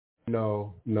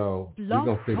No, we're Blog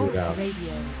going to figure Talk it out.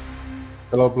 Radio.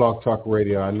 Hello, Blog Talk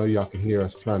Radio. I know y'all can hear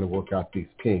us trying to work out these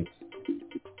kinks,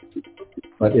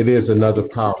 but it is another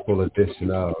powerful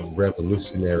edition of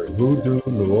Revolutionary Voodoo,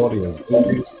 New Orleans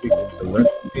Voodoo, Secrets and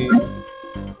Recipes,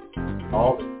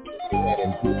 all the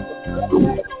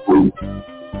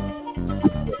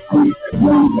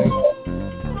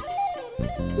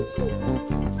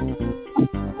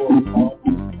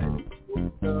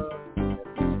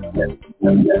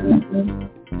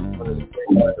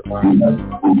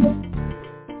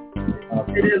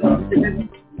it is.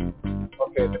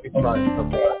 Okay, let me try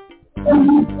something.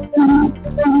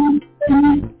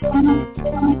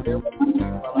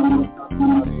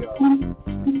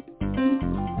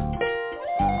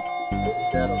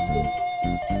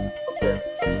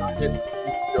 I hit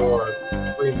your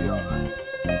StreamYard.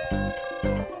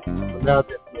 So now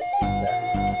this is that.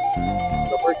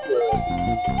 So we're good.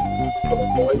 So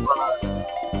going live.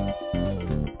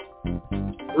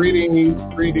 Greetings.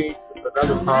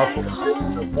 Another powerful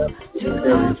edition of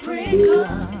Revolutionary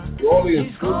New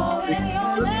Orleans Voodoo.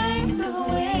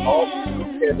 All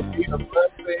can be a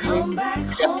blessing.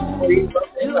 Yes, queen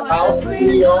in the house.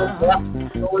 Leo,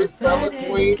 story teller,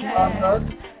 queen,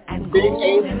 Big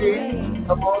AC.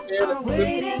 Come on in and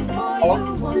listen.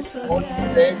 On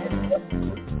today,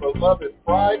 for Love is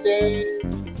Friday,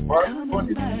 March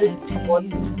 26th,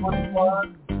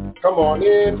 2021. Come on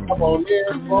in.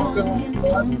 Welcome.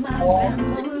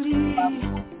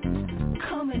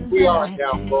 We are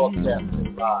now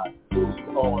broadcasting live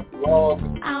on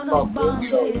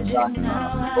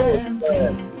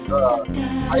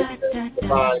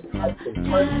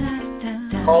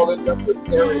blog.com/divine-friends. Call it up with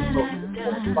area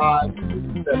code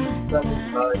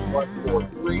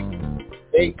 5277943.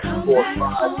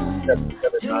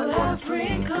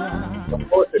 845-77913. Of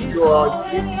course, if you're on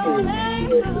YouTube,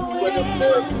 you're the Twitter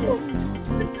Periscope.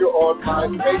 If you're on my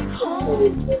Facebook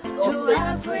page,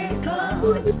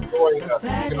 you're enjoying us. You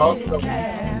can also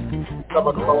become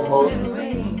a co-host,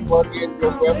 plug in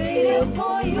your webcam,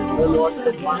 turn on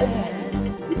your mic.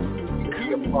 You can be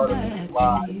a part of this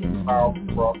live, powerful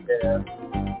broadcast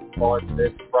on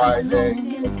this Friday.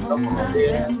 Come on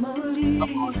in.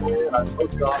 I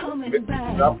told y'all I'm mixing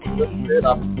up a little bit.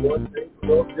 I'm doing things a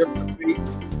little differently.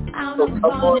 So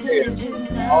come on in.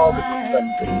 All the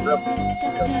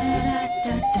perspectives.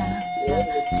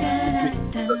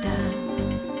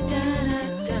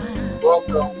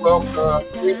 Welcome.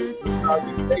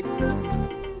 Salutations.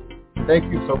 Thank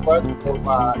you so much for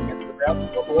my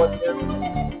international audience.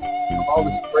 I'm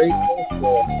always grateful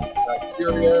for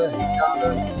Nigeria and Ghana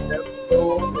and Mexico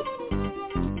and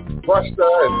Russia and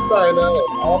China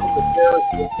and all of the various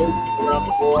locations around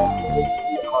the world in which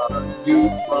we are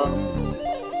viewed from.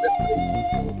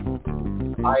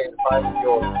 I invite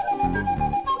your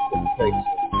participation.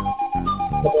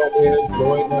 Come on in,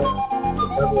 join us.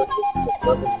 Remember, this is a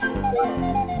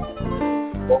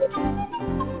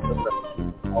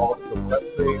all the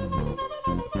blessings.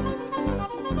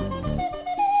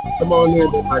 Come on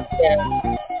in with my chat.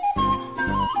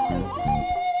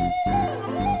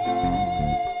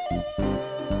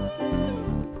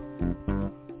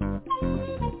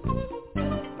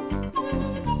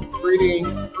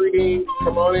 Greetings.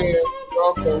 Come on in.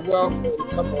 Welcome.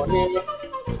 Come on in.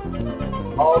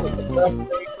 All of the blessings.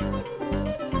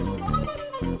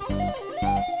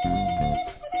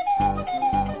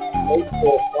 Eight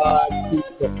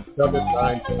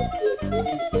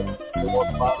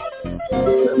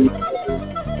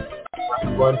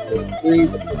 143.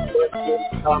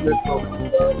 Comments on the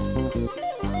show.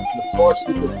 And of course,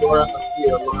 you can join us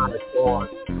here live on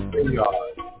StreamYard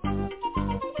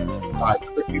by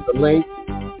clicking the link,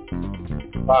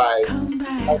 by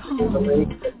clicking the link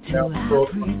that's now scrolled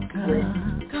on the screen,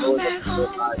 going up to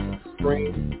the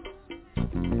screen.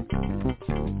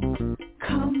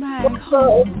 Come back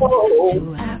home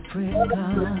to Africa.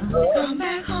 Come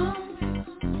back home.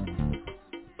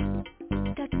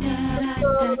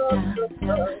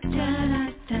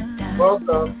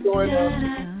 Welcome, join us.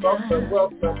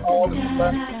 Welcome, all the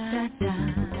blessings.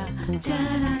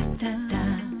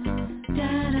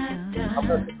 I'm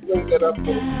going to clean that up for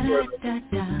you.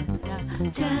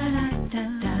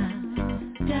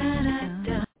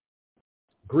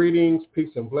 Greetings, peace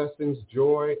and blessings,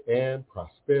 joy and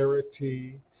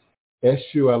prosperity.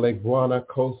 Eshu Aleguana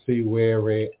Kosi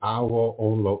Were Awo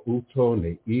Onlo Uto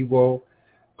Ne Iwo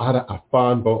Ada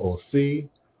Afanbo Osi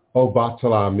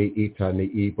Obatala Mi Ita Ni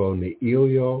Ibo Ni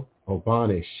Ilyo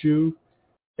Obane Shu.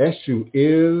 Eshu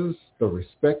is the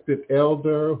respected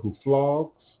elder who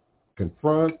flogs,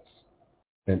 confronts,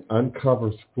 and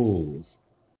uncovers fools.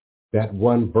 That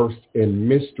one versed in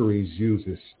mysteries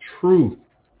uses truth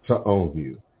to own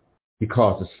you. He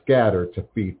causes scattered to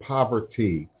feed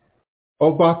poverty.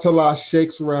 Obatala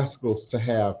shakes rascals to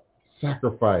have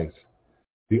sacrifice.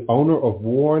 The owner of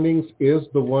warnings is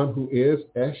the one who is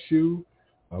Eshu,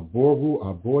 Aboru,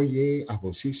 Aboye,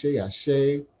 Aboshishe,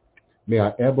 Ashe. May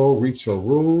our Ebo reach a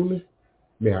rune.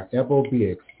 May our Ebo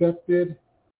be accepted.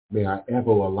 May our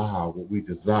Ebo allow what we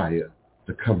desire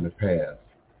to come to pass.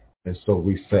 And so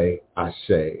we say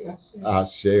Ashe,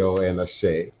 Asheo, and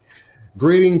Ashe.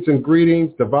 Greetings and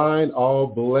greetings, divine, all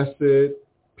blessed,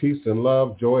 peace and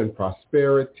love, joy and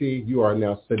prosperity. You are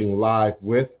now sitting live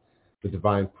with the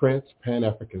Divine Prince,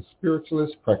 Pan-African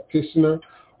spiritualist, practitioner,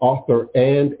 author,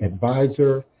 and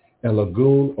advisor,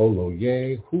 Elagun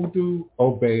Oloye, Hoodoo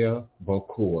Obeah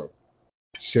Bokur,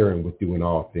 sharing with you in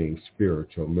all things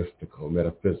spiritual, mystical,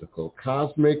 metaphysical,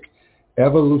 cosmic,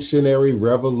 evolutionary,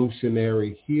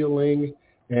 revolutionary, healing,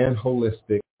 and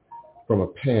holistic from a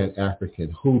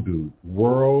Pan-African Hoodoo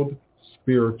world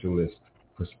spiritualist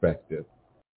perspective,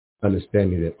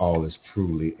 understanding that all is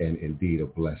truly and indeed a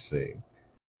blessing.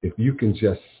 If you can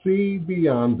just see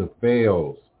beyond the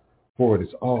veils, for it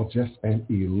is all just an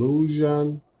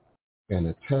illusion and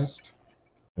a test,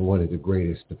 and one of the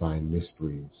greatest divine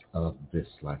mysteries of this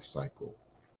life cycle.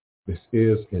 This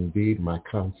is indeed my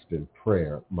constant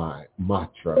prayer, my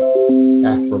mantra,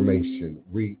 affirmation,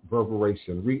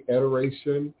 reverberation,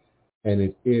 reiteration, and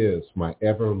it is my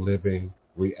ever-living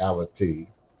reality.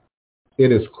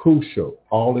 It is crucial,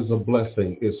 all is a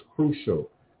blessing, is crucial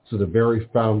to the very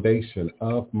foundation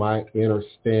of my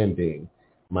understanding,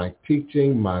 my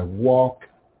teaching, my walk,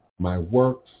 my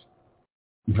works,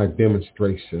 my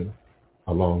demonstration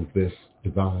along this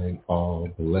divine, all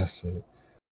blessed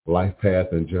life path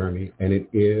and journey. And it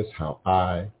is how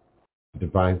I,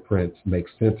 Divine Prince, make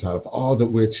sense out of all that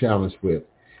we're challenged with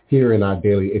here in our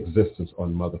daily existence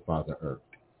on Mother, Father, Earth.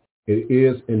 It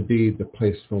is indeed the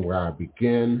place from where I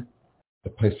begin, the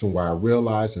place from where I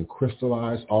realize and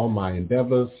crystallize all my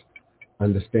endeavors,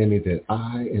 understanding that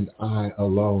I and I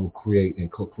alone create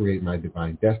and co-create my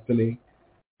divine destiny,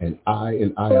 and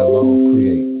I alone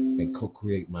create and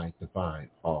co-create my divine,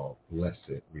 all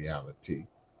blessed reality.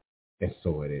 And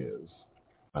so it is.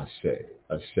 Ashe,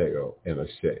 Asheo, and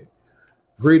Ashe.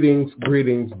 Greetings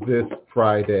this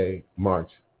Friday,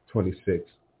 March 26,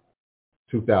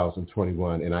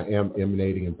 2021, and I am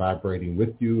emanating and vibrating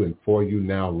with you and for you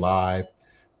now live,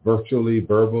 virtually,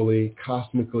 verbally,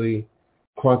 cosmically,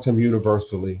 quantum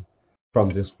universally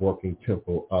from this working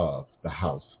temple of the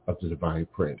House of the Divine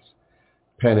Prince,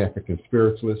 Pan-African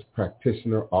spiritualist,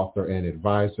 practitioner, author, and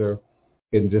advisor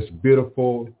in this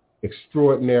beautiful,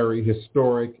 extraordinary,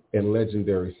 historic, and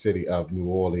legendary city of New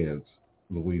Orleans,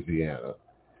 Louisiana,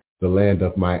 the land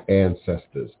of my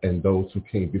ancestors and those who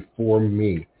came before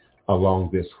me along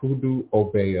this Hoodoo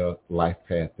Obeah life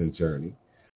path and journey,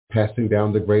 passing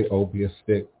down the great Obeah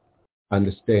stick,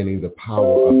 understanding the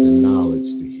power of the knowledge,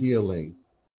 the healing,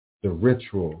 the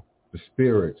ritual, the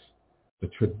spirits, the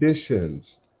traditions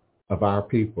of our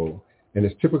people. And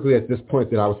it's typically at this point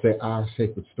that I would say our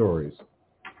sacred stories.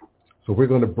 So we're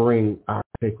going to bring our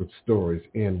sacred stories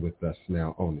in with us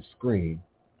now on the screen.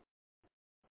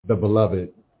 The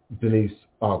beloved Denise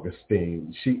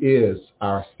Augustine. She is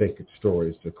our sacred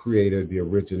stories, the creator, the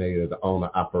originator, the owner,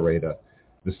 operator,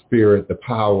 the spirit, the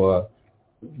power,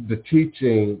 the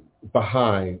teaching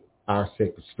behind our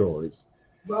sacred stories.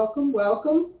 Welcome,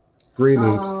 welcome.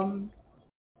 Greetings.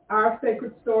 Our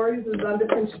Sacred Stories is under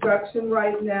construction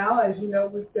right now. As you know,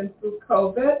 we've been through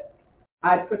COVID.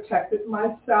 I protected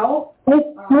myself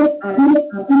so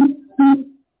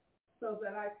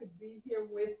that I could be here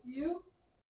with you.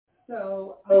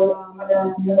 So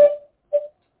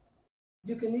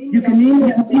you can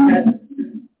email me at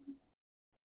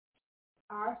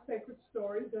Our Sacred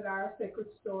Stories at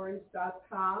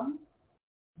oursacredstories.com.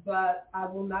 But I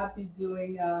will not be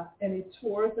doing any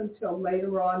tours until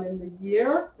later on in the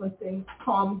year when things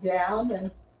calm down.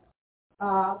 And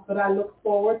but I look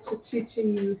forward to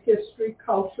teaching you history,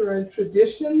 culture, and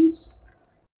traditions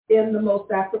in the most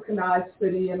Africanized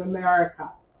city in America.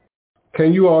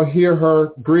 Can you all hear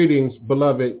her? Greetings,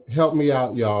 beloved. Help me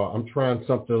out, y'all. I'm trying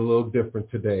something a little different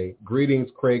today.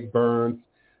 Greetings, Craig Burns.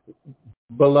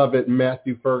 Beloved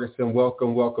Matthew Ferguson,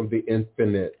 welcome. The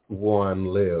infinite one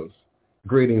lives.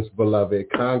 Greetings,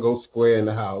 beloved. Congo Square in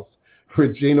the house.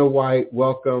 Regina White,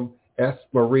 welcome. S.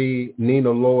 Marie, Nina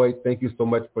Lloyd, thank you so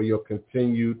much for your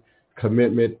continued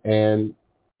commitment and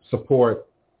support.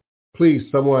 Please,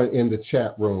 someone in the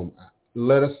chat room,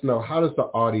 let us know, how does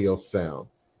the audio sound?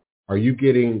 Are you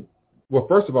getting, well,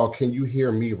 first of all, can you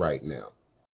hear me right now?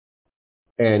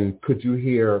 And could you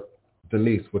hear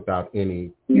Denise without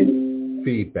any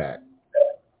feedback?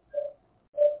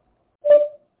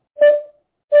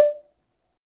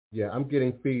 Yeah, I'm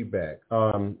getting feedback.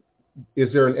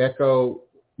 Is there an echo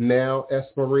now, S.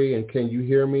 Marie, and can you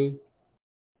hear me?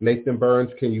 Nathan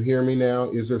Burns, can you hear me now?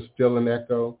 Is there still an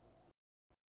echo?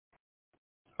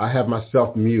 I have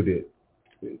myself muted.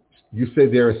 You say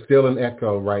there is still an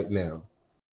echo right now.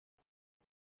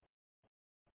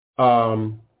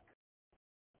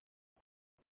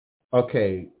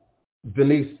 Okay,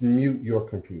 Denise, mute your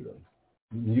computer.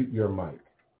 Mute your mic.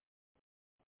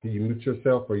 Can you mute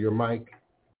yourself or your mic?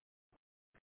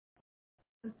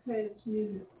 Okay, it's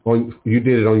muted. You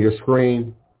did it on your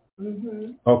screen?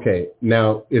 Mm-hmm. Okay,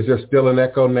 now, is there still an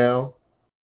echo now?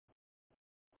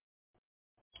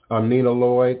 Nina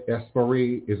Lloyd, S.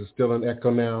 Marie, is it still an echo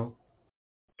now?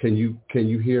 Can you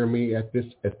hear me at this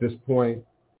point?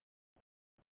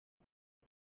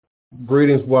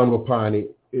 Greetings, One Wapani.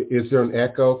 Is there an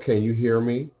echo? Can you hear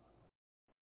me?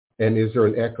 And is there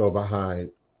an echo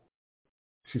behind?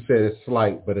 She said it's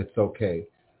slight, but it's okay.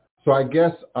 So I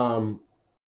guess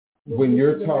when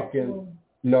you're talking,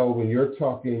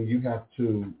 you have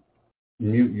to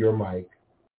mute your mic.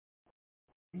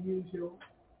 Use yours.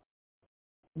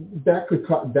 That could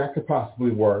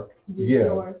possibly work.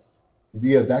 Yours.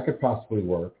 Yeah, that could possibly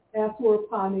work. Ask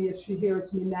Wapani if she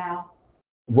hears me now.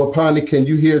 Wapani, can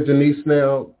you hear Denise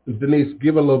now? Denise,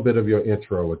 give a little bit of your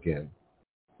intro again.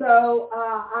 So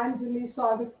I'm Denise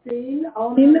Augustine,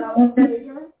 owner and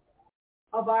operator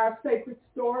of our Sacred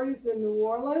Stories in New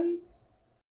Orleans.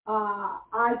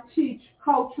 I teach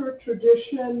culture,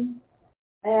 tradition,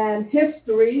 and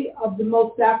history of the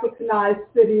most Africanized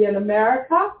city in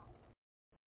America.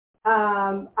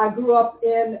 I grew up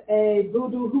in a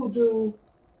voodoo hoodoo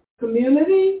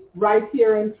community right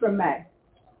here in Treme.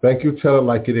 Thank you. Tell it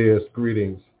like it is.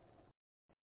 Greetings.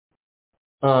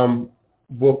 One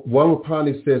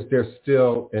Wapani says there's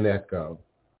still an echo.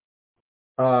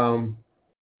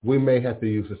 We may have to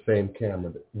use the same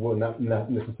camera. Well, not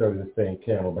necessarily the same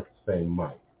camera, but the same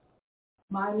mic.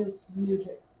 Mine is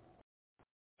muted.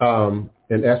 And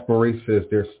S. Marie says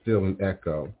there's still an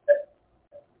echo.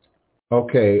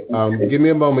 Okay, give me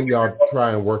a moment, y'all, to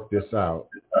try and work this out.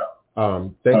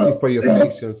 Thank you for your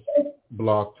patience,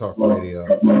 Blog Talk Radio.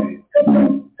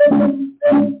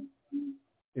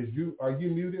 Are you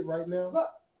muted right now?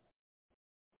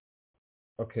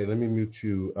 Okay, let me mute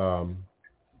you.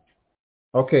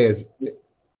 Okay,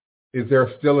 is there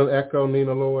still an echo,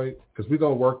 Nina Lloyd? Because we're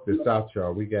gonna work this out,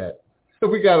 y'all. We got a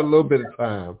little bit of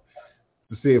time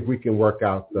to see if we can work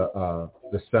out the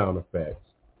sound effects.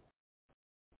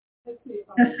 Let's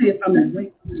see if I'm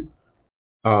in.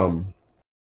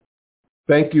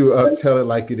 Thank you. Tell it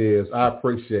like it is. I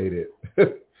appreciate it.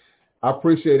 I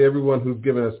appreciate everyone who's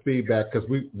given us feedback because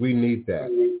we need that.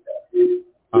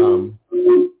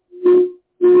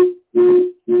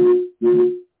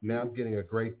 Now I'm getting a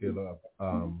great deal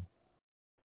of.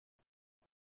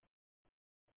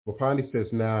 Wapani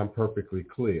says now I'm perfectly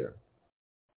clear.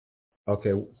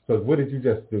 Okay, so what did you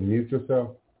just do? Mute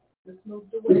yourself? Just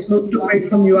moved away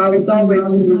from you. I was always.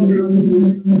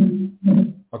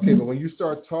 Okay, but when you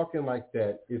start talking like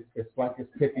that, it's like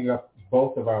it's picking up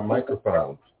both of our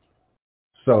microphones.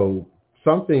 So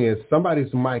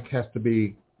somebody's mic has to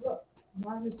be. Look,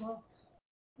 mine is off.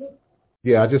 Look.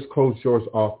 Yeah, I just closed yours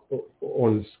off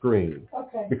on the screen.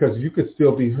 Okay. Because you could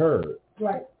still be heard.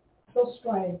 Right. So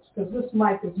strange, because this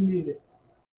mic is muted.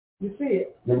 You see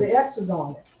it? The X is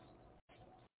on it.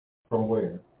 From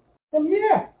where? From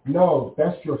here. No,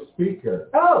 that's your speaker.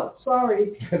 Oh,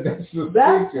 sorry. That's your speaker.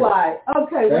 That's why.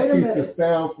 Okay, that wait a minute. That keeps the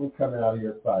sound from coming out of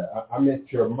your side. I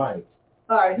meant your mic.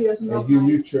 All right, here's my mic. You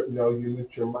mute your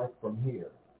mic from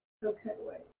here. Okay,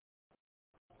 wait.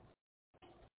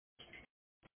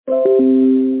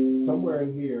 Somewhere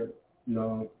in here.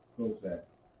 No, close that.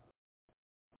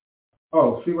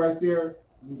 Oh, see right there?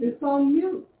 It's on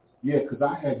mute. Yeah, because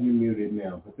I have you muted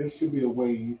now, but there should be a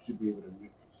way you should be able to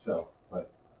mute yourself.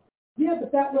 But yeah,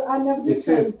 but I never did.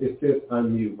 It says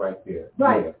unmute right there.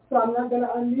 Right. Yeah. So I'm not going to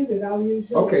unmute it. I'll use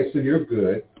yours. Okay, so you're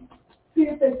good. See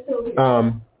if they still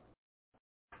hear.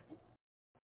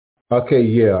 Okay,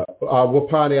 yeah.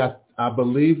 Wapani, I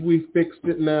believe we fixed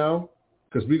it now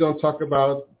because we're going to talk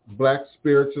about Black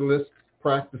spiritualist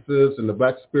practices in the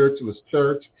Black Spiritualist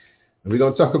Church. And we're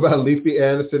going to talk about Leafy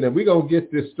Anderson, and we're going to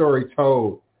get this story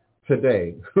told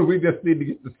today. We just need to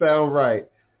get the sound right.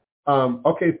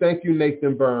 Okay, thank you,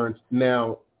 Nathan Burns.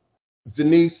 Now,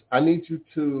 Denise, I need you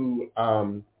to,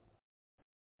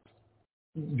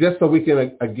 just so we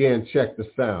can, again, check the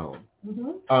sound.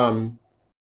 Mm-hmm.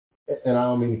 And I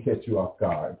don't mean to catch you off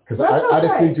guard, because I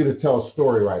just need you to tell a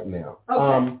story right now.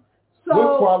 Okay.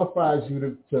 What qualifies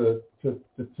you to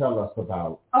tell us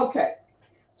about? Okay.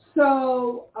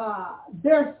 So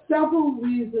there are several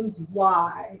reasons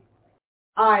why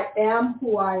I am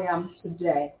who I am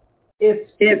today.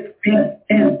 It's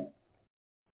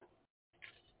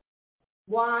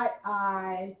why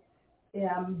I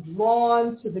am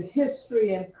drawn to the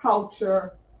history and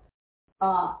culture,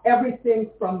 everything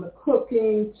from the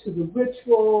cooking to the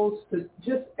rituals to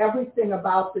just everything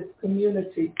about this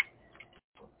community,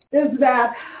 is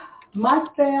that my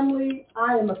family,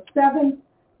 I am a 7th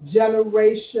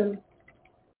generation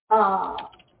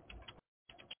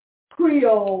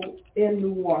Creole in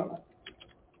New Orleans.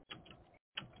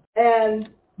 And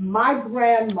my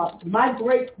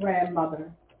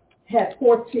great-grandmother had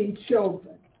 14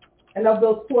 children. And of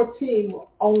those 14,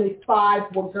 only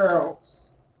 5 were girls.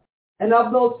 And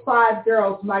of those 5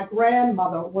 girls, my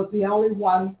grandmother was the only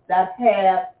one that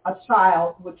had a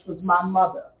child, which was my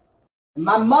mother. And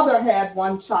my mother had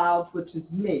 1 child, which is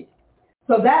me.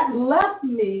 So that left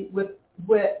me with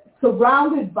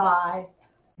surrounded by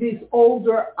these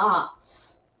older aunts.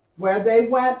 Where they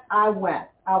went, I went.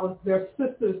 I was their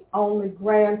sister's only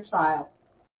grandchild.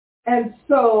 And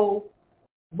so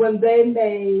when they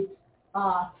made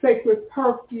sacred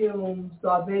perfumes,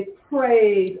 or they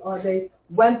prayed, or they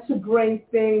went to bring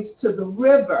things to the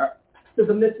river, to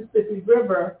the Mississippi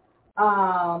River,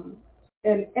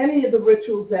 and any of the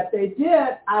rituals that they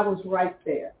did, I was right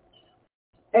there.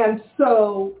 And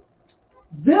so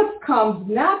this comes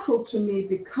natural to me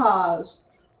because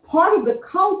part of the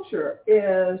culture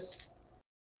is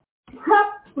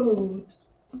prep food.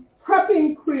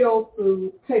 Prepping Creole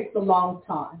food takes a long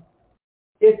time.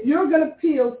 If you're going to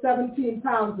peel 17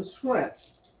 pounds of shrimp,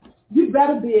 you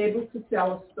better be able to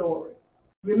tell a story.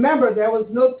 Remember, there was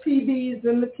no TVs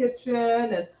in the kitchen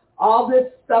and all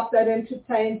this stuff that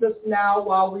entertains us now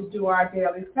while we do our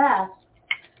daily fast.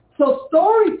 So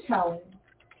storytelling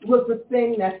was the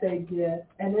thing that they did.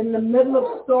 And in the middle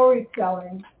of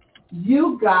storytelling,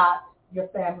 you got your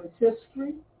family's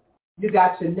history, you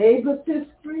got your neighbor's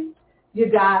history,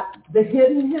 you got the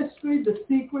hidden history, the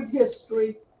secret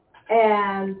history,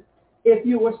 and if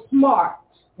you were smart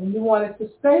and you wanted to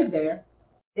stay there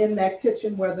in that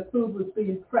kitchen where the food was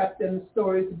being prepped and the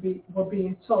stories were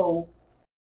being told,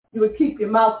 you would keep your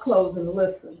mouth closed and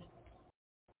listen.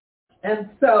 And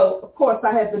so, of course,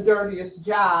 I had the dirtiest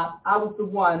job. I was the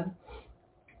one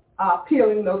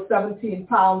peeling those 17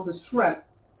 pounds of shrimp,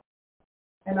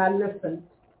 and I listened.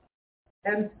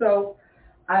 And so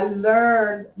I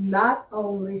learned not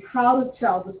only how to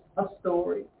tell a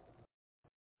story,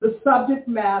 the subject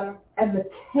matter, and the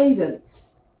cadence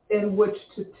in which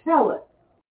to tell it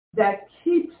that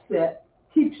keeps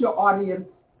your audience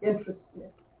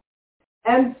interested.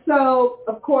 And so,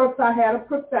 of course, I had a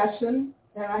profession,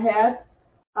 and I had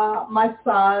my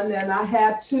son, and I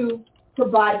had to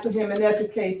provide for him and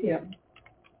educate him.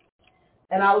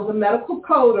 And I was a medical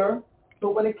coder,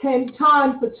 but when it came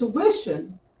time for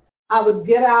tuition, I would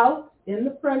get out in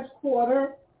the French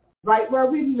Quarter, right where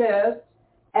we lived,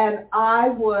 and I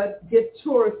would get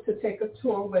tourists to take a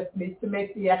tour with me to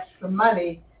make the extra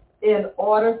money in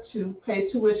order to pay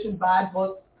tuition, buy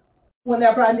books,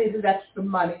 whenever I needed extra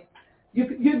money.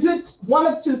 You did one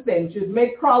of two things. You'd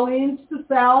make pralines to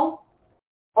sell,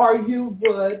 or you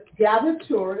would gather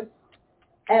tourists,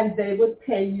 and they would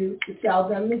pay you to tell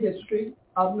them the history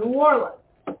of New Orleans.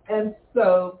 And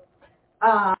so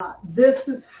this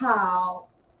is how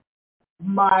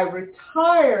my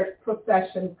retired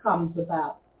profession comes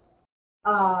about.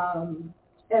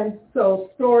 And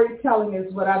so storytelling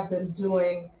is what I've been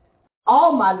doing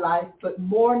all my life, but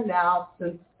more now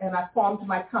and I formed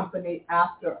my company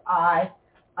after I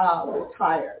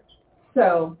retired.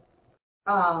 So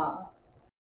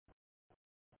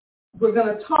we're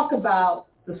going to talk about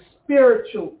the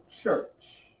spiritual church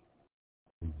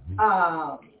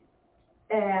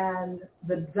and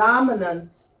the dominance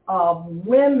of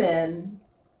women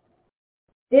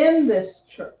in this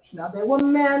church. Now, there were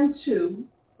men too,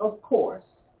 of course,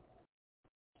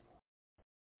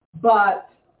 but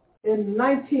in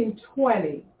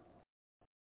 1920,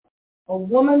 a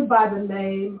woman by the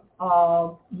name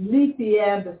of Leafy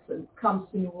comes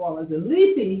to New Orleans. And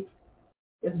Leafy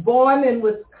is born in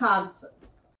Wisconsin.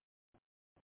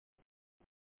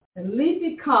 And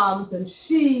Leafy comes and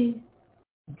she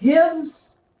gives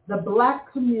the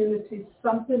black community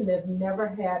something they've never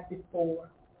had before.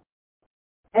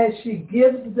 And she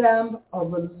gives them a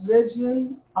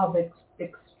religion of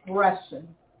expression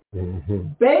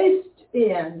based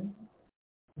in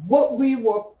what we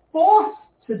were forced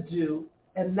to do,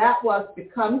 and that was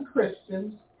become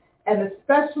Christians, and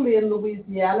especially in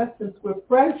Louisiana, since we're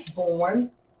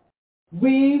French-born,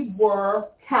 we were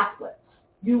Catholics.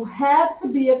 You had to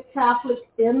be a Catholic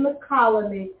in the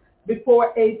colony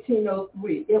before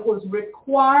 1803. It was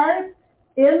required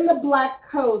in the Black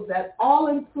Code that all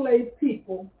enslaved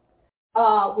people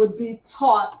would be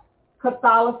taught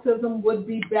Catholicism, would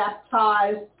be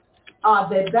baptized.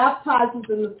 They baptized us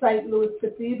in the St. Louis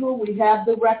Cathedral. We have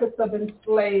the records of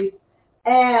enslaved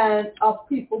and of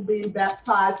people being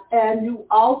baptized. And you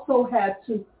also had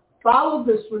to follow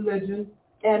this religion,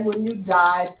 and when you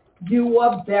died, you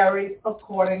were buried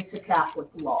according to Catholic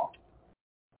law.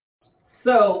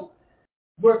 So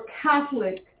we're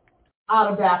Catholic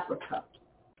out of Africa.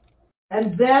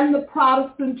 And then the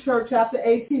Protestant church, after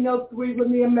 1803,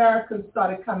 when the Americans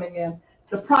started coming in,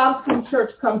 the Protestant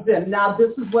church comes in. Now,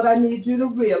 this is what I need you to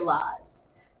realize,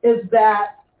 is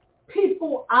that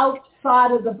people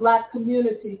outside of the Black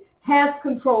community have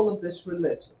control of this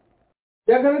religion.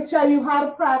 They're going to tell you how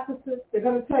to practice it. They're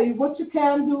going to tell you what you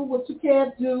can do, what you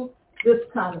can't do, this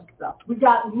kind of stuff. We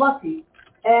got lucky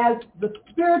as the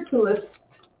spiritualist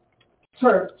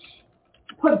church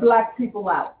put Black people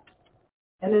out.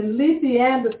 And then Leafy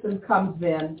Anderson comes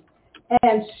in,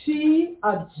 and she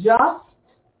adjusts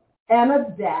and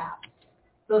adapts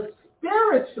the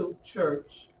spiritual church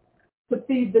to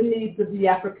feed the needs of the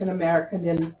African American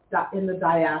in the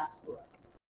diaspora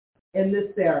in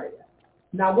this area.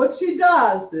 Now, what she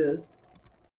does is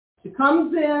she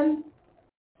comes in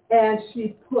and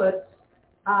she puts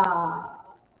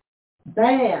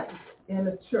bands in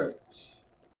a church.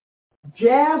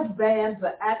 Jazz bands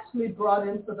are actually brought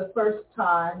in for the first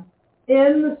time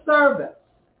in the service.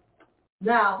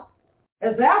 Now,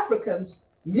 as Africans,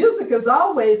 music has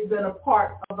always been a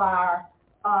part of our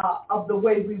of the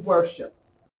way we worship,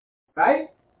 right?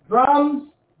 Drums,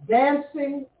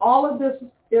 dancing, all of this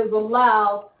is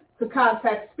allowed to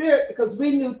contact spirit, because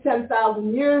we knew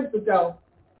 10,000 years ago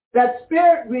that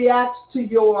spirit reacts to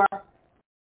your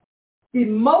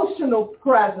emotional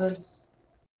presence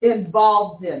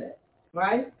involved in it,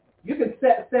 right? You can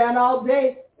stand all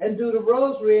day and do the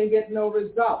rosary and get no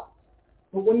result.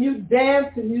 But when you dance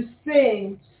and you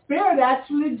sing, spirit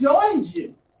actually joins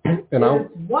you. And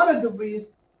it's one of the reasons.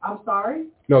 I'm sorry?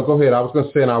 No, go ahead. I was going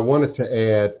to say, and I wanted to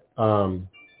add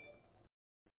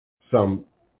some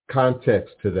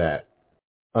context to that.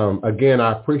 Again,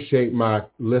 I appreciate my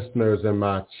listeners and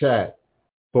my chat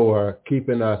for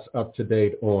keeping us up to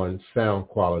date on sound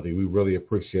quality. We really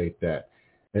appreciate that.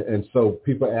 And so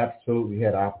people absolutely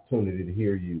had opportunity to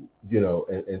hear you,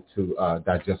 and to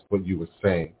digest what you were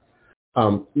saying.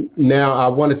 Now, I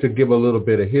wanted to give a little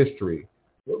bit of history.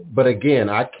 But again,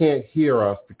 I can't hear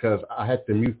us because I had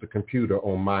to mute the computer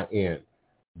on my end.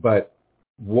 But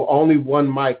only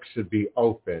one mic should be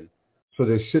open, so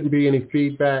there shouldn't be any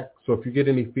feedback. So if you get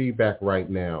any feedback right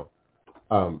now,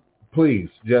 please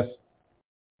just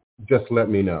let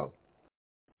me know.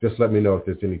 Just let me know if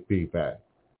there's any feedback.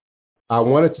 I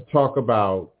wanted to talk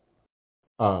about,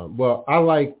 I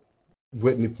like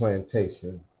Whitney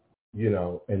Plantation,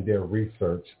 and their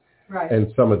research. Right.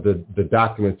 And some of the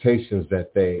documentations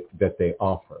that they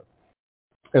offer.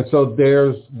 And so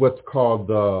there's what's called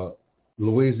the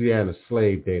Louisiana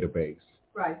Slave Database.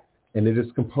 Right. And it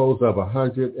is composed of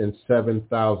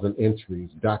 107,000 entries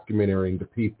documenting the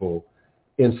people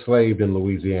enslaved in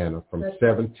Louisiana from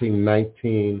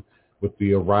 1719 with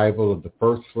the arrival of the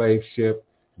first slave ship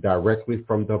directly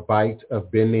from the Bight of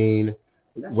Benin,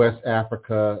 West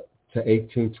Africa, to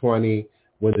 1820,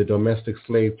 when the domestic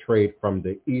slave trade from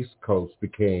the East Coast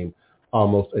became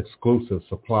almost exclusive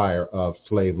supplier of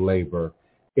slave labor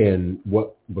in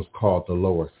what was called the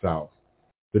Lower South.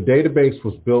 The database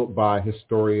was built by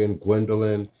historian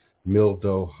Gwendolyn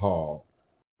Mildo Hall,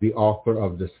 the author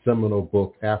of the seminal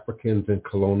book Africans in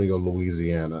Colonial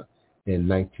Louisiana in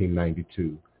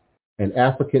 1992, and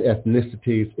African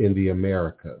Ethnicities in the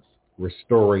Americas,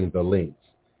 Restoring the Links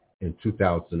in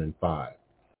 2005.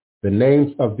 The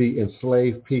names of the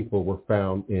enslaved people were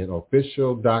found in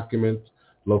official documents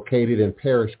located in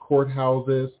parish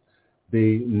courthouses,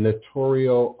 the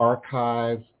notarial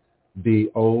archives, the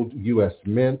old U.S.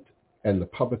 Mint, and the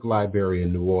public library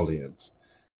in New Orleans,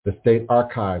 the state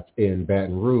archives in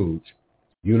Baton Rouge,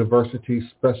 university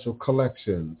special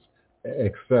collections,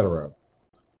 etc.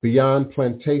 Beyond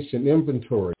plantation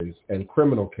inventories and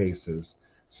criminal cases,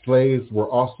 slaves were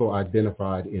also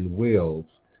identified in wills,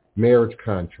 marriage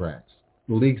contracts,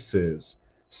 leases,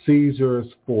 seizures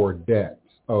for debts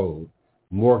owed,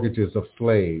 mortgages of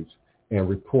slaves, and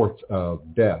reports of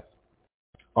death.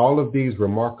 All of these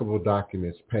remarkable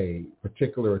documents pay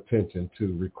particular attention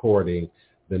to recording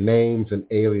the names and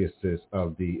aliases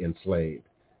of the enslaved,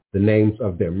 the names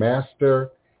of their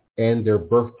master, and their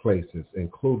birthplaces,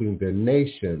 including their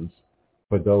nations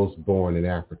for those born in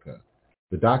Africa.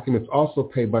 The documents also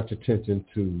pay much attention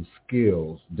to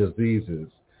skills, diseases,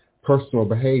 personal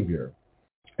behavior.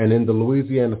 And in the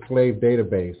Louisiana slave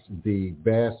database, the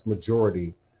vast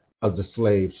majority of the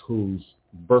slaves whose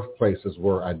birthplaces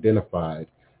were identified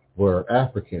were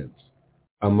Africans.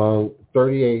 Among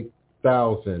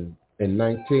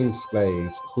 38,019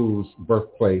 slaves whose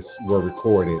birthplace were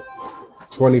recorded,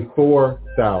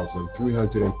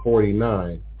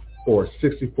 24,349, or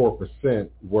 64%,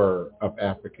 were of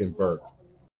African birth.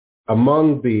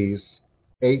 Among these,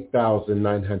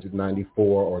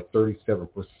 8,994, or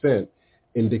 37%,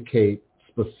 indicate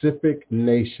specific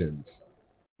nations,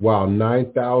 while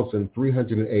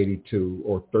 9,382,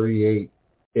 or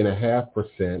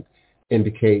 38.5%,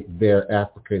 indicate their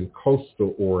African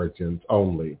coastal origins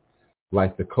only,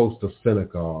 like the coast of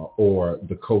Senegal or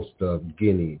the coast of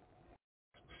Guinea.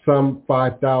 Some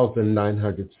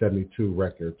 5,972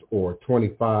 records, or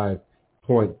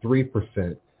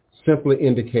 25.3%, simply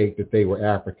indicate that they were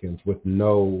Africans with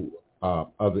no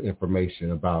other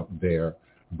information about their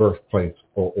birthplace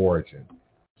or origin.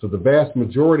 So the vast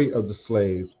majority of the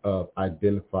slaves of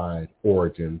identified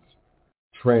origins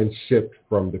transshipped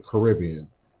from the Caribbean,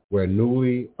 where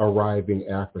newly arriving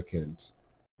Africans,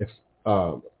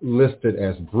 listed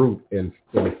as brute in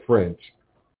French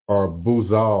or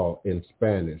bouzal in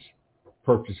Spanish,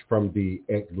 purchased from the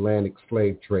Atlantic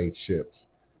slave trade ships.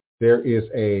 There is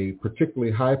a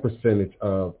particularly high percentage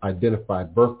of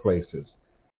identified birthplaces,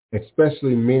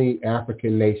 especially many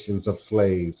African nations of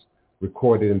slaves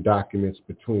recorded in documents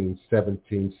between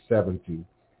 1770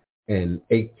 and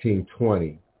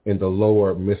 1820 in the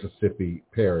lower Mississippi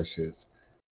parishes: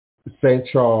 St.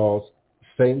 Charles,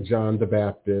 St. John the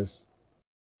Baptist,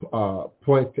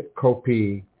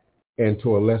 Pointe-Coupee, and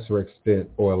to a lesser extent,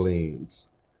 Orleans.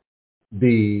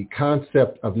 The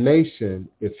concept of nation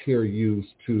is here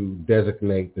used to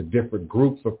designate the different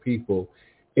groups of people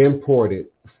imported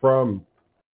from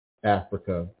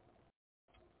Africa.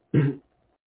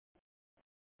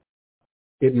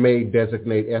 It may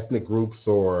designate ethnic groups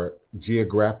or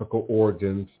geographical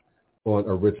origins on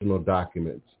original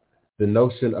documents. The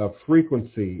notion of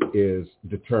frequency is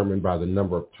determined by the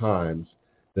number of times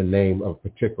the name of a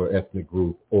particular ethnic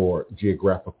group or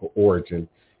geographical origin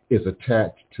is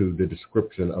attached to the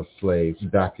description of slaves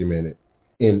documented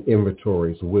in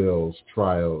inventories, wills,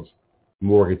 trials,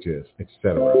 mortgages,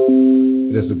 etc.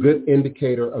 It is a good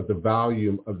indicator of the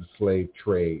volume of the slave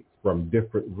trade from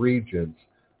different regions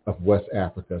of West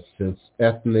Africa, since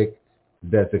ethnic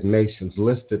designations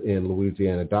listed in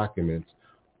Louisiana documents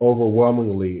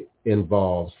overwhelmingly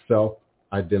involve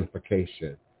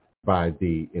self-identification by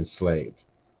the enslaved.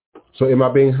 So am I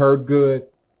being heard good,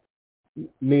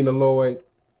 Nina Lloyd?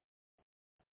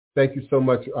 Thank you so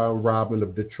much, Robin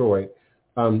of Detroit.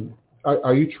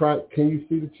 Are you trying? Can you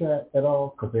see the chat at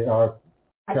all? Because they are.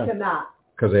 I cannot.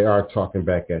 Because they are talking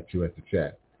back at you at the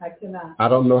chat. I cannot. I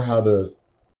don't know how to.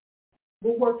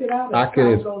 We'll work it out. I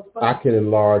can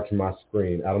enlarge my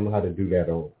screen. I don't know how to do that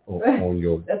on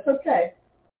your. That's okay.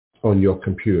 On your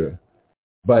computer,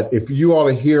 but if you all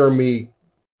are hearing me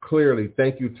clearly,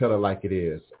 thank you. Tell it like it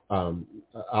is.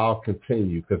 I'll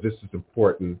continue because this is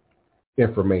important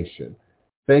information.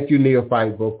 Thank you,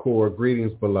 Neophyte Bokor.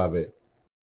 Greetings, beloved.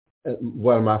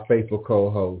 One of my faithful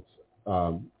co-hosts.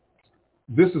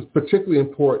 This is particularly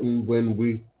important when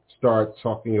we start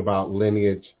talking about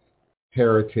lineage,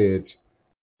 heritage.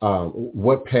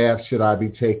 What path should I be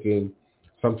taking?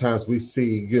 Sometimes we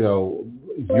see,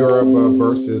 Yoruba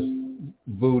versus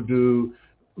Voodoo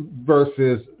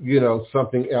versus,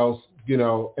 something else,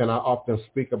 and I often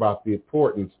speak about the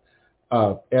importance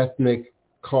of ethnic,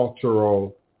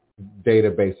 cultural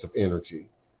database of energy,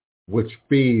 which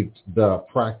feeds the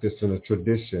practice and the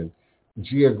tradition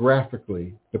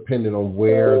geographically, depending on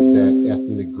where that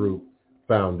ethnic group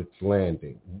found its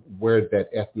landing, where that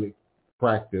ethnic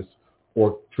practice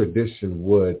or tradition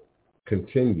would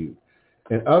continue.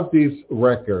 And of these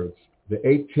records, the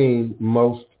 18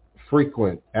 most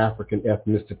frequent African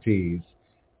ethnicities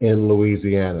in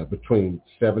Louisiana between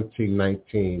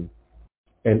 1719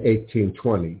 and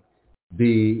 1820,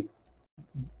 the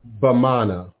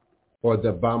Bamana or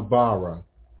the Bambara,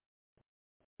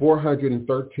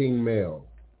 413 male,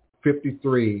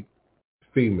 53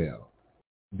 female.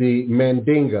 The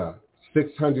Mandinga,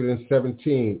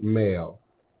 617 male,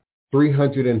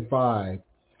 305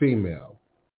 female.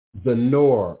 The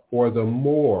Nor or the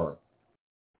Moor,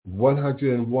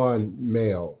 101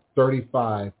 male,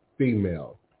 35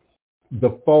 female.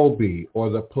 The Phoebe or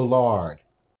the Pollard,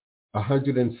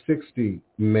 160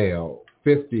 male,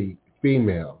 50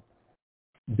 female.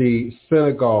 The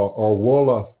Senegal or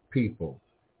Wolof people,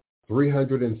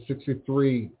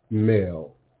 363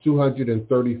 male,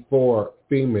 234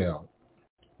 female.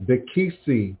 The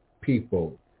Kisi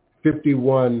people,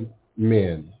 51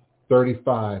 men,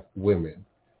 35 women.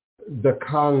 The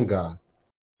Kanga,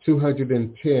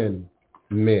 210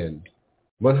 men,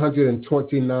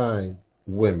 129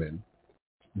 women.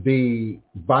 The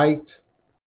Bight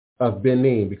of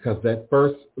Benin, because that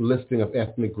first listing of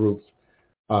ethnic groups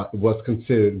was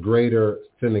considered Greater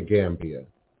Senegambia,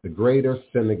 the Greater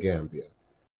Senegambia.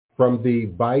 From the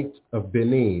Bight of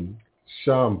Benin,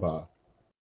 Shamba,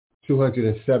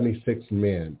 276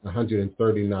 men,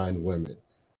 139 women.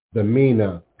 The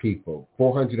Mina people,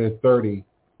 430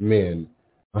 men,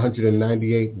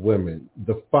 198 women.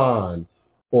 The Fan,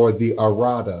 or the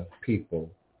Arada people,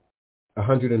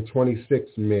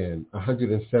 126 men,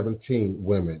 117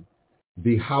 women.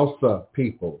 The Hausa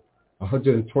people,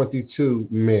 122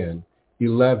 men,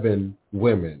 11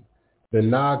 women. The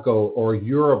Nago, or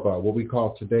Yoruba, what we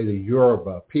call today the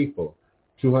Yoruba people,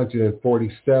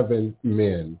 247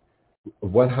 men,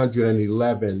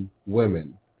 111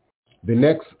 women. The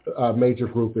next major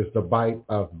group is the Bight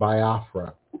of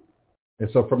Biafra. And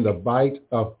so from the Bight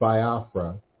of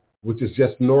Biafra, which is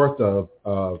just north of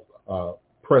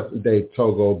present-day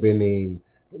Togo, Benin,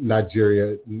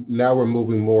 Nigeria, now we're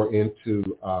moving more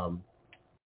into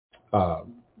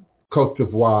Cote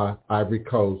d'Ivoire, Ivory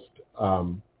Coast,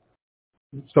 some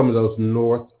of those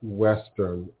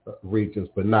northwestern regions,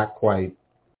 but not quite,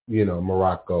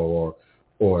 Morocco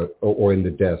or in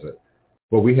the desert.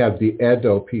 But we have the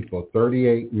Edo people,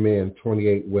 38 men,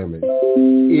 28 women.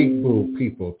 Igbo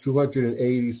people,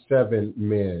 287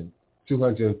 men,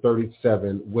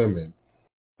 237 women.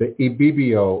 The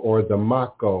Ibibio, or the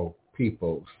Mako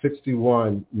people,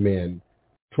 61 men,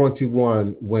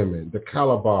 21 women. The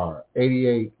Calabar,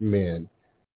 88 men,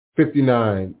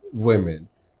 59 women.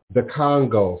 The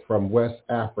Congo from West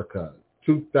Africa,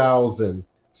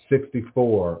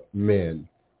 2,064 men,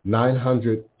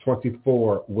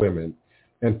 924 women.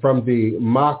 And from the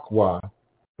Makwa,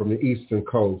 from the eastern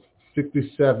coast,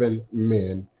 67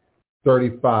 men,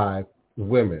 35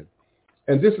 women.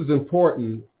 And this is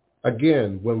important,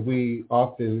 again, when we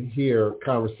often hear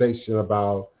conversation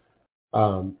about,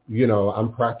 I'm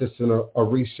practicing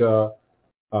Orisha,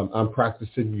 I'm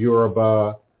practicing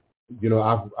Yoruba,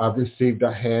 I've received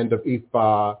a hand of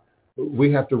Ifa.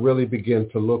 We have to really begin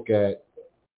to look at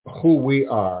who we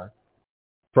are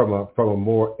from a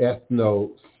more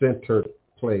ethno-centered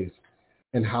place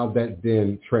and how that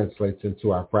then translates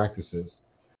into our practices.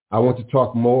 I want to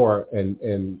talk more,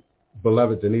 and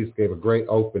beloved Denise gave a great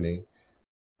opening.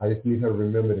 I just need her to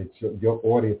remember that your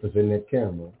audience is in that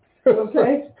camera.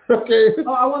 Okay. Okay.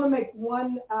 Oh, I want to make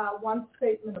one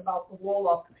statement about the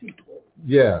Wolof people.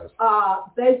 Yes.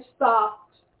 They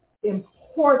stopped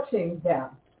importing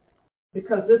them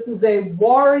because this is a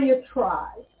warrior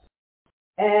tribe,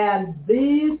 and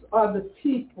these are the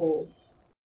people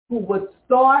who would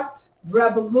start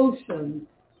revolutions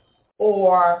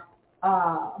or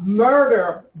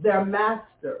murder their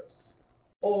masters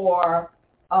or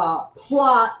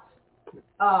plot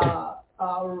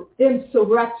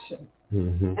insurrection.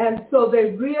 Mm-hmm. And so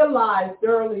they realized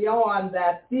early on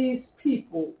that these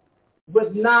people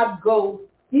would not go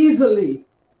easily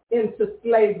into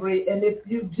slavery, and if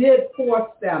you did force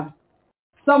them,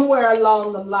 somewhere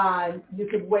along the line, you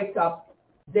could wake up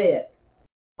dead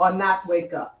or not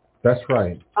wake up. That's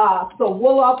right. So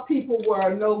Wolof people were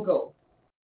a no-go.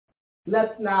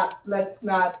 Let's not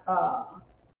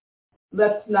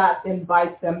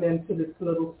invite them into this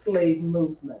little slave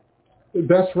movement.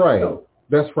 That's right.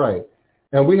 That's right.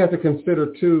 And we have to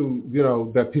consider, too,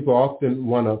 that people often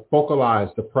want to focalize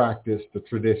the practice, the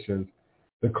traditions,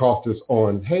 the cultures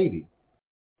on Haiti.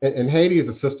 And Haiti is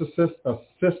a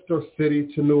sister city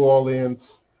to New Orleans.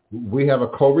 We have a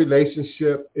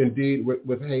co-relationship, indeed,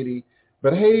 with Haiti.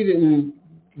 But Haiti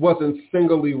wasn't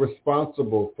singly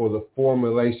responsible for the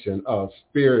formulation of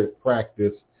spirit,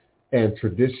 practice, and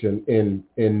tradition in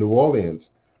New Orleans.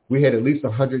 We had at least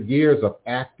 100 years of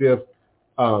active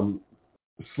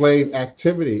slave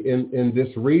activity in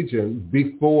this region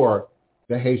before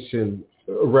the Haitian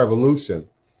Revolution.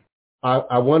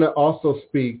 I want to also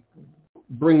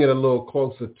bring it a little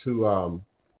closer to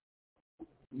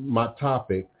my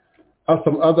topic, of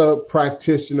some other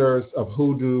practitioners of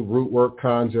hoodoo, root work,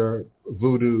 conjure,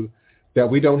 voodoo, that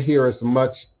we don't hear as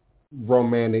much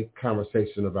romantic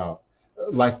conversation about,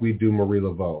 like we do Marie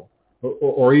Laveau,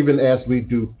 or even as we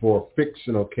do for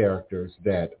fictional characters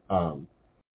that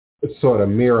sort of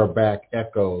mirror back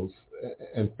echoes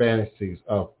and fantasies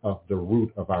of the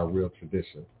root of our real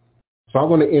tradition. So I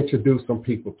want to introduce some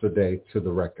people today to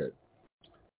the record.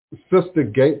 Sister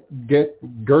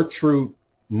Gertrude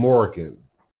Morgan,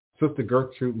 Sister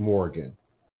Gertrude Morgan.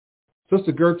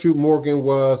 Sister Gertrude Morgan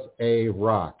was a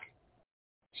rock.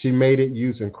 She made it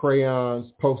using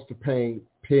crayons, poster paint,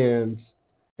 pens,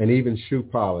 and even shoe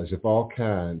polish of all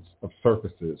kinds of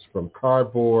surfaces, from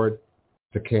cardboard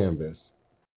to canvas.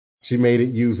 She made it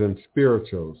using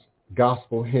spirituals,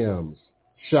 gospel hymns,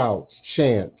 shouts,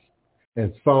 chants,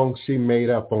 and songs she made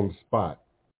up on the spot,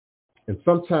 and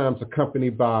sometimes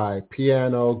accompanied by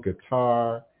piano,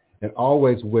 guitar, and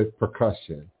always with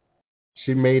percussion.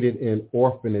 She made it in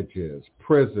orphanages,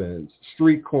 prisons,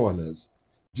 street corners,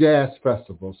 jazz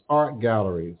festivals, art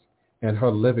galleries, and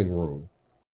her living room.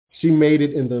 She made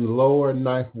it in the lower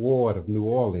Ninth Ward of New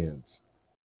Orleans.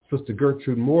 Sister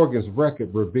Gertrude Morgan's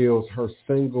record reveals her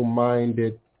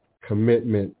single-minded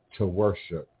commitment to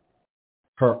worship.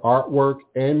 Her artwork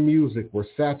and music were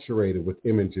saturated with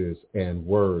images and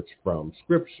words from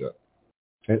Scripture.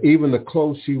 And even the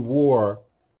clothes she wore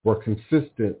were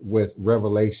consistent with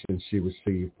revelation she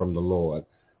received from the Lord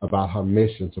about her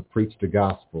mission to preach the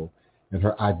gospel and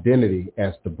her identity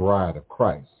as the bride of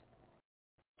Christ.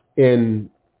 In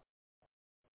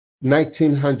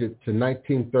 1900 to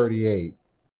 1938,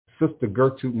 Sister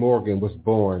Gertrude Morgan was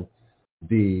born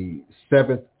the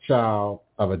seventh child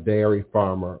of a dairy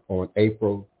farmer on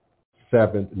April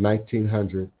 7,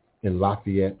 1900 in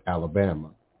Lafayette, Alabama.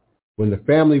 When the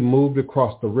family moved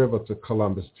across the river to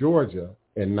Columbus, Georgia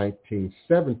in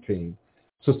 1917,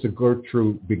 Sister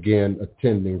Gertrude began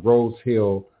attending Rose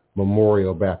Hill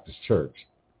Memorial Baptist Church,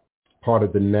 part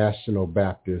of the National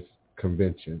Baptist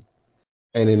Convention.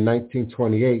 And in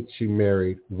 1928, she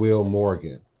married Will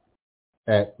Morgan.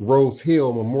 At Rose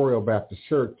Hill Memorial Baptist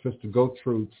Church, Sister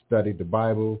Gertrude studied the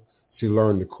Bible. She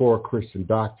learned the core Christian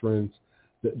doctrines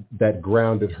that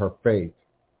grounded her faith.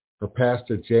 Her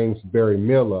pastor, James Berry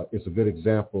Miller, is a good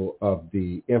example of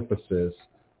the emphasis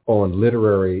on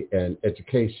literary and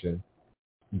education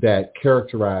that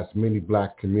characterized many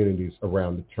black communities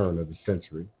around the turn of the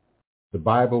century. The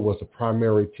Bible was a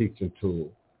primary teaching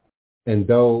tool, and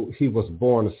though he was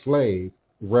born a slave,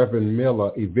 Reverend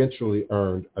Miller eventually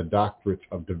earned a doctorate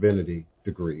of divinity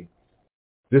degree.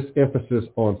 This emphasis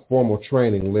on formal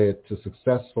training led to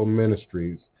successful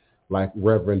ministries like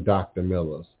Reverend Dr.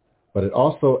 Miller's, but it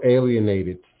also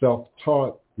alienated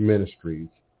self-taught ministries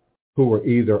who were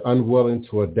either unwilling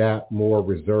to adapt more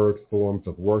reserved forms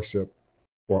of worship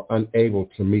or unable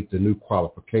to meet the new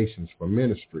qualifications for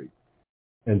ministry.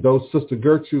 And though Sister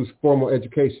Gertrude's formal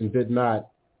education did not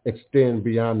extend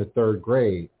beyond the third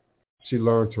grade, she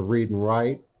learned to read and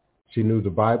write, she knew the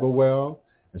Bible well,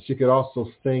 and she could also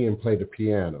sing and play the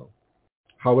piano.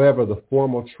 However, the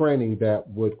formal training that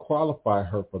would qualify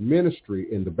her for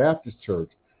ministry in the Baptist church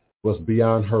was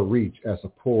beyond her reach as a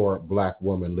poor black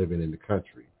woman living in the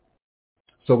country.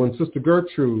 So when Sister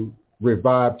Gertrude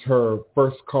revived her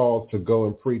first call to go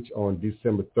and preach on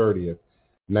December 30th,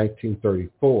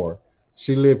 1934,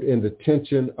 she lived in the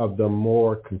tension of the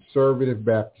more conservative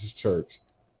Baptist church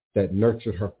that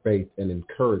nurtured her faith and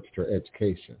encouraged her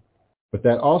education, but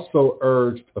that also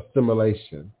urged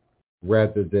assimilation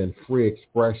rather than free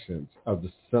expressions of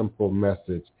the simple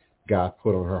message God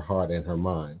put on her heart and her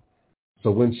mind. So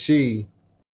when she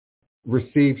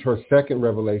received her second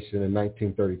revelation in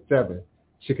 1937,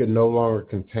 she could no longer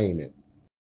contain it.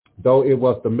 Though it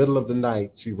was the middle of the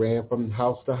night, she ran from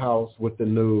house to house with the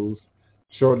news.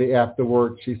 Shortly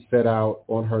afterward, she set out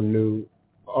on her new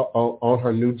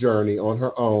journey on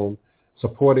her own,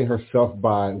 supporting herself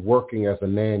by working as a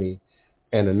nanny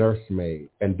and a nursemaid.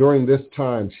 And during this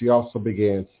time, she also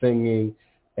began singing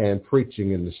and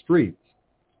preaching in the streets.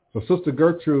 So Sister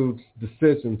Gertrude's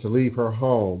decision to leave her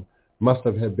home must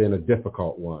have been a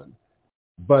difficult one.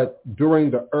 But during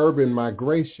the urban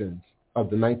migrations of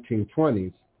the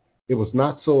 1920s, it was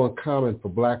not so uncommon for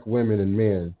black women and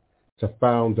men to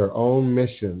found their own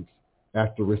missions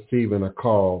after receiving a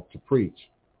call to preach.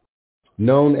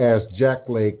 Known as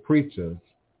jackleg preachers,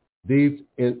 these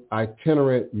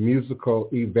itinerant musical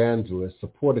evangelists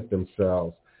supported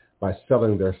themselves by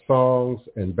selling their songs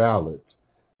and ballads.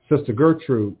 Sister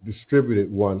Gertrude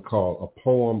distributed one called A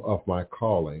Poem of My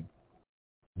Calling.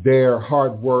 Their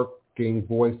hard-working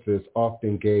voices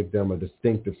often gave them a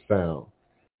distinctive sound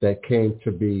that came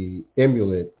to be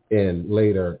emulated in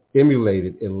later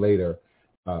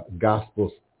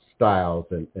gospel styles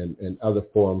and other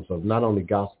forms of not only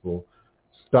gospel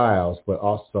styles, but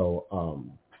also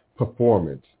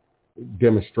performance,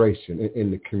 demonstration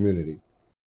in the community.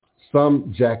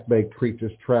 Some jackleg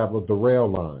preachers traveled the rail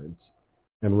lines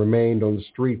and remained on the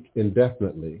streets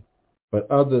indefinitely, but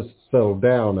others settled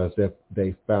down as if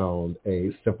they found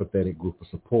a sympathetic group of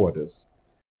supporters.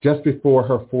 Just before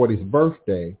her 40th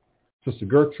birthday, Sister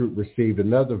Gertrude received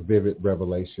another vivid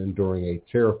revelation during a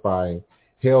terrifying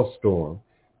hailstorm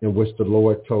in which the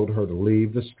Lord told her to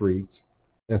leave the streets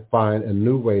and find a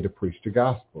new way to preach the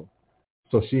gospel.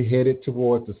 So she headed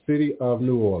toward the city of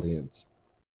New Orleans,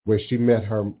 where she met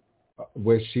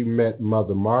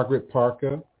Mother Margaret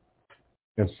Parker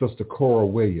and Sister Cora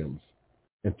Williams,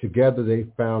 and together they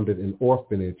founded an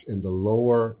orphanage in the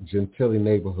Lower Gentilly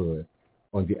neighborhood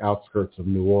on the outskirts of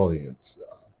New Orleans,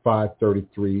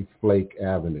 533 Flake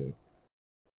Avenue.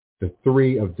 The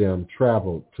three of them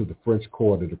traveled to the French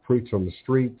Quarter to preach on the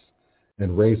streets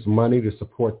and raise money to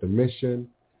support the mission.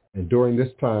 And during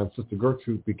this time, Sister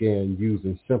Gertrude began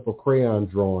using simple crayon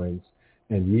drawings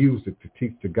and music to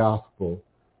teach the gospel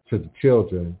to the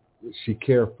children she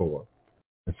cared for.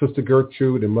 And Sister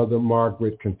Gertrude and Mother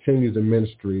Margaret continued the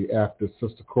ministry after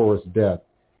Sister Cora's death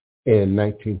in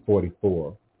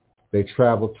 1944. They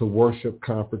traveled to worship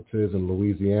conferences in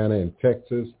Louisiana and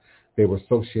Texas. They were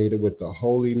associated with the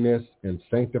holiness and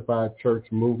sanctified church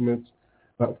movements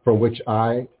from which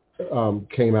I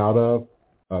came out of,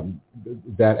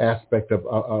 that aspect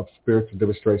of spiritual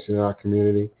demonstration in our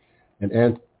community. And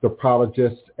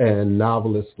anthropologists and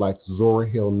novelists like Zora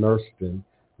Hill Nurston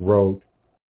wrote,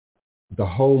 "The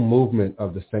whole movement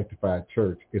of the sanctified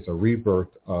church is a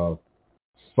rebirth of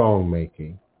song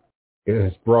making. It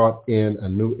has brought in a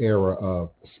new era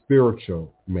of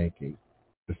spiritual making,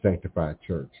 the sanctified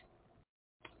church."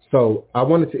 So I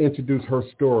wanted to introduce her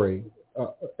story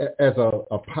as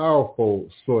a powerful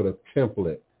sort of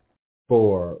template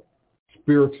for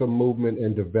spiritual movement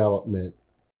and development,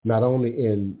 not only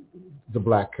in the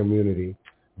Black community,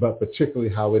 but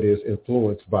particularly how it is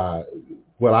influenced by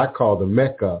what I call the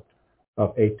Mecca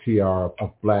of ATR,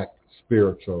 of Black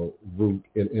spiritual root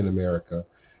in America,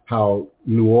 how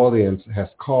New Orleans has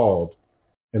called,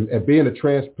 and being a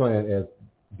transplant, as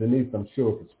Denise, I'm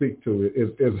sure, could speak to,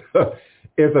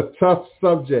 is a tough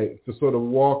subject to sort of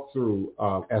walk through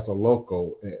as a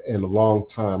local and a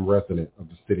long-time resident of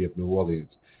the city of New Orleans.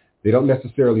 They don't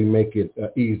necessarily make it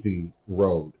an easy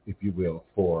road, if you will,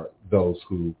 for those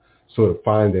who sort of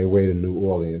find their way to New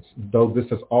Orleans. Though this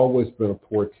has always been a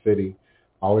port city,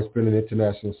 always been an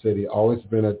international city, always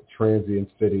been a transient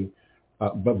city,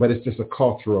 but it's just a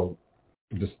cultural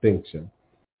distinction.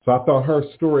 So I thought her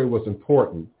story was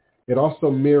important. It also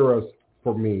mirrors,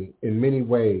 for me, in many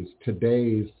ways,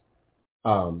 today's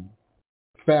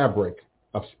fabric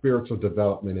of spiritual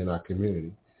development in our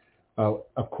community.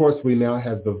 Of course, we now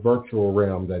have the virtual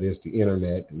realm that is the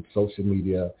internet and social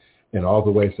media and all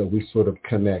the ways that we sort of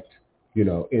connect,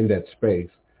 in that space.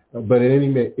 But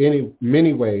in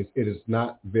many ways, it is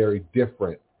not very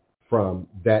different from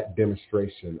that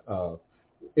demonstration of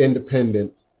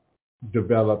independent,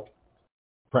 developed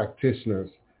practitioners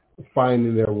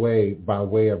finding their way by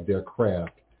way of their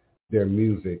craft, their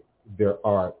music, their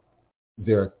art,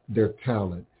 their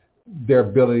talent, their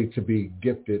ability to be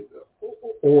gifted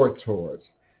orators.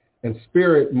 And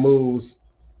spirit moves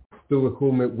through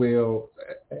whom it will,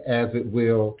 as it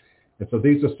will. And so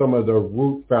these are some of the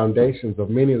root foundations of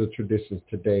many of the traditions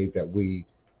today that we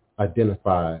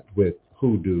identify with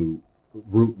hoodoo,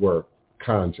 root work,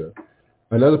 conjure.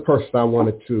 Another person I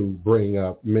wanted to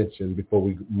mention before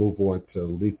we move on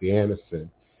to Leafy Anderson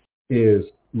is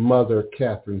Mother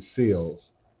Catherine Seals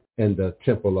and the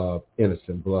Temple of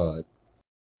Innocent Blood.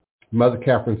 Mother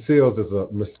Catherine Seals is a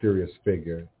mysterious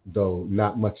figure, though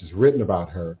not much is written about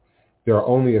her. There are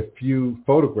only a few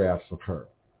photographs of her.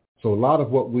 So a lot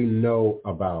of what we know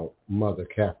about Mother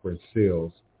Catherine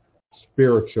Seals,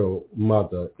 spiritual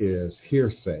mother, is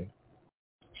hearsay.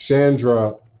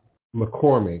 Chandra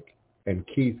McCormick and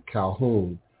Keith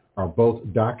Calhoun are both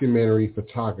documentary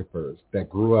photographers that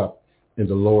grew up in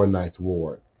the Lower Ninth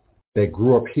Ward. They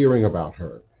grew up hearing about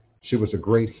her. She was a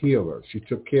great healer. She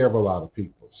took care of a lot of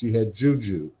people. She had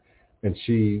juju, and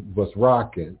she was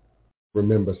rocking,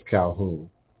 remembers Calhoun.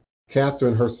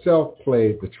 Catherine herself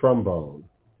played the trombone,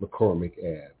 McCormick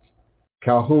adds.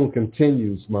 Calhoun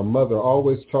continues, "My mother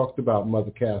always talked about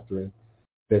Mother Catherine,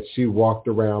 that she walked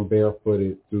around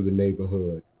barefooted through the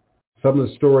neighborhood. Some of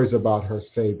the stories about her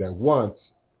say that once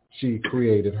she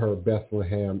created her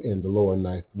Bethlehem in the Lower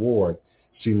Ninth Ward,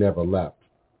 she never left.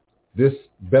 This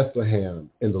Bethlehem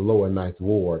in the Lower Ninth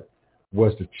Ward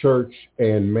was the church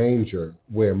and manger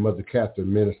where Mother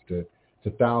Catherine ministered to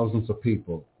thousands of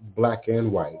people, Black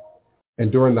and white.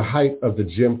 And during the height of the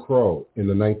Jim Crow in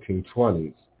the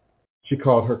 1920s, she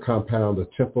called her compound the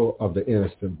Temple of the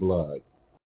Innocent Blood."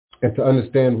 And to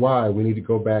understand why, we need to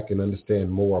go back and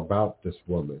understand more about this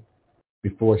woman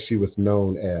before she was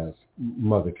known as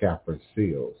Mother Catherine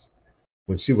Seals,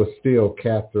 when she was still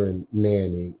Catherine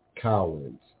Nanny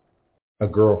Cowens, a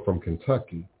girl from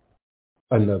Kentucky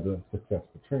another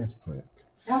successful transplant.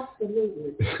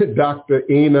 Absolutely. Dr.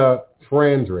 Ina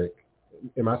Frandrich,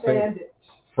 am I saying?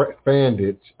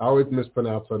 Fandich. I always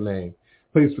mispronounce her name.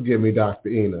 Please forgive me, Dr.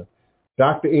 Ina.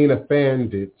 Dr. Ina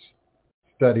Fandich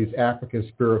studies African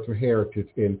spiritual heritage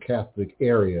in Catholic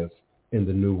areas in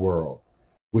the New World,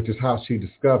 which is how she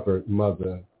discovered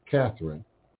Mother Catherine,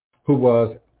 who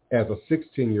was, as a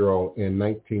 16-year-old in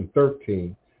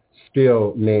 1913,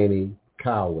 still Nanny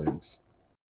Cowens.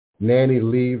 Nanny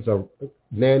lives a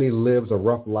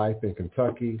rough life in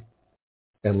Kentucky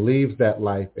and leaves that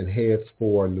life and heads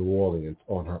for New Orleans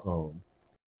on her own.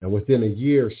 And within a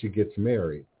year, she gets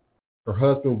married. Her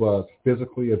husband was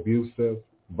physically abusive,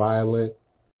 violent,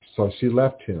 so she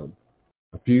left him.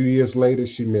 A few years later,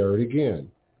 she married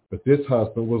again, but this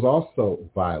husband was also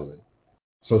violent,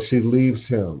 so she leaves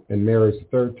him and marries a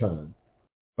third time.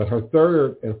 But her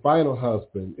third and final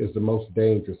husband is the most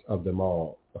dangerous of them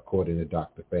all, according to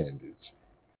Dr. Fandich.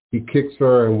 He kicks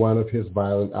her in one of his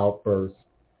violent outbursts.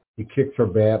 He kicks her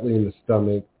badly in the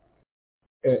stomach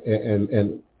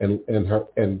and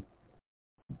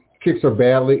kicks her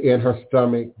badly in her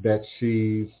stomach that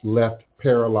she's left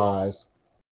paralyzed.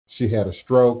 She had a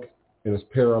stroke and is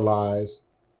paralyzed.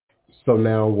 So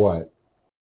now what?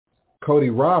 Cody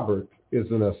Roberts is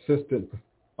an assistant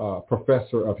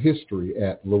professor of history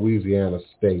at Louisiana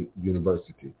State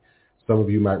University. Some of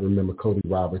you might remember Cody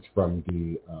Roberts from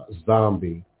the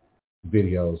zombie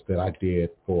videos that I did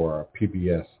for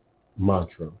PBS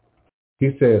Mantra.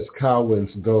 He says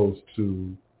Cowens goes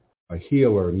to a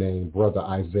healer named Brother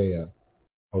Isaiah,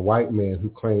 a white man who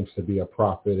claims to be a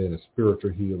prophet and a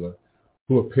spiritual healer,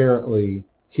 who apparently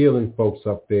healing folks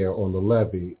up there on the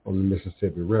levee on the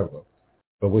Mississippi River.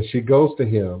 But when she goes to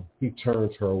him, he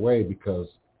turns her away because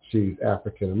she's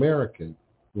African American,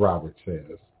 Robert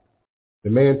says. The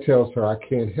man tells her, I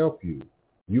can't help you.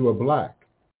 You are black.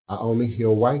 I only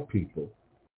heal white people.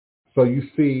 So you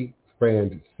see,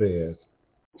 Fandich says,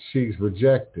 she's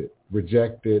rejected.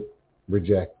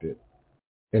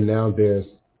 And now there's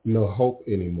no hope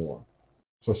anymore.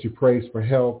 So she prays for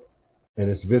help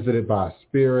and is visited by a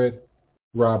spirit,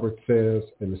 Robert says,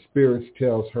 and the spirit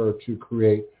tells her to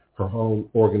create her own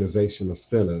organization of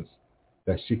sinners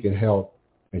that she can help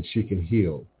and she can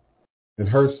heal. And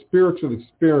her spiritual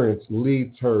experience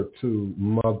leads her to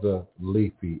Mother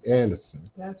Leafy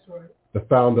Anderson. That's right. The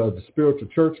founder of the spiritual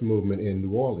church movement in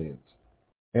New Orleans.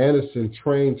 Anderson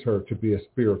trains her to be a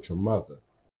spiritual mother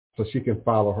so she can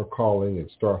follow her calling and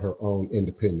start her own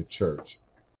independent church.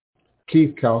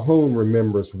 Keith Calhoun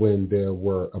remembers when there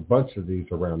were a bunch of these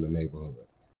around the neighborhood.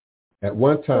 At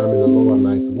one time in the Lower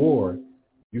Ninth Ward,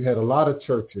 you had a lot of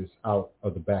churches out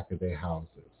of the back of their houses.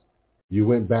 You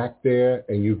went back there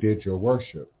and you did your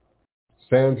worship.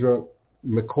 Sandra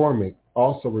McCormick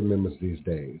also remembers these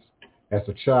days. As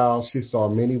a child, she saw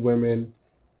many women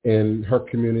in her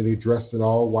community dressed in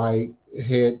all white,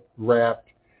 head wrapped,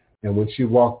 and when she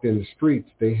walked in the streets,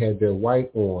 they had their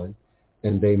white on,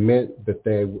 and that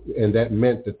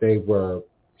meant that they were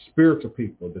spiritual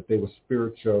people, that they were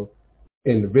spiritual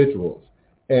individuals.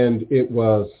 And it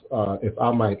was, if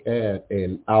I might add,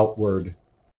 an outward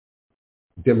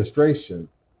demonstration,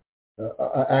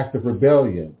 an act of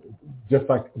rebellion, just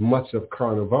like much of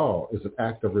Carnival is an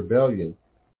act of rebellion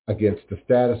against the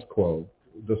status quo,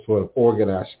 the sort of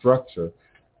organized structure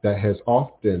that has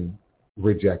often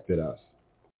rejected us.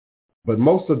 But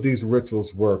most of these rituals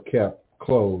were kept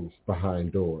closed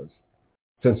behind doors.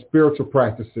 Since spiritual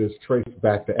practices trace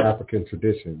back to African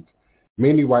traditions,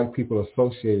 many white people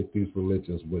associated these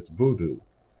religions with voodoo,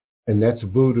 and that's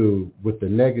voodoo with the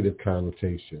negative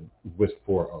connotation with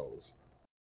 4 O's.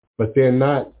 But they're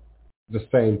not the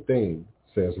same thing,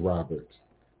 says Roberts.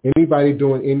 Anybody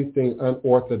doing anything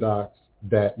unorthodox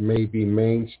that maybe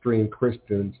mainstream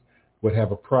Christians would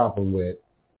have a problem with,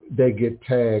 they get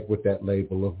tagged with that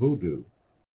label of voodoo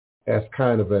as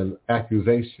kind of an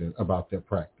accusation about their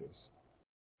practice.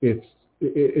 It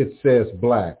says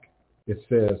black. It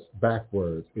says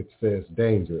backwards. It says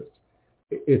dangerous.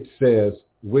 It says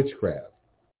witchcraft.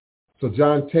 So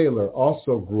John Taylor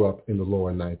also grew up in the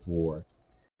Lower Ninth Ward.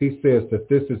 He says that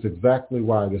this is exactly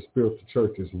why the spiritual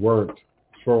churches weren't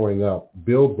throwing up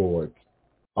billboards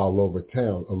all over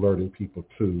town alerting people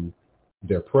to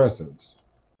their presence.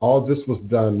 All this was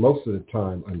done most of the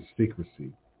time under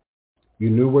secrecy. You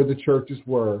knew where the churches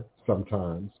were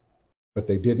sometimes, but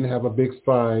they didn't have a big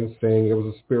sign saying there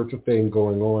was a spiritual thing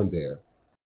going on there.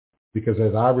 Because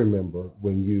as I remember,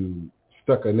 when you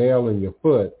stuck a nail in your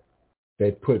foot,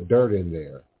 they'd put dirt in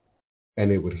there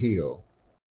and it would heal.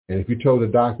 And if you told the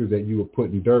doctor that you were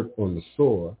putting dirt on the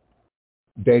sore,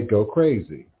 they'd go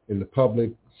crazy. And the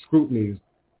public scrutiny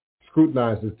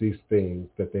scrutinizes these things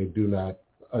that they do not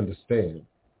understand.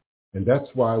 And that's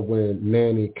why when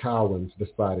Nanny Cowens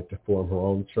decided to form her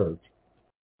own church,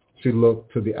 she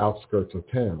looked to the outskirts of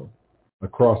town,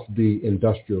 across the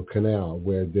industrial canal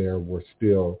where there were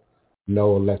still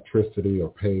no electricity or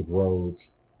paved roads.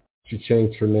 She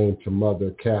changed her name to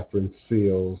Mother Catherine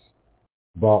Seals,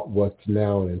 bought what's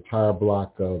now an entire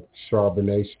block of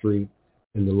Charbonnet Street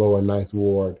in the lower Ninth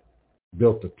Ward,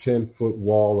 built a 10-foot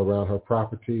wall around her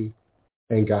property,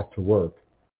 and got to work.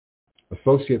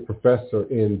 Associate professor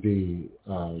in the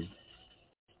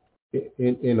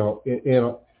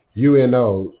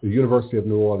UNO, the University of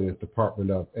New Orleans Department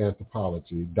of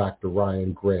Anthropology, Dr.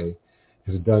 Ryan Gray,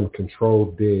 has done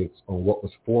controlled digs on what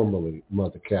was formerly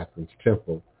Mother Catherine's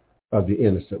Temple of the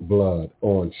Innocent Blood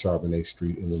on Charbonnet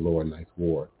Street in the lower Ninth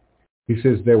Ward. He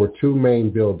says there were two main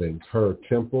buildings, her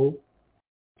temple,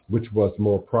 which was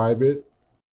more private,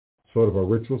 sort of a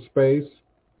ritual space,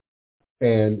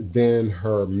 and then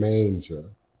her manger,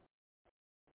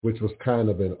 which was kind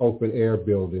of an open-air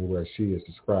building where she is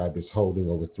described as holding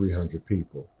over 300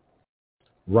 people.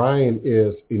 Ryan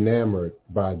is enamored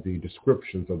by the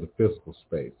descriptions of the physical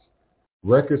space.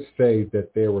 Records say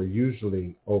that there were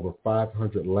usually over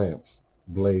 500 lamps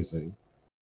blazing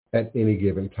at any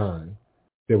given time.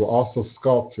 There were also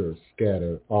sculptures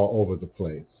scattered all over the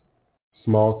place.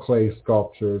 Small clay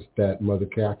sculptures that Mother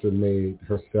Catherine made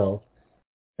herself,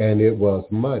 and it was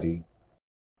muddy.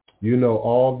 You know,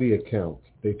 all the accounts,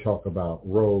 they talk about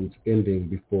roads ending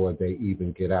before they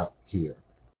even get out here,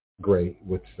 Gray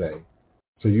would say.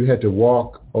 So you had to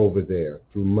walk over there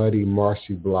through muddy,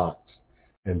 marshy blocks,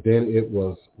 and then it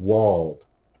was walled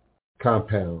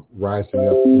compound rising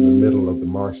up in the middle of the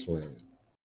marshland.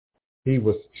 He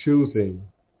was choosing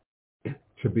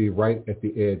to be right at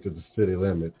the edge of the city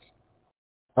limits.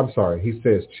 He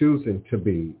says choosing to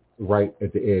be right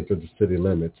at the edge of the city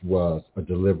limits was a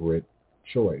deliberate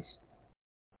choice.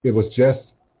 It was just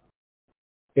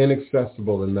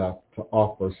inaccessible enough to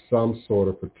offer some sort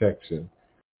of protection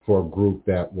for a group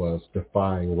that was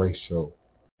defying racial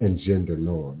and gender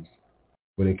norms.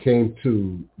 When it came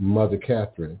to Mother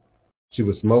Catherine, she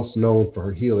was most known for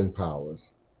her healing powers.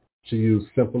 She used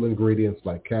simple ingredients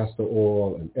like castor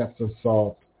oil and Epsom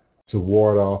salt to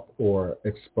ward off or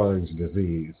expunge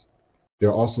disease. There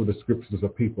are also descriptions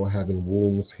of people having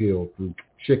wounds healed through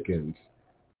chickens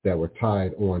that were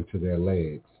tied onto their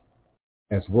legs.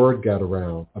 As word got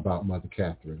around about Mother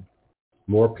Catherine,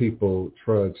 more people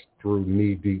trudged through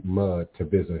knee-deep mud to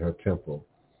visit her temple,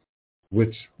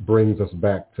 which brings us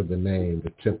back to the name,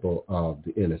 the Temple of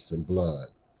the Innocent Blood.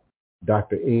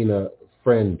 Dr. Ina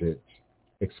Friendage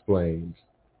explains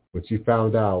what she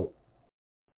found out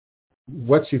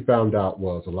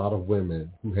was a lot of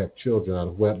women who had children out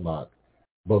of wedlock,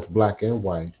 both black and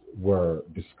white, were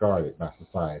discarded by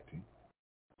society.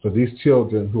 So these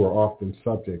children, who are often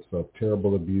subjects of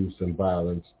terrible abuse and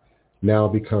violence, now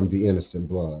become the innocent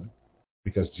blood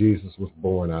because Jesus was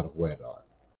born out of wedlock.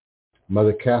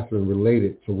 Mother Catherine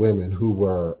related to women who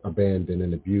were abandoned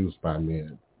and abused by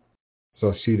men.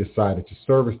 So she decided to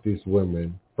service these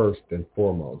women first and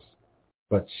foremost.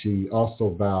 But she also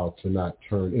vowed to not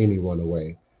turn anyone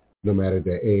away, no matter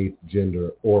their age,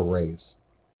 gender, or race.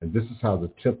 And this is how the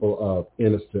Temple of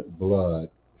Innocent Blood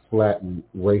flattened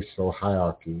racial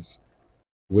hierarchies,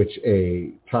 which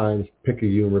a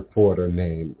Times-Picayune reporter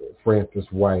named Francis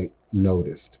White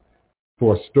noticed.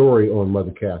 For a story on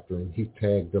Mother Catherine, he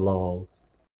tagged along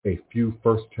a few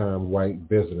first-time white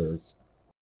visitors.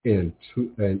 In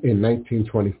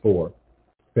 1924,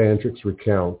 Bandrix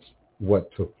recounts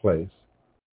what took place.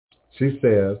 She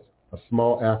says a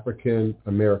small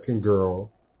African-American girl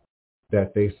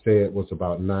that they said was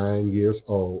about 9 years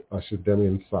old ushered them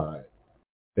inside.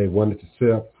 They wanted to sit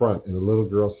up front, and the little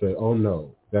girl said, "Oh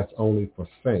no, that's only for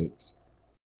saints.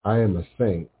 I am a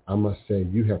saint. I must say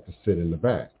you have to sit in the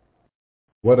back."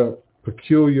 What a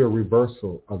peculiar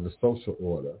reversal of the social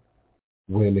order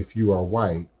when if you are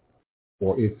white,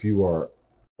 or if you are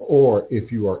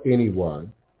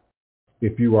anyone,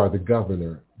 if you are the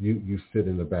governor, you sit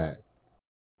in the back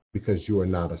because you are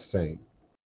not a saint,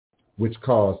 which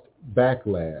caused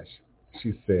backlash,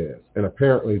 she says. And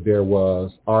apparently there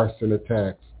was arson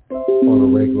attacks on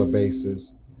a regular basis.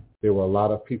 There were a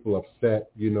lot of people upset,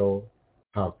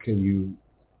 how can you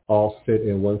all sit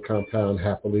in one compound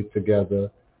happily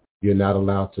together? You're not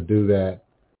allowed to do that.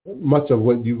 Much of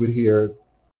what you would hear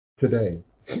today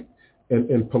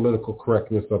in political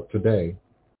correctness of today.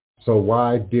 So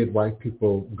why did white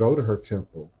people go to her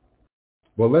temple?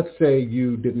 Well, let's say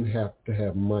you didn't have to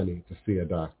have money to see a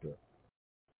doctor,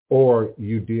 or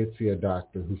you did see a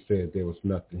doctor who said there was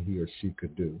nothing he or she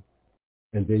could do.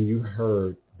 And then you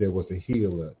heard there was a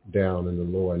healer down in the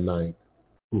lower ninth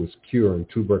who was curing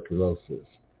tuberculosis.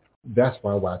 That's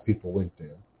why white people went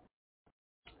there.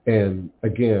 And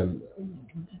again,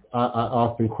 I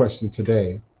often question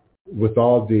today, with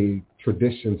all the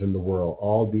traditions in the world,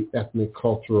 all the ethnic,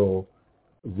 cultural,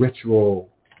 ritual,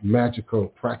 magical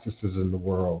practices in the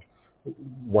world,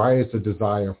 why is the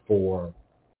desire for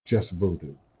just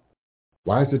voodoo?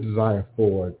 Why is the desire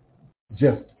for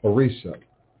just Orisha?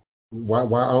 Why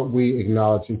aren't we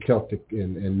acknowledging Celtic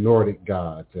and Nordic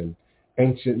gods and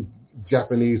ancient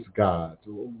Japanese gods?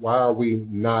 Why are we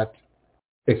not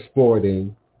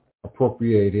exploiting,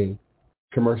 appropriating,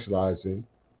 commercializing,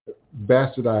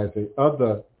 bastardizing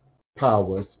other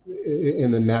powers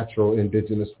in the natural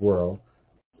indigenous world,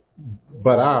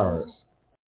 but ours?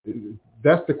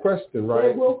 That's the question, right?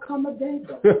 There will come a day,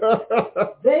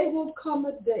 though. There will come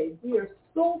a day. We are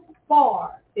so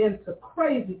far into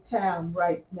crazy town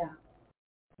right now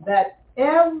that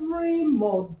every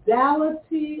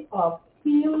modality of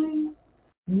healing,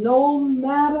 no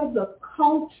matter the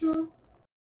culture,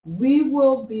 we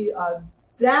will be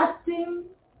adapting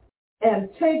and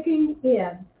taking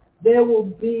in. There will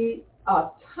be a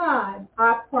time,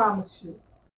 I promise you,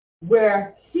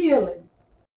 where healing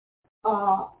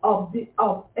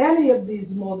of any of these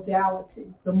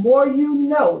modalities, the more you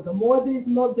know, the more these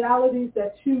modalities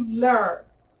that you learn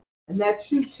and that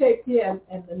you take in,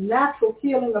 and the natural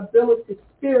healing ability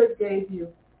Spirit gave you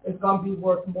is going to be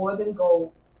worth more than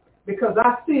gold. Because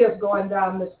I see us going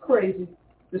down this crazy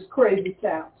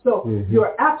town. So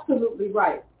You're absolutely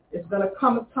right. It's going to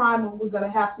come a time when we're going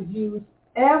to have to use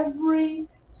every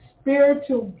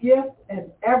spiritual gift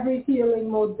and every healing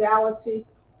modality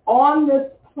on this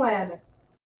planet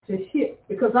to hit,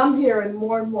 because I'm hearing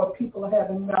more and more people are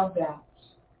having meltdowns.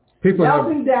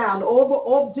 Melting down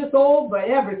over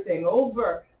everything,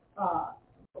 over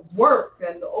work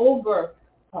and over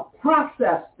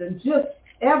processed and just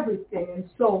everything. And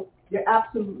so you're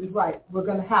absolutely right. We're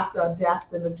going to have to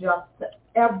adapt and adjust to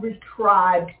every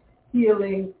tribe's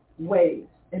healing ways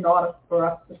in order for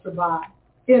us to survive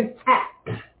intact.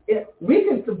 We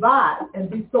can survive and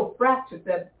be so fractured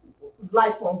that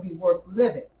life won't be worth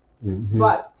living.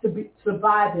 But to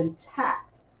survive intact,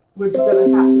 we're going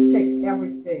to have to take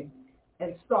everything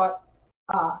and start.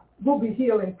 We'll be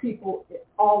healing people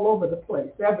all over the place,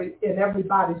 in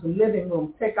everybody's living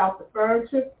room. Take out the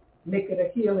furniture, make it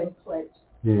a healing place.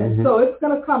 And so it's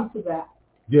going to come to that.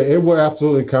 Yeah, it will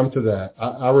absolutely come to that.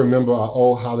 I remember an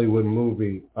old Hollywood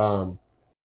movie.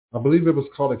 I believe it was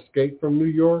called Escape from New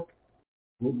York.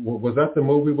 Was that the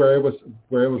movie where it was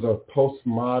a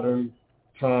postmodern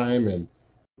time and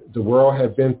the world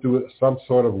had been through some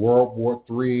sort of World War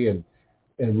III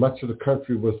and much of the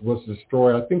country was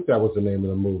destroyed? I think that was the name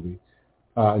of the movie.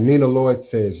 Nina Lloyd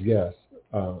says yes.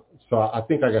 So I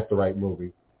think I got the right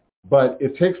movie. But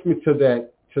it takes me to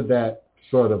that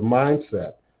sort of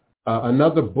mindset.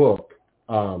 Another book,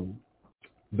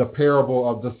 The Parable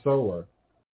of the Sower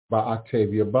by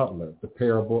Octavia Butler. The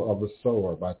Parable of the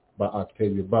Sower by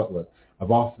Octavia Butler.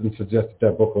 I've often suggested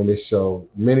that book on this show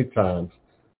many times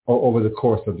over the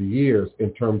course of the years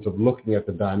in terms of looking at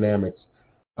the dynamics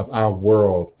of our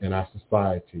world and our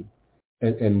society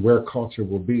and where culture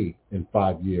will be in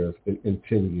 5 years, in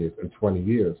 10 years, in 20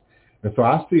 years. And so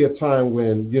I see a time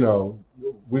when,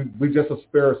 we just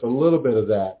experienced a little bit of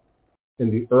that in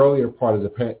the earlier part of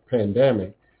the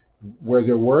pandemic, where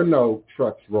there were no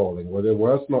trucks rolling, where there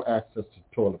was no access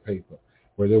to toilet paper,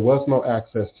 where there was no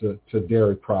access to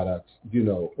dairy products,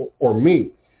 or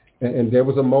meat. And there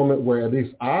was a moment where at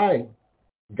least I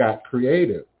got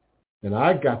creative and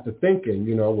I got to thinking,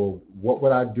 well, what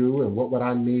would I do and what would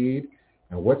I need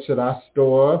and what should I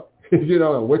store,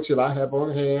 and what should I have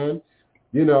on hand,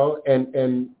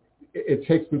 and it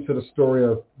takes me to the story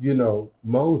of,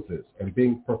 Moses and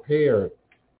being prepared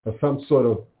for some sort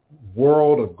of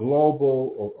world or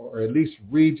global or at least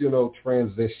regional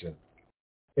transition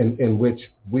in which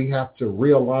we have to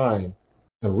realign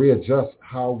and readjust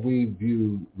how we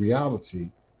view reality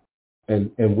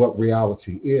and what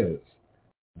reality is.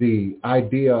 The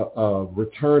idea of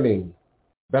returning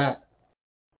back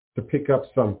to pick up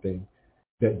something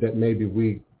that maybe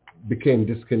we became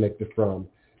disconnected from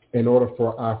in order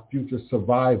for our future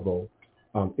survival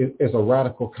is a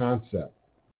radical concept,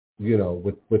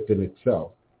 within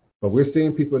itself. But we're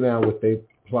seeing people now with their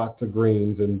plots of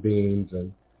greens and beans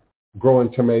and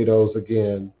growing tomatoes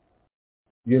again.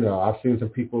 I've seen some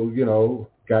people,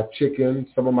 got chicken.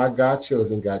 Some of my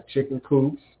godchildren got chicken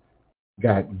coops,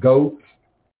 got goats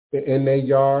in their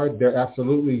yard. They're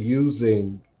absolutely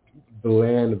using the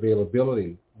land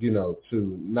availability,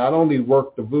 to not only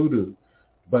work the voodoo,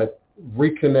 but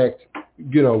reconnect,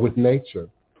 with nature.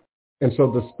 And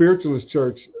so the spiritualist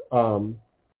church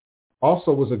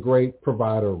also was a great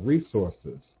provider of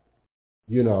resources,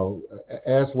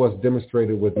 as was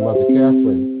demonstrated with Mother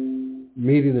Catherine,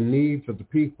 meeting the needs of the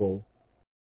people,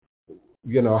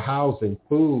 housing,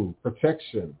 food,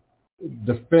 protection,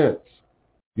 defense,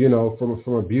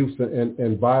 from abuse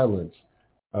and violence.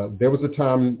 There was a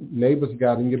time neighbors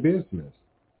got in your business.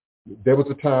 There was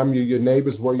a time your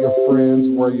neighbors were your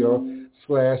friends, were your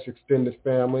 / extended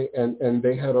family, and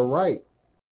they had a right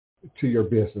to your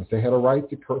business. They had a right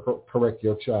to correct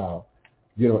your child,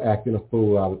 acting a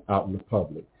fool out in the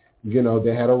public.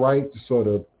 They had a right to sort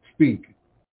of speak,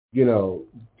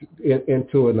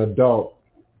 into an adult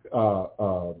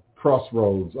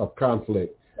crossroads of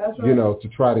conflict, right. To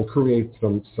try to create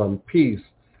some peace.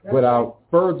 That's without right.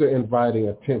 Further inviting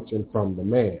attention from the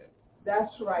man.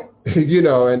 That's right.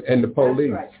 and the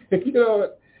police. That's right.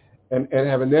 and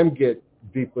having them get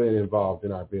deeply involved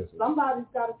in our business. Somebody's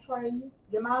got to train you.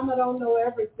 Your mama don't know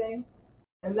everything,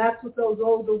 and that's what those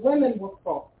older women were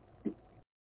for.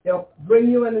 They'll bring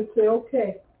you in and say,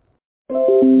 okay,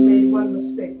 you made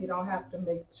one mistake. You don't have to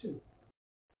make two.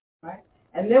 Right?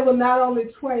 And they will not only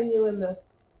train you in the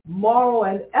moral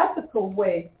and ethical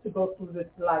way to go through this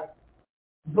life,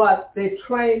 but they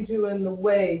trained you in the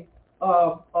way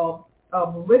of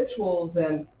rituals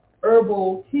and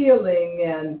herbal healing,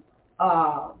 and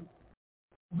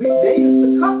they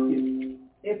used to cuff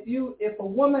you. If a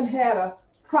woman had a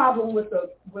problem with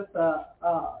a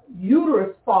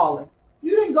uterus falling,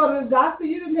 you didn't go to the doctor.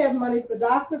 You didn't have money for the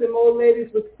doctor. Them old ladies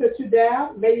would sit you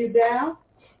down, lay you down,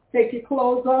 take your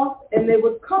clothes off, and they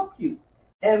would cuff you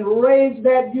and raise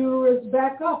that uterus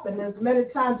back up. And as many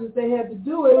times as they had to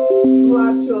do it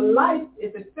throughout your life,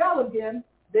 if it fell again,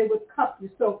 they would cuff you.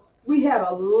 So we had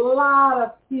a lot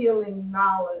of healing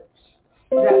knowledge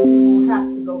that we will have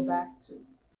to go back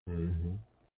to. Mm-hmm.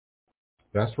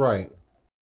 That's right.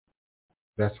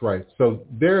 That's right. So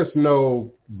there's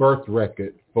no birth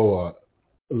record for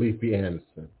Leafy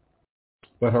Anderson,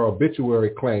 but her obituary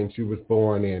claims she was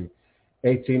born in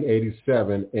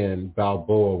 1887 in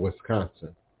Balboa,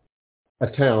 Wisconsin, a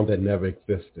town that never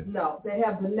existed. No, they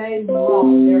have the name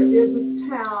wrong. There is a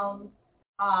town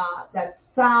that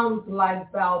sounds like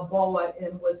Balboa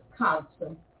in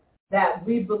Wisconsin that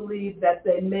we believe that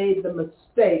they made the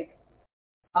mistake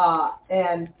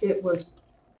and it was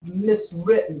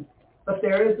miswritten. But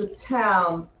there is a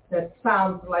town that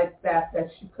sounds like that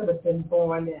she could have been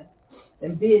born in.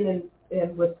 And being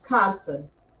in Wisconsin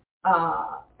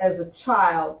as a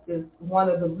child is one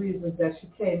of the reasons that she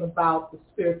came about the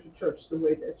spiritual church the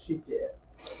way that she did.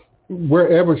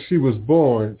 Wherever she was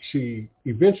born, she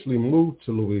eventually moved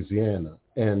to Louisiana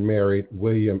and married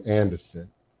William Anderson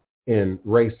in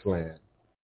Raceland.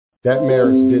 That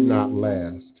marriage did not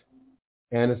last.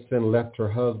 Anderson left her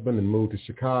husband and moved to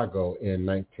Chicago in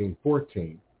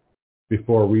 1914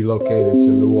 before relocating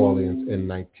to New Orleans in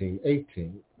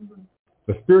 1918. Mm-hmm.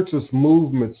 The spiritualist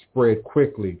movement spread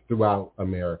quickly throughout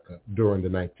America during the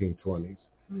 1920s.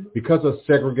 Mm-hmm. Because of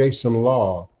segregation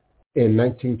law, in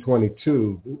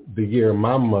 1922, the year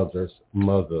my mother's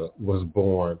mother was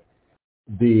born,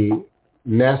 the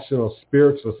National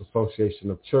Spiritualist Association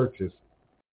of Churches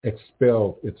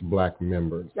expelled its black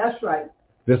members. That's right.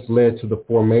 This led to the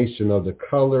formation of the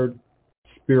Colored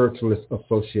Spiritualist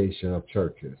Association of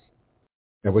Churches.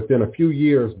 And within a few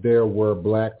years, there were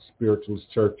black spiritualist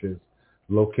churches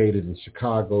located in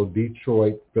Chicago,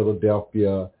 Detroit,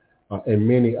 Philadelphia, and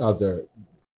many other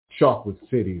chocolate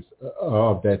cities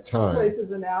of that time.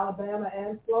 Places in Alabama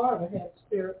and Florida had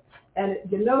spirit. And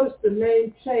you notice the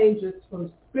name changes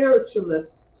from spiritualist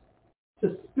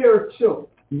to spiritual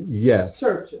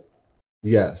churches.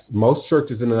 Yes. Most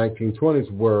churches in the 1920s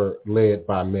were led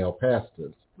by male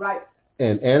pastors. Right.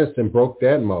 And Anderson broke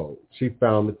that mold. She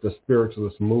founded the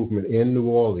spiritualist movement in New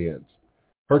Orleans.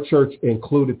 Her church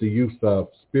included the use of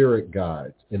spirit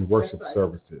guides in worship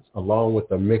services, along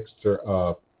with a mixture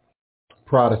of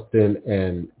Protestant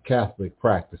and Catholic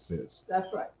practices. That's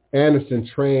right. Anderson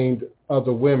trained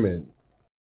other women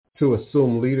to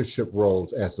assume leadership roles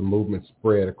as the movement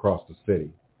spread across the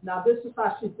city. Now, this is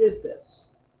how she did this.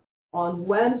 On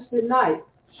Wednesday night,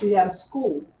 she had a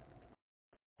school.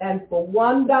 And for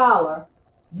 $1,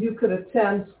 you could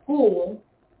attend school.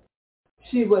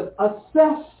 She would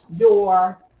assess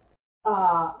your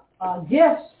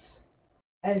gifts,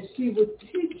 and she would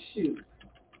teach you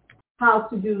how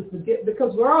to use the gift,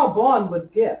 because we're all born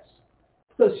with gifts.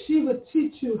 So she would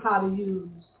teach you how to use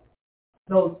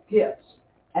those gifts.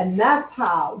 And that's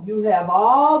how you have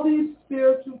all these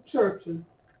spiritual churches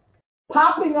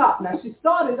popping up. Now, she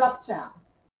started uptown,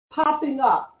 popping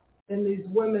up in these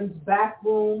women's back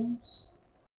rooms,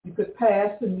 You could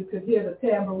pass and you could hear the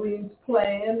tambourines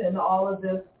playing and all of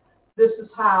this. This is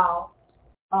how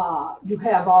you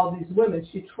have all these women.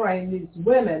 She trained these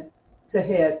women to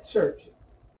head churches.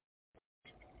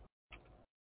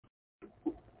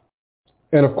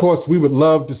 And of course, we would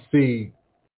love to see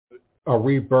a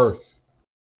rebirth,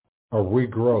 a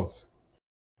regrowth,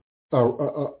 a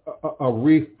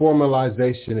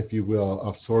reformalization, if you will,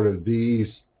 of sort of these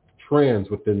trends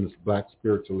within this Black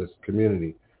spiritualist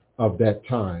community of that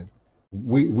time.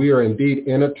 We are indeed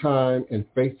in a time and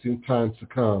facing times to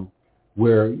come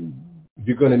where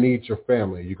you're going to need your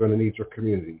family, you're going to need your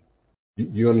community,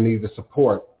 you're going to need the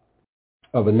support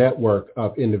of a network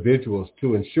of individuals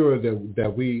to ensure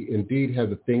that we indeed have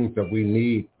the things that we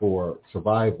need for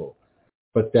survival,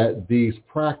 but that these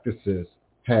practices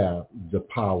have the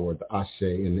power, the ashe,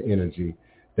 and the energy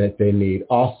that they need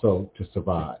also to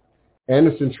survive.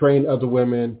 Anderson trained other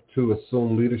women to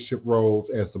assume leadership roles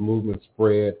as the movement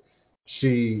spread.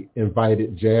 She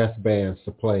invited jazz bands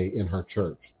to play in her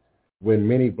church when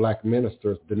many Black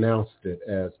ministers denounced it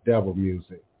as devil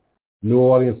music. New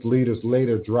Orleans leaders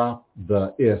later dropped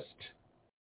the ist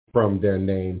from their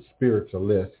name,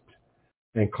 spiritualist,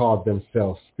 and called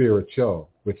themselves spiritual,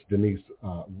 which Denise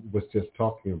was just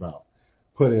talking about,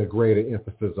 putting a greater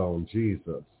emphasis on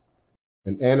Jesus.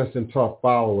 And Anderson taught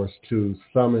followers to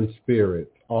summon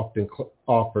spirits, often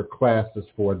offered classes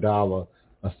for $1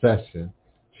 a session.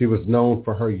 She was known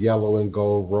for her yellow and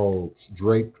gold robes,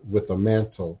 draped with a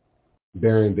mantle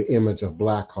bearing the image of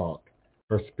Black Hawk,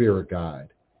 her spirit guide.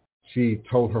 She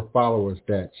told her followers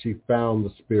that she found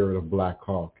the spirit of Black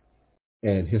Hawk,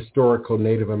 an historical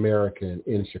Native American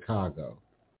in Chicago.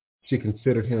 She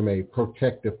considered him a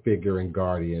protective figure and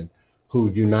guardian who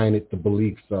united the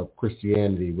beliefs of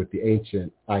Christianity with the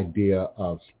ancient idea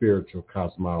of spiritual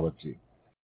cosmology.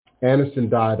 Anderson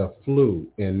died of flu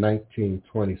in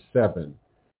 1927.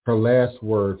 Her last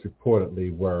words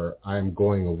reportedly were, "I am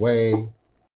going away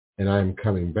and I am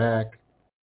coming back,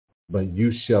 but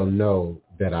you shall know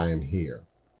that I am here."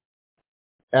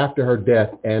 After her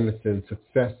death, Anderson's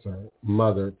successor,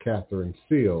 Mother Catherine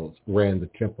Seals, ran the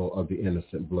Temple of the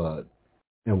Innocent Blood.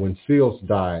 And when Seals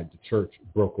died, the church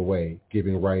broke away,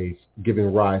 giving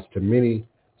rise to many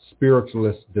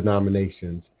spiritualist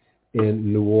denominations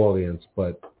in New Orleans,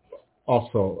 but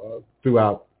also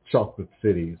throughout chocolate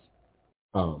cities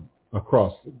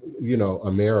across,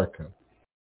 America.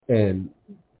 And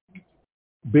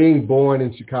being born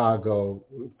in Chicago,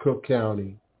 Cook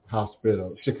County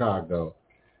Hospital, Chicago,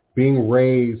 being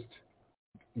raised,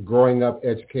 growing up,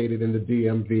 educated in the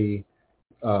DMV,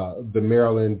 the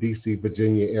Maryland, D.C.,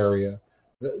 Virginia area,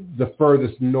 the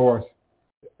furthest north,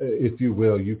 if you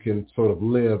will, you can sort of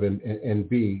live and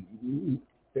be,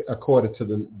 according to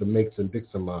the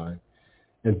Mason-Dixon line.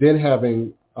 And then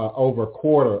having over a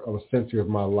quarter of a century of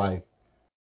my life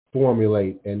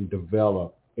formulate and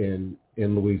develop in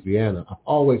Louisiana, I've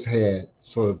always had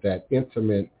sort of that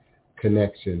intimate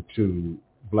connection to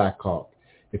Black Hawk.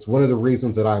 It's one of the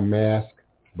reasons that I mask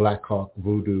Black Hawk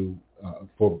voodoo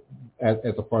as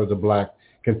a part of the Black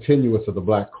continuous of the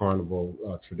Black Carnival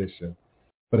tradition.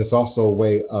 But it's also a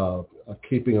way of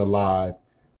keeping alive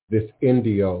this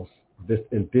indios, this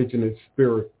indigenous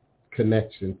spirit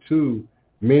connection to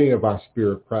many of our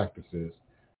spirit practices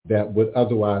that would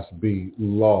otherwise be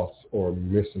lost or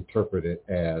misinterpreted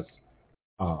as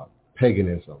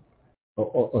paganism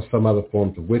or some other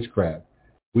forms of witchcraft.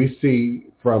 We see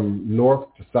from North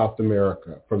to South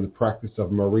America, from the practice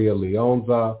of Maria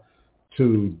Leonza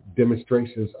to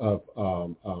demonstrations of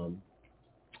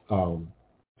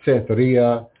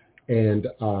Santeria and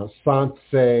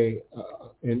Sanse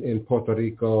in Puerto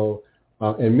Rico,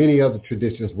 and many other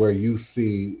traditions where you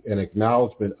see an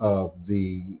acknowledgement of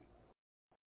the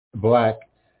Black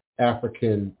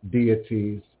African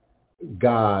deities,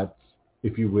 gods,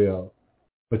 if you will,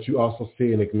 but you also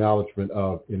see an acknowledgement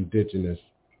of indigenous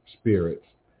spirits,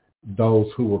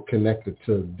 those who were connected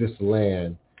to this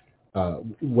land,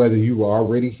 whether you were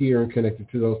already here and connected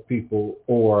to those people,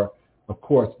 or, of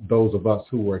course, those of us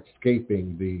who were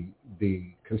escaping the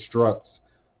constructs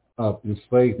of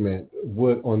enslavement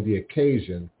would, on the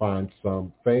occasion, find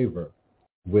some favor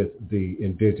with the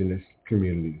indigenous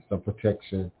community, some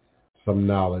protection, some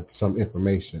knowledge, some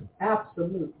information.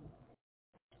 Absolutely.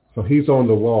 So he's on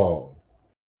the wall.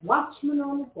 Watchman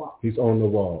on the wall. He's on the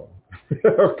wall.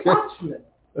 Okay. Watchman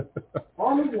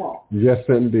on the wall. Yes,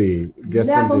 indeed. Yes,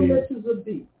 Never indeed. misses a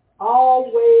beat.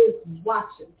 Always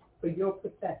watching for your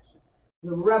protection.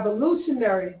 The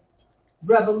revolutionary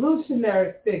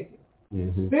figure.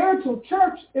 Mm-hmm. Spiritual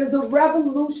church is a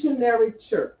revolutionary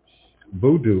church.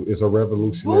 Voodoo is a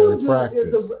revolutionary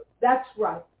practice. That's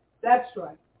right.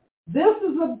 This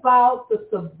is about the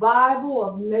survival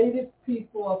of native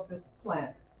people of this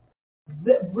planet.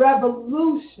 The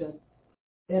revolution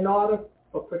in order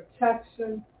for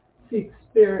protection, seek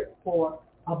spirit for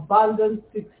abundance,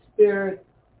 seek spirit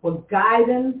for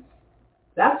guidance.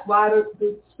 That's why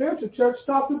the spiritual church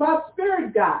talks about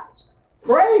spirit guides.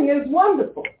 Praying is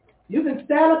wonderful. You can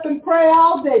stand up and pray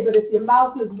all day, but if your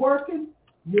mouth is working,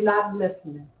 you're not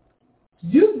listening.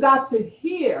 You've got to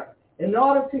hear. In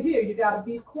order to hear, you got to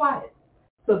be quiet.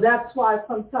 So that's why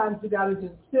sometimes you got to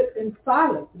just sit in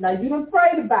silence. Now, you done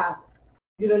prayed about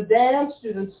it. You done danced,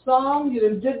 you done sung, you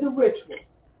done did the ritual.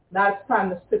 Now it's time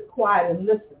to sit quiet and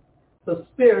listen so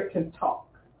spirit can talk.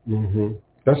 Mm-hmm.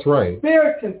 That's right.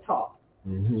 Spirit can talk.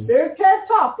 Mm-hmm. Spirit can't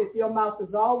talk if your mouth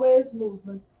is always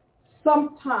moving.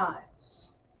 Sometimes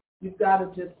you've got to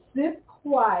just sit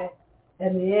quiet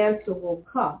and the answer will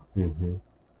come. Mm-hmm.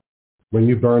 When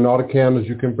you burn all the candles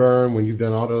you can burn, when you've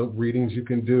done all the readings you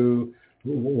can do,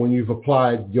 when you've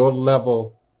applied your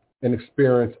level and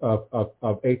experience of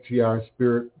ATR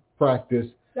spirit practice,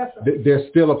 that's right. There's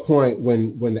still a point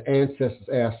when the ancestors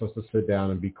ask us to sit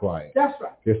down and be quiet. That's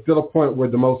right. There's still a point where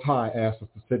the Most High asks us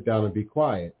to sit down and be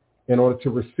quiet in order to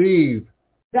receive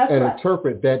and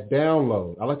interpret that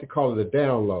download. I like to call it a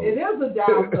download. It is a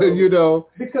download. You know,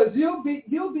 because I'll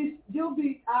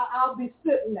be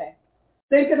sitting there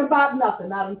thinking about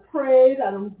nothing. I done prayed.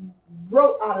 I done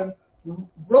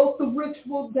wrote the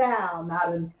ritual down. I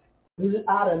done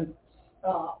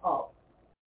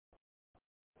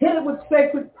hit it with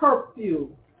sacred perfume.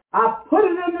 I put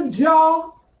it in the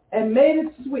jar and made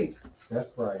it sweet. That's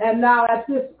right. And now at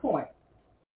this point,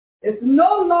 it's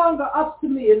no longer up to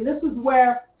me, and this is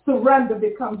where surrender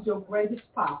becomes your greatest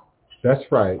power. That's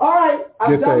right. All right,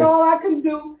 I've done all I can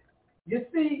do. You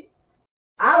see,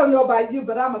 I don't know about you,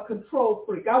 but I'm a control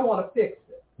freak. I want to fix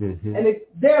it. Mm-hmm. And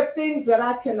there are things that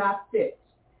I cannot fix.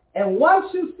 And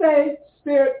once you say,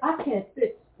 Spirit, I can't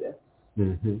fix this.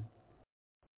 Mm-hmm.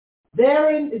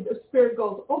 Therein, the Spirit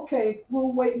goes, okay, we're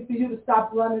waiting for you to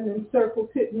stop running in circles,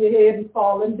 hitting your head and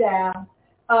falling down.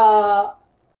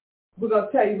 We're going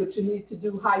to tell you what you need to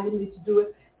do, how you need to do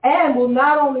it. And we'll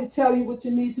not only tell you what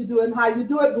you need to do and how you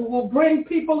do it, but we'll bring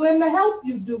people in to help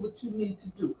you do what you need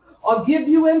to do or give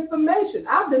you information.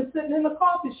 I've been sitting in a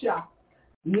coffee shop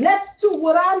next to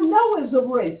what I know is a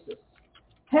racist,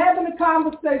 having a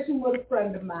conversation with a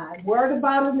friend of mine, worried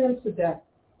about an incident.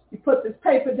 He put this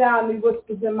paper down and he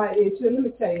whispers in my ear, let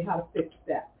me tell you how to fix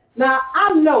that. Now,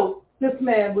 I know this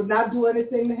man would not do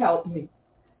anything to help me.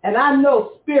 And I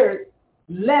know Spirit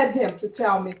led him to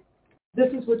tell me,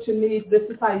 this is what you need, this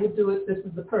is how you do it, this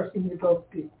is the person you go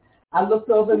see. I looked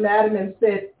over at him and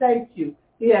said, thank you.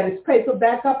 He had his paper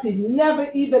back up. He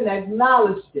never even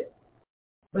acknowledged it.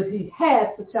 But he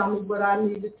had to tell me what I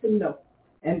needed to know.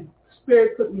 And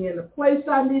Spirit put me in the place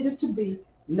I needed to be,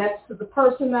 next to the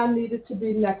person I needed to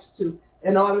be next to,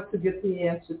 in order to get the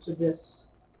answer to this.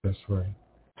 That's right.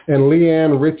 And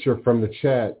Leanne Richer from the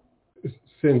chat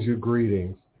sends you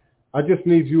greetings. I just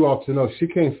need you all to know she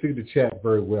can't see the chat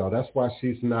very well. That's why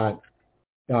she's not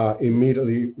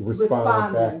immediately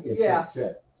responding back into the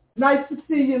chat. Nice to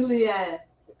see you, Leanne.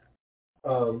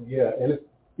 Yeah, and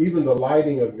even the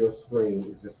lighting of your screen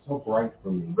is just so bright for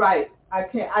me. Right. I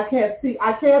can't see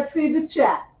the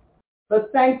chat.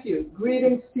 But thank you.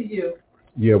 Greetings to you.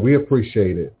 Yeah, we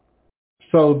appreciate it.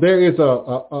 So there is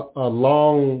a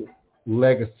long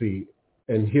legacy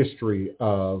and history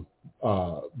of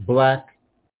black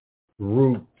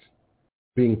roots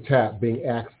being tapped, being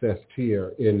accessed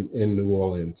here in New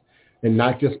Orleans. And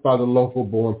not just by the local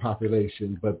born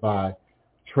population, but by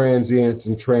transients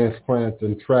and transplants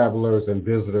and travelers and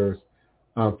visitors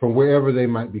from wherever they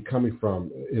might be coming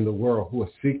from in the world who are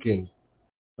seeking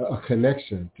a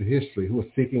connection to history, who are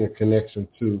seeking a connection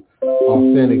to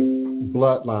authentic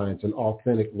bloodlines and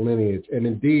authentic lineage, and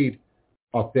indeed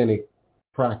authentic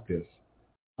practice.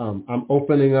 I'm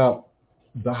opening up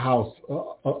the house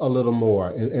a little more,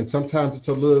 and sometimes it's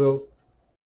a little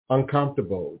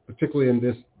uncomfortable, particularly in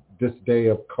this day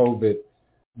of COVID,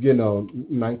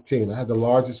 19. I had the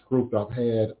largest group I've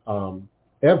had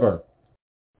ever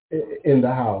in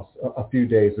the house a few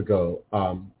days ago,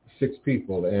 6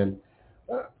 people, and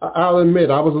I'll admit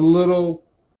I was a little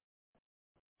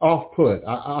off-put.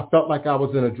 I felt like I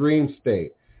was in a dream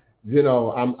state. I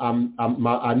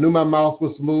knew my mouth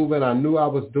was moving. I knew I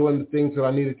was doing the things that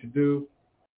I needed to do.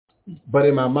 But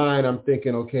in my mind, I'm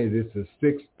thinking, okay, this is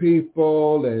 6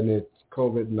 people, and it's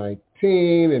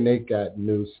COVID-19, and they got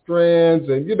new strands,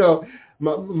 and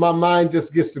my mind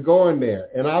just gets to going there.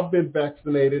 And I've been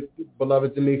vaccinated.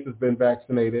 Beloved Denise has been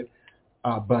vaccinated,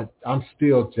 but I'm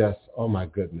still just, oh my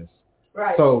goodness.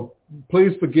 Right. So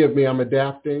please forgive me. I'm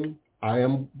adapting. I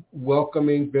am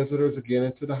welcoming visitors again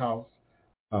into the house.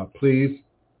 Please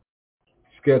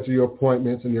schedule your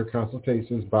appointments and your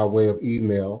consultations by way of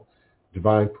email,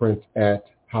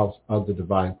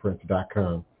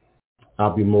 divineprince@houseofthedivineprince.com.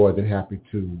 I'll be more than happy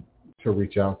to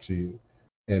reach out to you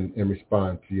and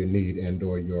respond to your need and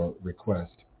or your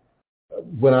request.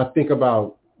 When I think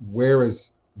about where is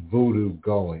voodoo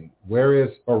going, where is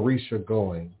Orisha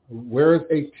going, where is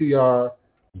ATR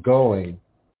going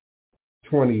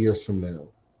 20 years from now,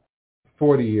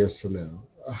 40 years from now,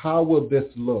 how will this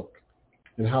look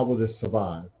and how will this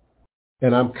survive?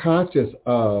 And I'm conscious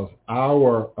of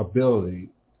our ability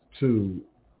to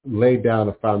lay down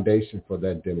a foundation for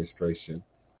that demonstration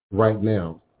right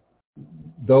now.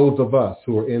 Those of us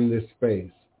who are in this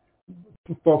space,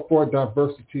 for a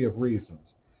diversity of reasons,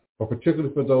 but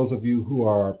particularly for those of you who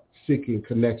are seeking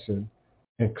connection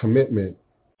and commitment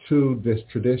to this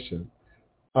tradition.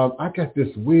 I got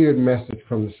this weird message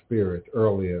from the Spirit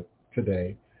earlier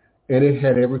today, and it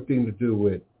had everything to do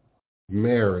with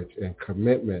marriage and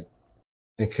commitment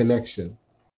and connection.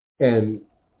 And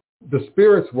the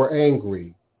spirits were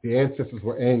angry, the ancestors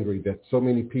were angry that so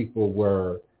many people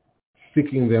were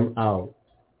seeking them out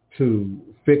to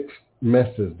fix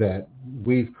messes that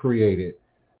we've created,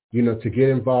 to get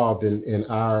involved in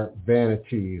our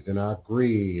vanities and our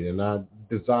greed and our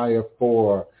desire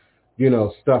for,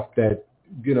 stuff that,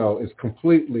 is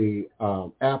completely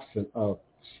absent of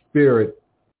spirit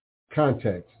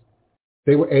context.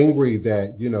 They were angry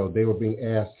that, they were being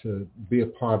asked to be a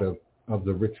part of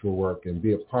the ritual work and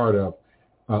be a part of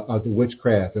the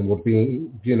witchcraft, and were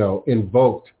being,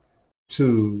 invoked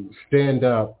to stand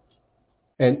up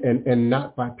and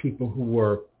not by people who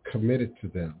were committed to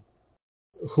them,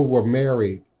 who were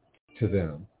married to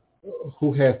them,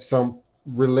 who had some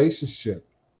relationship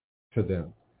to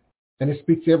them. And it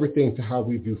speaks everything to how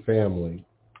we view family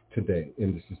today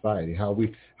in the society, how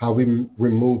we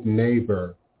remove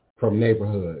neighbor from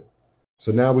neighborhood.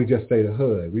 So now we just say the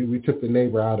hood. We took the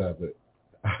neighbor out of the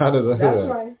hood. That's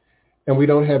right. And we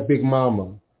don't have Big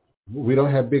Mama. We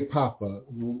don't have Big Papa.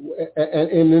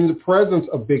 And in the presence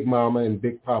of Big Mama and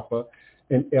Big Papa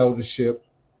and eldership,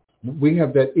 we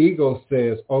have that ego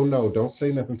says, oh no, don't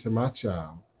say nothing to my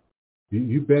child.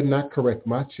 You better not correct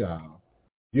my child.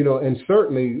 And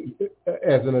certainly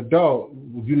as an adult,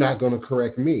 you're not going to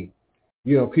correct me.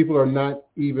 People are not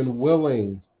even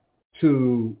willing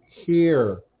to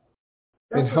hear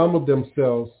and humble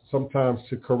themselves sometimes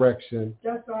to correction.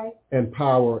 That's right. And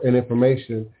power and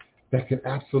information that can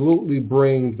absolutely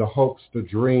bring the hopes, the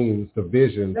dreams, the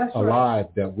visions alive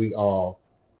that we all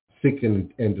seek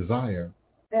and desire.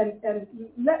 And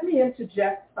let me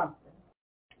interject something.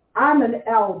 I'm an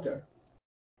elder,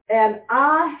 and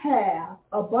I have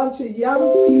a bunch of young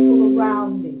people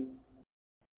around me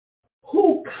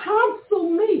who counsel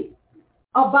me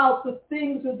about the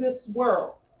things of this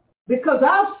world, because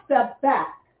I'll step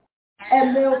back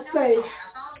and they'll say,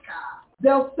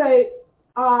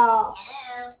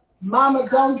 Mama,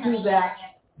 don't do that.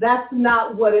 That's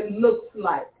not what it looks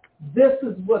like. This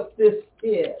is what this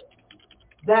is.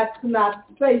 That's not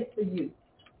safe for you.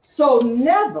 So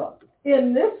never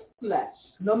in this flesh,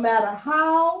 no matter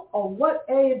how or what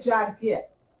age I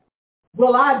get,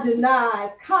 will I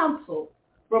deny counsel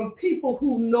from people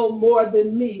who know more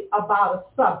than me about a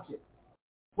subject.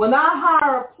 When I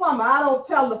hire a plumber, I don't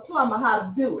tell the plumber how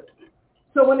to do it.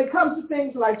 So when it comes to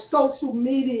things like social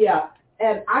media,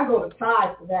 and I go to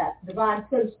Ty for that, Divine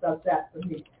Prince does that for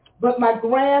me. But my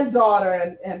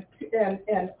granddaughter and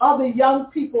other young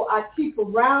people I keep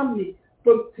around me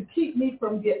to keep me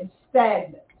from getting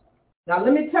stagnant. Now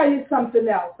let me tell you something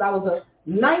else. I was a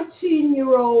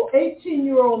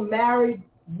 18-year-old married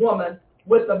woman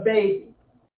with a baby.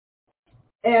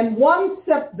 And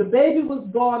the baby was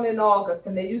born in August,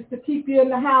 and they used to keep you in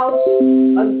the house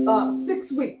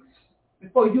 6 weeks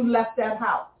before you left that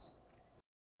house.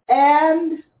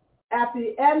 And at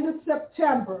the end of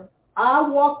September, I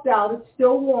walked out, it's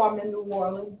still warm in New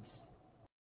Orleans,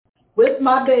 with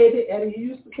my baby, and he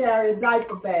used to carry a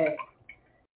diaper bag.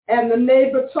 And the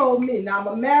neighbor told me, now I'm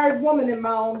a married woman in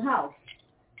my own house.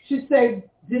 She said,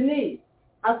 Denise.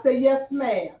 I said, yes,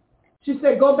 ma'am. She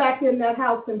said, go back in that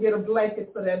house and get a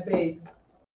blanket for that baby.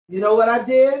 You know what I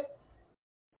did?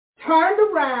 Turned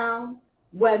around,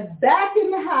 went back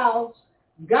in the house,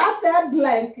 got that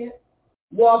blanket,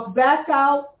 walked back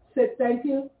out, said thank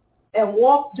you, and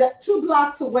walked 2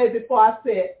 blocks away before I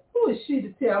said, who is she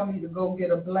to tell me to go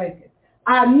get a blanket?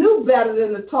 I knew better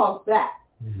than to talk back,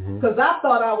 because I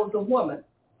thought I was a woman.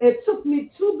 It took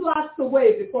me 2 blocks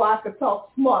away before I could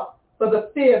talk smart for the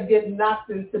fear of getting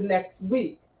knocked into next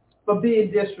week. for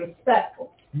being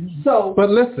disrespectful. So, but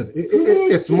listen,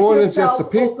 it's more than just the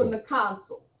people. Open the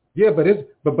council. Yeah,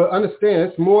 but understand,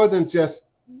 it's more than just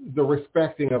the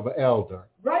respecting of an elder.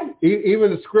 Right.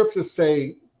 Even the scriptures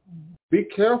say, be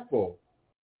careful,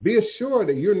 be assured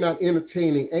that you're not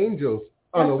entertaining angels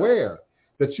unaware,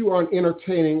 that you aren't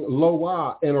entertaining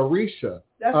Loa and Orisha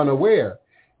unaware.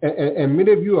 And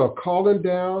many of you are calling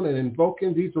down and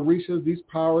invoking these Orishas, these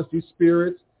powers, these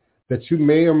spirits that you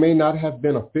may or may not have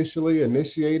been officially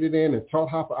initiated in and taught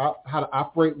how to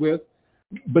operate with,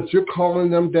 but you're calling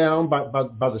them down by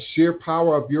the sheer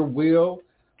power of your will,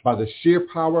 by the sheer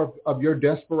power of your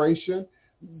desperation,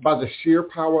 by the sheer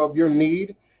power of your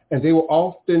need, and they will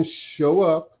often show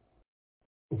up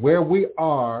where we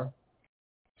are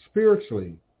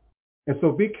spiritually. And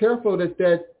so be careful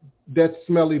that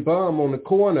smelly bum on the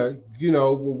corner,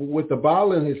 with the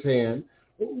ball in his hand,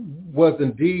 was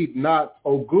indeed not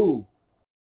Ogu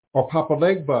or Papa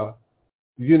Legba,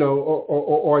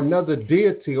 or another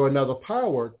deity or another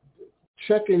power.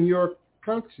 Checking your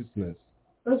consciousness.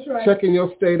 That's right. Checking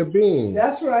your state of being.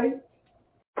 That's right.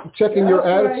 Checking your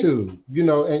attitude,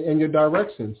 and your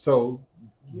direction. So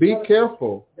be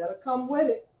careful. That'll come with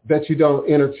it. That you don't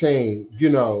entertain,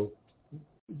 your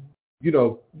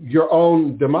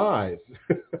own demise.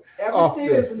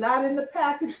 Everything is not in the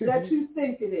package that you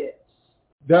think it is.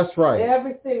 That's right.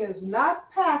 Everything is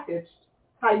not packaged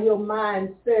how your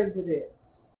mind says it is.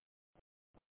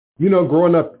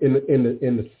 Growing up in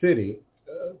the city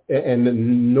and the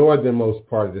northernmost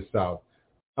part of the South,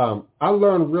 I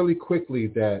learned really quickly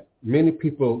that many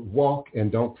people walk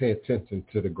and don't pay attention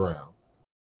to the ground.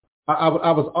 I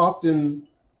was often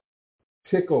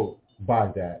tickled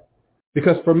by that.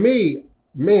 Because for me,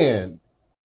 man,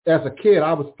 as a kid,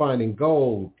 I was finding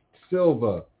gold,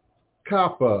 silver,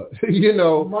 copper,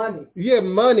 Money. Yeah,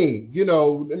 money,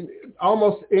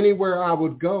 almost anywhere I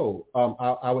would go,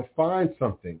 I would find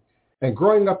something. And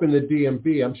growing up in the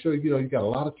DMV, I'm sure, you got a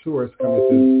lot of tourists coming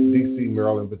to D.C.,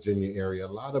 Maryland, Virginia area, a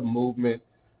lot of movement,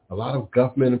 a lot of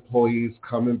government employees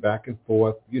coming back and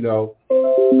forth,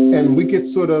 and we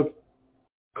get sort of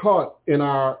caught in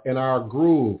our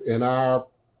groove, in our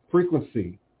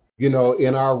frequency, in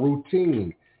our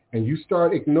routine, and you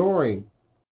start ignoring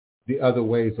the other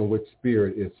ways in which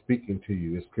spirit is speaking to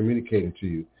you, is communicating to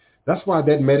you. That's why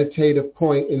that meditative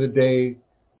point in the day,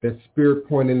 that spirit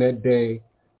point in that day,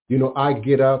 I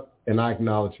get up and I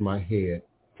acknowledge my head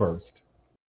first.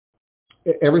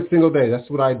 Every single day, that's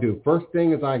what I do. First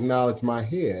thing is I acknowledge my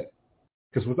head.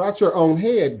 Because without your own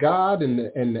head, God and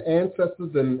the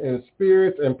ancestors and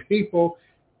spirits and people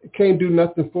can't do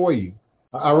nothing for you.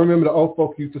 I remember the old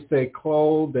folk used to say,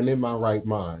 clothed and in my right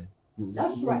mind.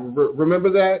 That's right. Remember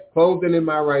that? Clothed and in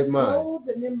my right mind. Clothed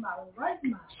and in my right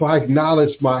mind. So I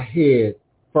acknowledge my head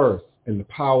first and the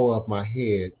power of my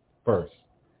head first.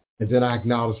 And then I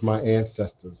acknowledge my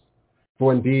ancestors.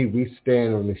 For indeed, we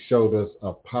stand on the shoulders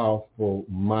of powerful,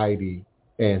 mighty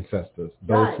ancestors,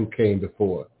 those who came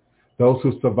before. Those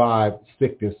who survived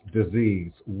sickness,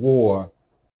 disease, war,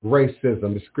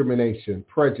 racism, discrimination,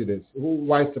 prejudice,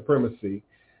 white supremacy.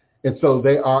 And so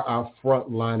they are our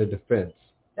front line of defense.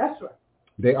 That's right.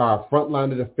 They are our front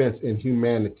line of defense in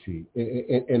humanity,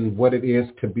 in what it is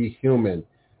to be human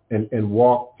and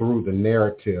walk through the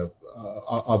narrative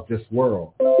of this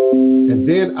world. And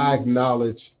then I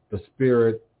acknowledge the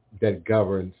spirit that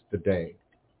governs the day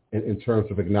in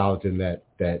terms of acknowledging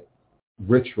that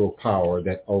ritual power,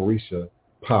 that Orisha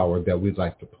power that we'd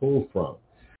like to pull from.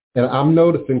 And I'm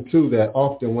noticing, too, that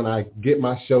often when I get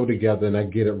my show together and I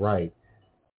get it right,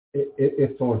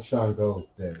 it's on Shango's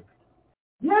day.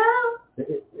 Yeah.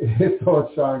 It's on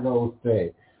Shango's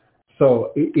day.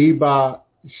 So, Iba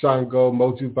Shango,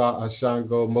 Mojuba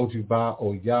Ashango, Mojuba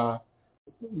Oya,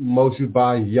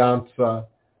 Mojuba Yansa,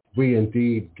 we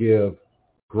indeed give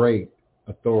great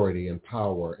authority and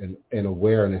power and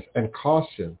awareness and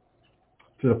caution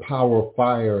to the power of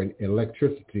fire and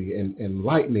electricity and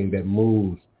lightning that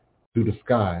moves through the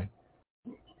sky.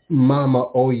 Mama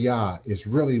Oya is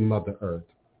really Mother Earth.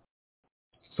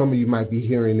 Some of you might be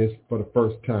hearing this for the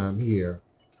first time here.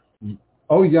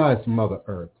 Oya is Mother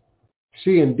Earth.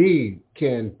 She indeed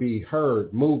can be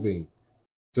heard moving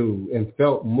through and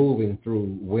felt moving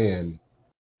through wind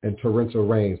and torrential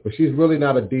rains, but she's really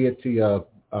not a deity of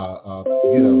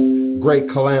great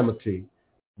calamity,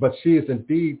 but she is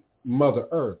indeed Mother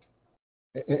Earth.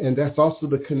 And that's also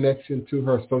the connection to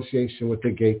her association with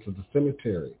the gates of the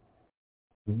cemetery.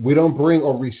 We don't bring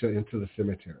Orisha into the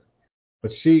cemetery,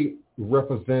 but she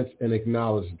represents and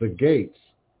acknowledges the gates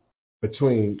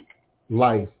between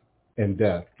life and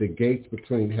death, the gates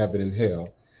between heaven and hell.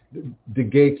 the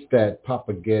gates that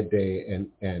Papa Gede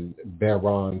and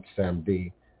Baron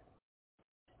Samdi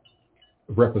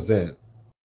represent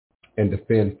and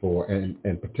defend for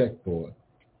and protect for.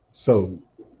 So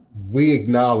we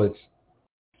acknowledge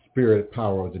spirit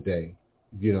power of the day.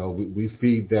 We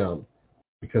feed them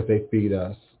because they feed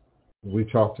us. We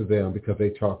talk to them because they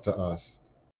talk to us.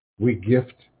 We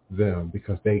gift them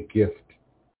because they gift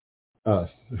us.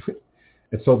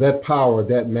 And so that power,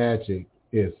 that magic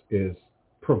is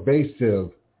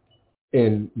pervasive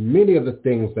in many of the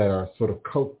things that are sort of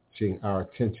coaching our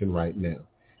attention right now.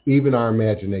 Even our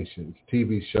imaginations,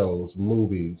 TV shows,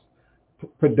 movies,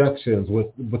 productions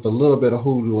with a little bit of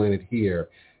hoodoo in it here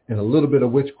and a little bit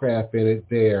of witchcraft in it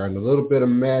there and a little bit of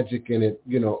magic in it,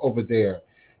 over there.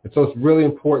 And so it's really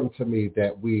important to me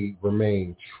that we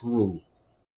remain true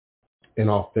and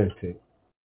authentic.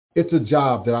 It's a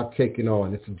job that I've taken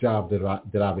on. It's a job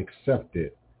that I've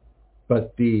accepted.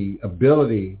 But the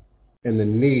ability and the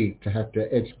need to have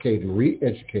to educate and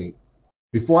re-educate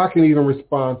before I can even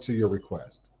respond to your request,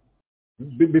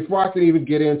 before I can even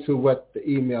get into what the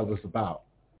email is about,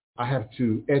 I have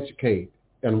to educate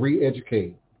and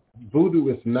re-educate. Voodoo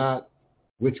is not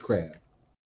witchcraft.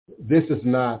 This is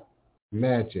not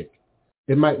magic.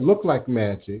 It might look like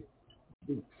magic.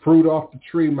 Fruit off the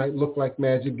tree might look like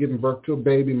magic. Giving birth to a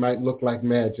baby might look like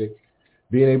magic.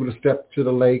 Being able to step to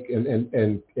the lake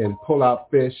and pull out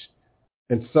fish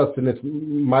and sustenance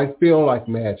might feel like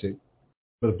magic.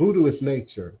 But voodoo is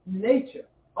nature. Nature.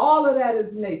 All of that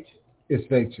is nature. It's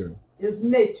nature. It's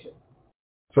nature.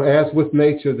 So as with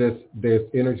nature, there's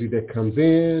energy that comes in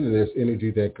and there's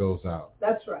energy that goes out.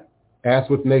 That's right. As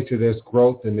with nature, there's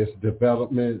growth and there's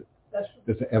development. That's right.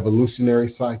 There's an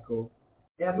evolutionary cycle.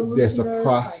 There's a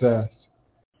process.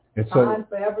 And so, time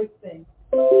for everything.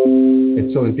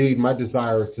 And so indeed, my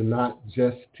desire is to not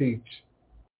just teach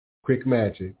quick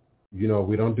magic. We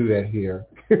don't do that here.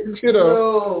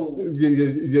 No.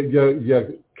 Your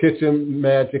kitchen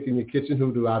magic and your kitchen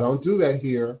hoodoo, I don't do that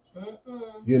here.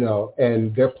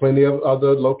 And there are plenty of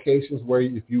other locations where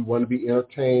if you want to be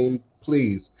entertained,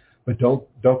 please. But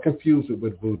don't confuse it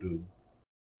with voodoo.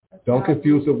 Don't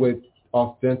confuse it with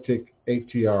authentic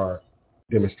ATR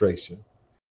demonstration.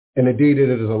 And indeed, it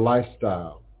is a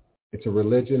lifestyle. It's a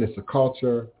religion. It's a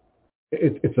culture.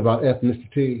 It's about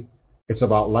ethnicity. It's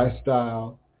about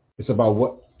lifestyle. It's about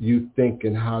what you think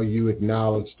and how you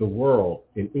acknowledge the world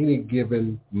in any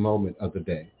given moment of the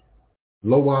day.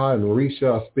 Loa and Risha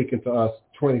are speaking to us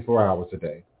 24 hours a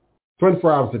day.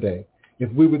 24 hours a day.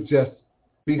 If we would just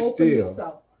be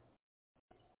still.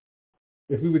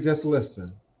 If we would just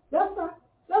listen. That's right.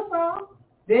 That's all.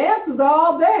 The answer's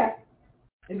all there.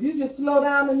 If you just slow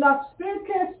down enough, spirit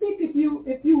can't speak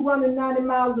if you running 90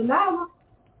 miles an hour.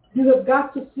 You have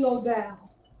got to slow down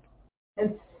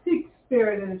and seek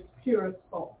spirit in its purest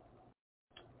form.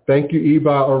 Thank you,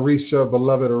 Iba Orisha,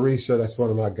 beloved Orisha. That's one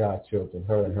of my godchildren,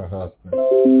 her and her husband.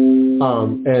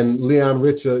 And Leon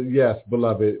Richard, yes,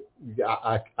 beloved.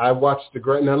 I watched the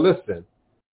ground. Now listen,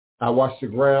 I watched the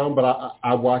ground, but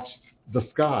I watched the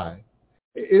sky.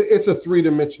 It's a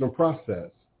three-dimensional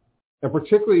process. And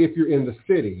particularly if you're in the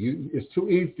city, it's too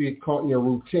easy to get caught in your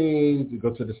routine, to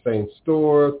go to the same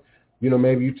stores.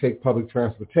 Maybe you take public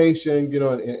transportation,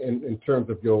 in terms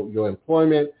of your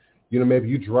employment. Maybe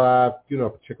you drive, a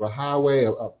particular highway,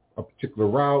 a particular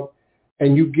route,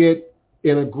 and you get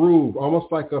in a groove,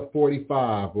 almost like a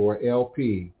 45 or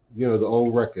LP, the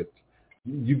old records.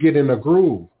 You get in a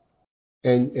groove,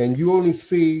 and you only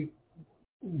see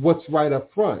what's right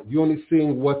up front. You're only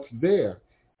seeing what's there.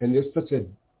 And there's such a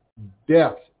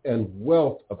depth and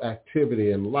wealth of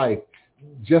activity and life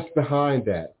just behind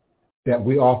that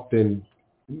we often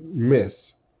miss.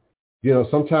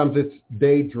 Sometimes it's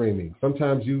daydreaming.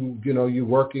 Sometimes you're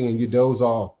working and you doze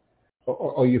off,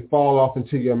 or you fall off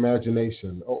into your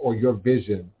imagination or your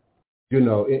vision,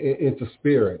 into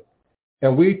spirit.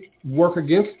 And we work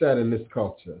against that in this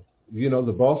culture.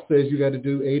 The boss says you got to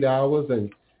do 8 hours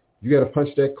and you got to punch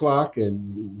that clock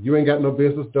and you ain't got no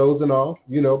business dozing off,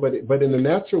 but in the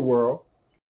natural world,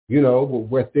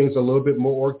 where things are a little bit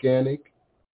more organic,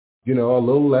 a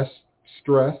little less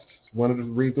stressed. One of the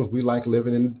reasons we like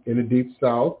living in the deep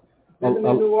south. Living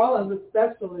in New Orleans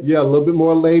especially. Yeah, a little bit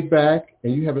more laid back,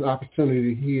 and you have an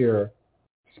opportunity to hear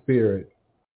spirit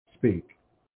speak.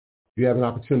 You have an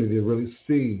opportunity to really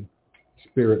see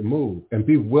spirit move and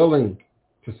be willing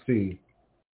to see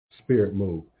spirit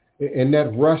move. And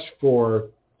that rush for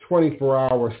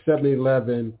 24-hour,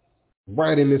 7-Eleven,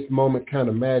 right in this moment kind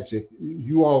of magic,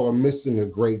 you all are missing a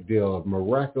great deal of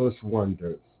miraculous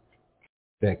wonders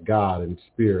that God and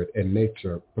spirit and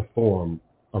nature perform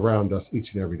around us each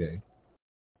and every day.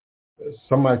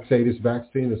 some might say this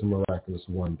vaccine is a miraculous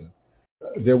wonder.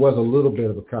 There was a little bit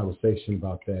of a conversation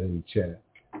about that in the chat.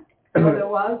 What it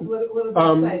was? What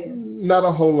are they saying? Not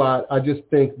a whole lot. I just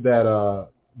think that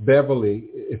Beverly,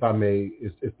 if I may,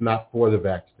 is not for the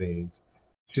vaccines.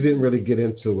 She didn't really get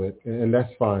into it, and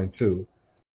that's fine too.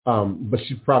 But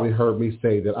she probably heard me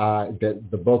say that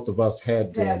the both of us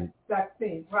had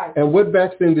vaccine, right? And what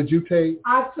vaccine did you take?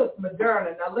 I took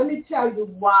Moderna. Now let me tell you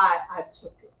why I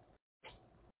took it.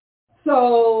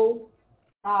 So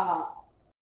I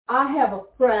have a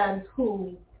friend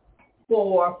who,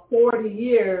 for 40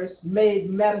 years, made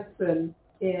medicine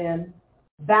in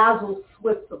Basel,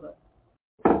 Switzerland.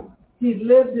 He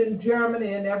lived in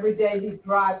Germany, and every day he'd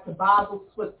drive to Basel,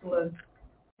 Switzerland,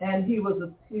 and he was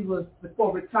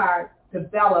before retired,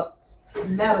 developed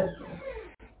medicine.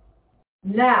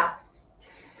 Now,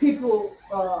 people,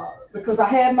 because I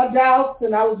had my doubts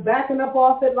and I was backing up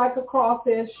off it like a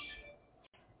crawfish,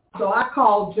 so I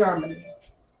called Germany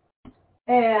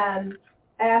and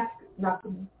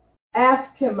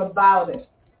asked him about it.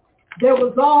 There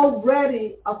was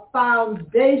already a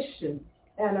foundation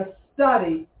and a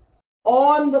study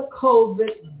on the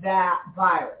COVID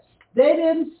virus. They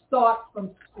didn't start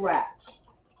from scratch.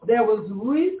 There was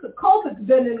COVID's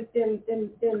been in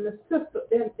the system,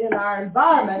 in our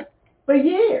environment for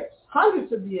years,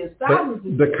 hundreds of years, thousands of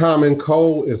years. The common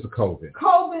cold is the COVID.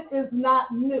 COVID is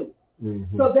not new.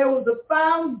 Mm-hmm. So there was a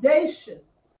foundation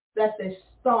that they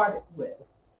started with.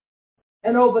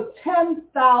 And over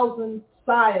 10,000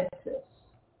 scientists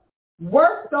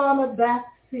worked on a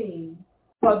vaccine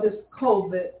for this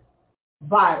COVID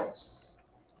virus.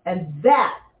 And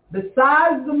that,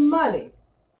 besides the money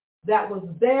that was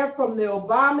there from the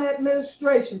Obama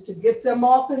administration to get them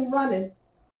off and running,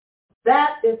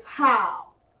 that is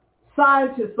how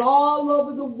scientists all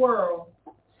over the world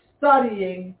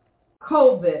studying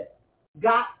COVID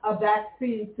got a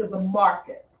vaccine to the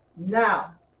market.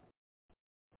 Now,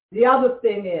 the other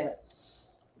thing is,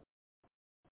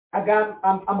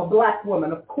 I'm a black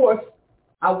woman. Of course,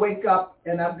 I wake up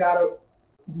and I've got to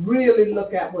really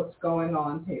look at what's going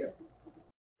on here.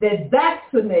 They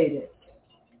vaccinated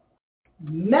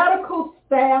medical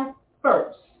staff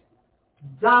first,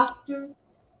 doctors,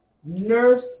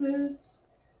 nurses,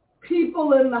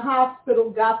 people in the hospital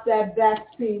got that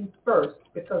vaccine first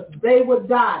because they were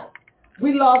dying.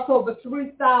 We lost over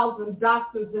 3,000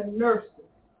 doctors and nurses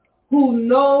who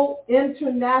know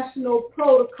international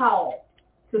protocol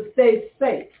to stay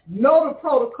safe, know the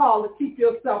protocol to keep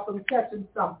yourself from catching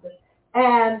something.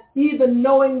 And even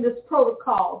knowing this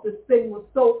protocol, this thing was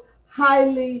so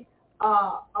highly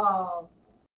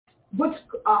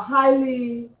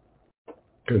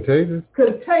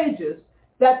contagious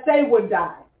that they would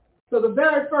die. So the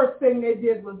very first thing they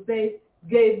did was they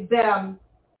gave them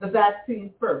the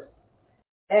vaccine first.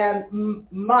 And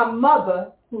my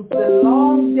mother, who's been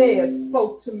long dead,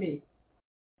 spoke to me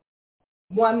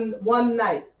one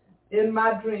night in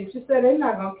my dream. She said, they're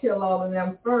not going to kill all of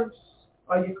them first.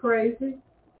 Are you crazy?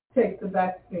 Take the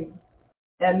vaccine.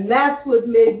 And that's what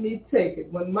made me take it.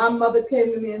 When my mother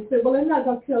came to me and said, well, they're not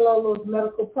going to kill all those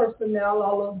medical personnel,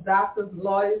 all those doctors,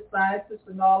 lawyers, scientists,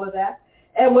 and all of that.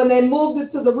 And when they moved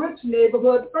it to the rich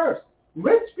neighborhood first,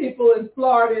 rich people in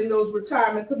Florida in those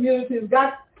retirement communities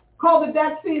got COVID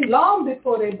vaccine long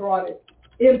before they brought it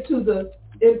into the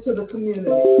community.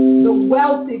 The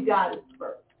wealthy got it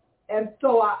first. And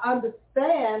so I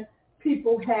understand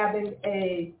people having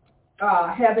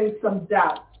some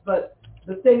doubts. But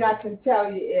the thing I can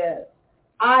tell you is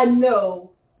I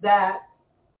know that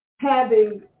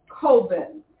having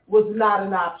COVID was not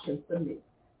an option for me.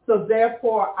 So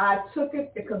therefore, I took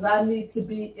it because I need to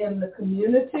be in the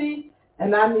community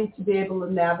and I need to be able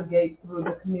to navigate through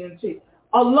the community,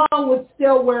 along with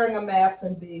still wearing a mask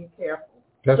and being careful.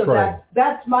 That's right.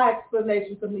 That's my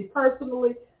explanation for me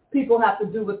personally. People have to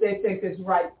do what they think is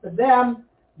right for them,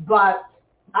 but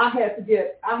I had to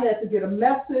get a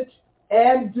message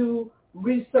and do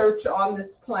research on this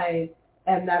plane,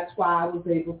 and that's why I was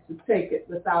able to take it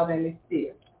without any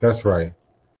fear. That's right.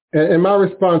 And my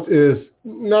response is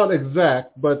not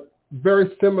exact, but very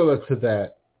similar to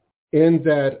that, in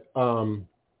that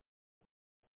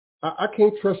I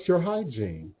can't trust your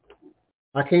hygiene.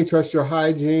 I can't trust your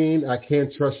hygiene. I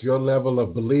can't trust your level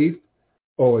of belief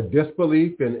or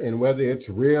disbelief in whether it's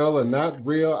real or not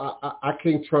real. I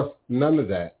can't trust none of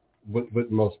that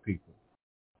with most people.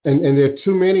 And there are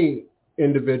too many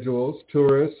individuals,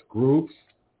 tourists, groups,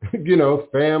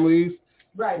 families,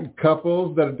 right,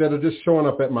 couples that are just showing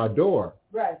up at my door,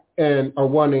 right, and are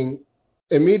wanting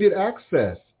immediate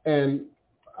access. And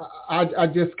I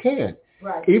just can't.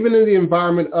 Right. Even in the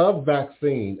environment of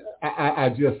vaccine, I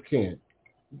just can't.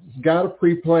 It's got to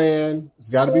pre-plan. It's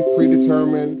got to be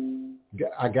predetermined.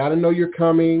 I got to know you're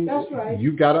coming. That's right.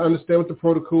 You've got to understand what the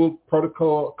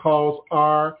protocols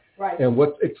are, right, and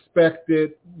what's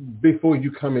expected before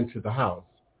you come into the house.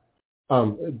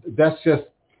 That's just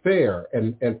fair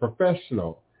and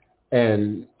professional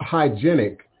and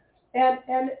hygienic. And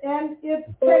it's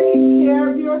taking care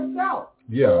of yourself.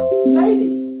 Yeah.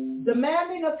 Ladies,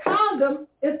 demanding a condom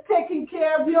is taking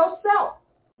care of yourself.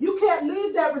 You can't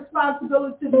leave that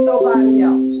responsibility to nobody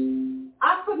else.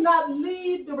 I could not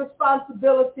leave the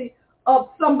responsibility of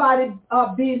somebody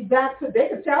being vaccinated. They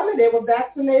could tell me they were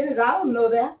vaccinated. I don't know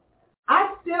that.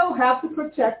 I still have to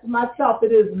protect myself.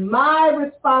 It is my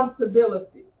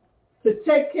responsibility to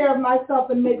take care of myself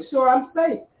and make sure I'm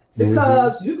safe.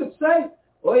 Because you could say,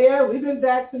 oh yeah, we've been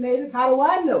vaccinated. How do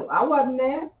I know? I wasn't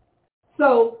there.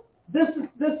 So this is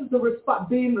the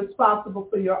being responsible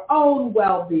for your own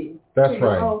well-being. That's for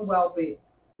right. Your own well-being.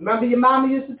 Remember your mama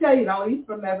used to tell you, don't eat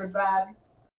from everybody.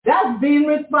 That's being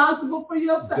responsible for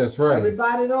yourself. That's right.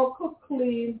 Everybody don't cook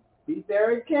clean. Be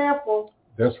very careful.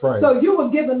 That's right. So you were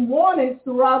given warnings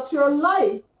throughout your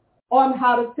life on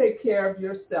how to take care of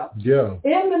yourself. Yeah.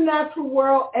 In the natural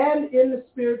world and in the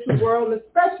spiritual world,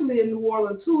 especially in New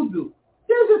Orleans hoodoo.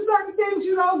 There's just certain things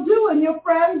you don't do, and your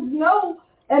friends know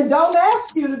and don't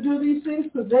ask you to do these things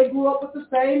because they grew up with the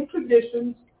same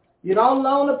traditions. You don't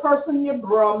loan a person your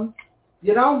broom.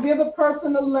 You don't give a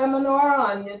person a lemon or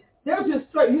an onion. There's just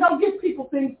certain, you don't give people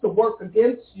things to work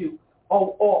against you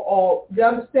or you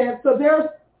understand? So there's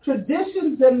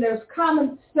traditions and there's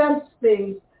common sense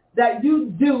things that you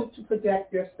do to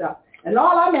protect yourself. And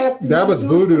all I'm asking that you was to do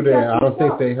voodoo is there. I yourself. don't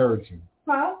think they heard you.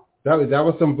 Huh? That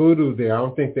was some voodoo there. I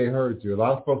don't think they heard you. A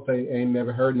lot of folks ain't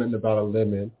never heard nothing about a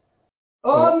lemon.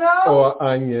 Oh, no. Or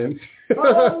onion.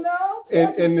 Oh, no.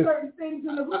 and certain things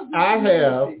in the hoodoo I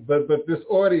community. have, but this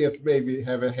audience maybe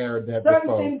haven't heard that certain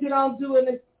before. things you don't do in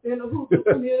the hoodoo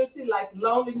community, like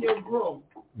loaning your broom.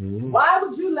 Mm-hmm. Why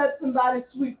would you let somebody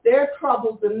sweep their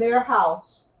troubles in their house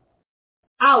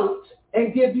out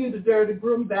and give you the dirty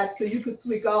broom back so you could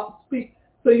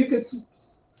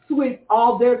sweep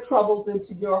all their troubles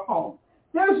into your home?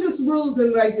 There's just rules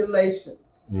and regulations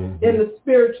in the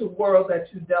spiritual world that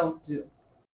you don't do,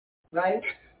 right?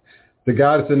 The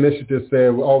Goddess Initiative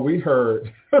said, "Oh, we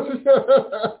heard."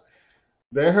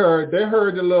 They heard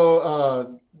the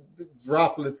little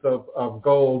droplets of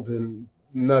gold and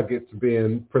nuggets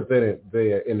being presented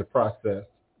there in the process,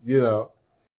 you know.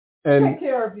 And take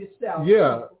care of yourself.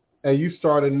 Yeah, and you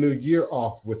start a new year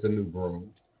off with a new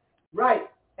broom. Right,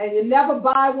 and you never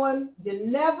buy one. You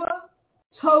never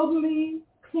totally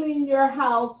clean your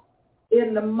house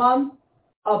in the month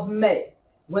of May.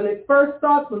 When it first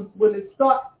starts,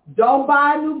 don't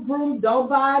buy a new broom, don't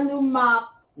buy a new mop.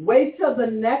 Wait till the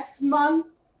next month,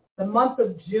 the month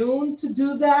of June, to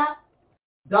do that.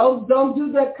 Don't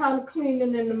do that kind of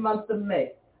cleaning in the month of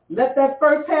May. Let that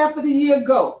first half of the year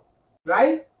go,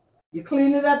 right? You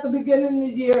clean it at the beginning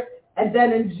of the year, and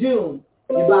then in June,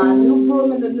 you buy a new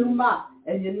broom and a new mop.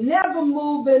 And you never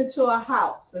move into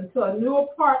a new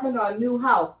apartment or a new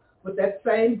house with that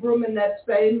same broom and that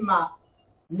same mop.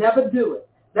 Never do it.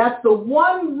 That's the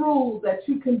one rule that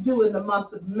you can do in the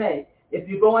month of May. If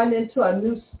you're going into a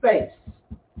new space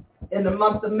in the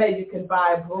month of May, you can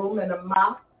buy a broom and a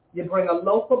mop. You bring a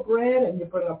loaf of bread, and you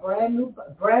bring a brand new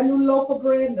loaf of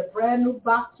bread and a brand new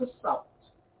box of salt.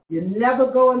 You never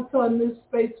go into a new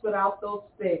space without those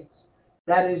things.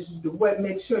 That is what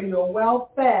makes sure you're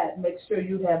well fed, make sure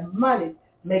you have money,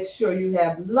 make sure you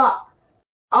have luck.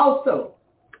 Also,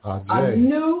 a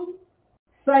new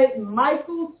St.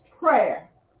 Michael's prayer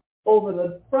over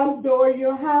the front door of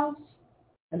your house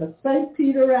and a St.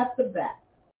 Peter at the back.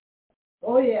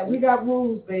 Oh, yeah, we got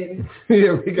rules, baby.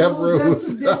 Yeah, we got rules.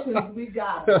 And traditions, we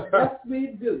got it. Yes, we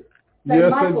do. St.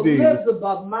 Yes, Michael indeed. lives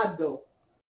above my door.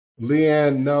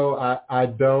 Leanne, no, I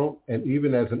don't. And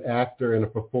even as an actor and a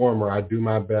performer, I do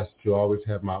my best to always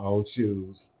have my own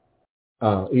shoes,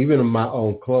 even in my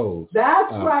own clothes.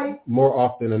 That's right. More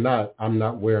often than not, I'm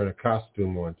not wearing a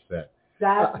costume on set.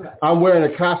 That's right. I'm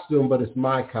wearing a costume, but it's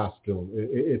my costume.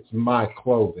 It's my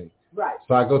clothing. Right.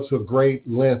 So I go to a great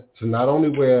length to not only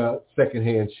wear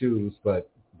secondhand shoes, but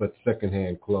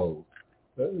secondhand clothes,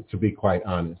 to be quite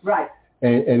honest. Right.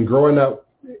 And growing up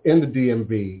in the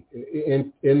DMV,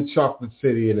 in Chocolate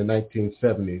City in the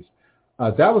 1970s,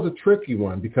 that was a tricky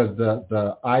one because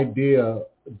the idea,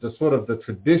 the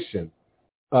tradition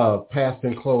of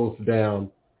passing clothes down,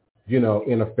 in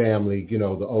a family,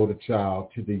 the older child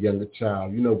to the younger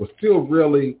child, was still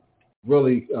really,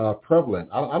 really prevalent.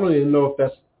 I don't even know if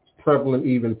that's prevalent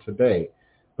even today,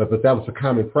 but that was a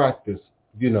common practice,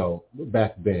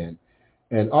 back then.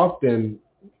 And often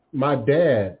my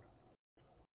dad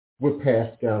would pass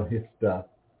down his stuff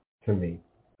to me.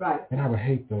 Right. And I would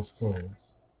hate those clothes.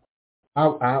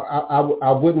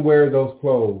 I wouldn't wear those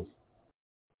clothes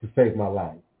to save my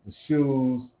life. The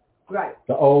shoes, right.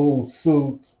 The old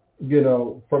suits,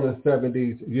 from the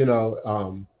 70s,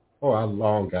 I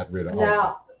long got rid of all.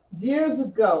 Now, years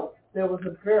ago, there was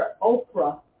a girl,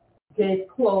 Oprah, gave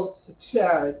clothes to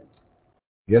charity.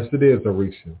 Yes, it is,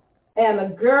 Arisha. And a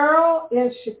girl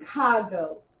in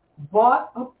Chicago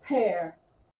bought a pair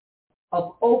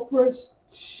of Oprah's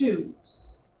shoes.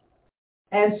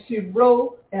 And she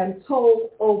wrote and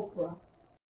told Oprah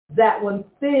that when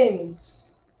things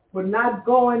were not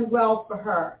going well for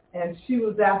her and she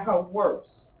was at her worst,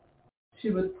 she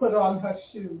would put on her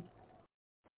shoes.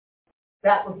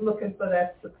 That was looking for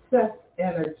that success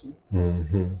energy.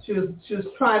 Mm-hmm. She was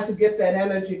trying to get that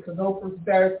energy because Oprah's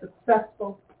very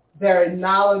successful, very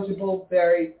knowledgeable,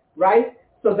 very right.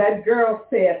 So that girl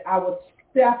said, I would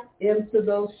step into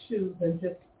those shoes and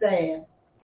just stand,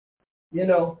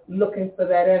 looking for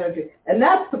that energy. And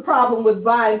that's the problem with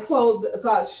buying clothes,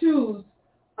 shoes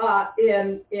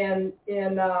in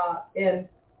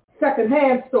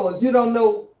secondhand stores. You don't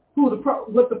know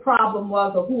what the problem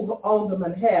was or who owned them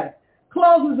and had it.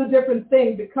 Clothes is a different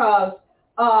thing because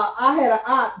I had an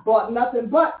aunt bought nothing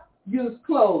but used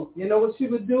clothes. You know what she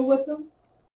would do with them?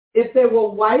 If they were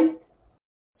white,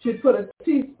 she'd put a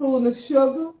teaspoon of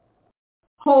sugar,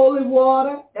 holy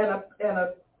water, and a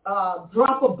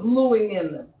drop of bluing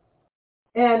in them.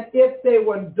 And if they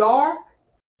were dark,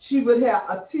 she would have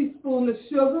a teaspoon of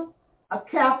sugar, a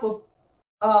cap of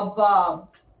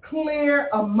clear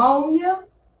ammonia,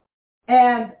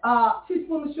 and a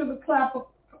teaspoon of sugar, cap of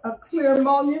clear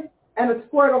ammonia, and a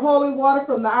squirt of holy water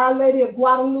from the Our Lady of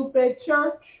Guadalupe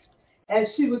Church. And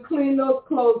she would clean those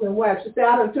clothes and wear them. She said,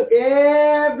 I done took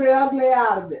every ugly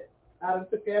out of it. I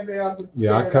took every ugly.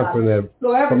 Yeah, I come from that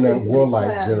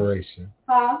Woolite generation.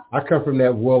 Huh? I come from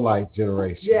that Woolite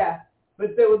generation. Yeah,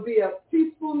 but there would be a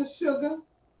teaspoon of sugar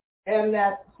and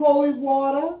that holy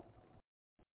water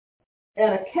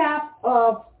and a cap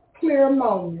of clear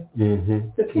ammonia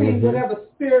to clean whatever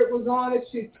spirit was on it.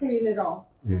 She'd clean it off.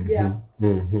 Yeah.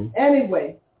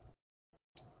 Anyway.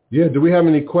 Yeah, do we have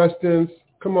any questions?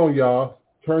 Come on, y'all.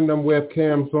 Turn them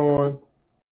webcams on.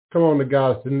 Come on, the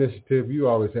Goddess Initiative. You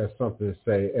always have something to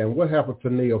say. And what happened to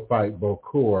Neophyte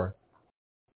Bokor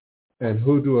and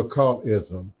Hoodoo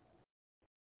Occultism?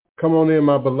 Come on in,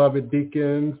 my beloved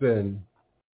deacons and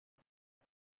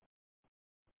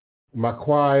my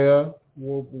choir.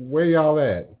 Well, where y'all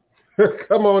at?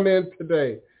 Come on in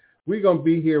today. We're going to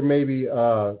be here maybe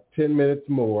 10 minutes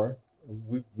more.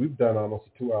 We've done almost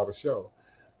a 2-hour show.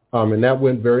 And that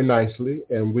went very nicely,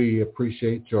 and we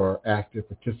appreciate your active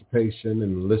participation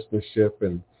and listenership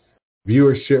and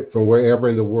viewership from wherever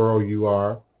in the world you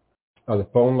are. The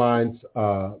phone lines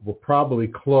will probably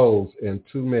close in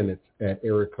 2 minutes at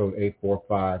area code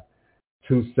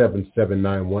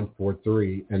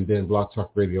 845-277-9143, and then Blog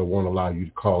Talk Radio won't allow you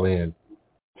to call in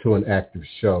to an active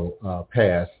show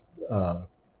past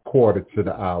quarter to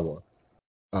the hour.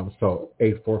 So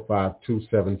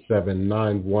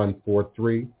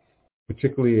 845-277-9143.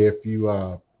 Particularly if you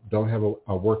don't have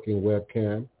a working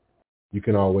webcam, you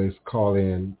can always call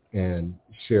in and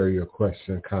share your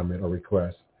question, comment, or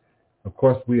request. Of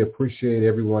course, we appreciate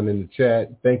everyone in the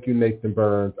chat. Thank you, Nathan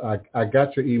Burns. I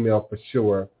got your email for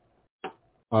sure.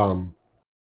 So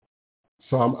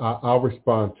I'll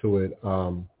respond to it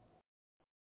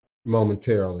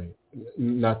momentarily,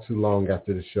 not too long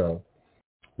after the show.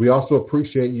 We also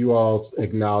appreciate you all's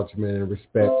acknowledgement and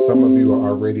respect. Some of you are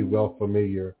already well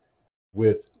familiar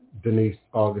with Denise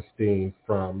Augustine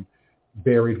from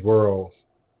Buried Worlds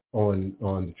on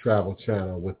the Travel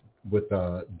Channel with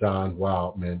Don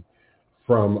Wildman,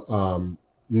 from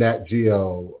Nat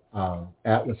Geo,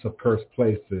 Atlas of Cursed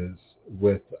Places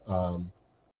with, oh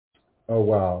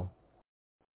wow,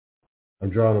 I'm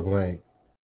drawing a blank.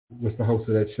 What's the host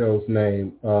of that show's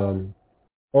name? Oh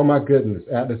my goodness,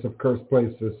 Atlas of Cursed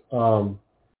Places.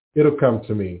 It'll come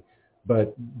to me.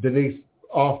 But Denise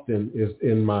often is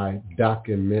in my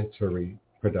documentary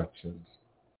productions.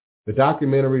 The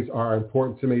documentaries are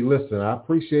important to me. Listen, I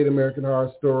appreciate American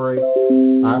Horror Story.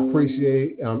 I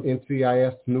appreciate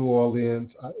NCIS New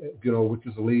Orleans, which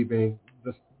is leaving.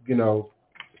 This,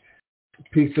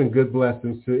 peace and good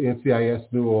blessings to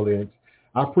NCIS New Orleans.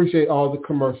 I appreciate all the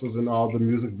commercials and all the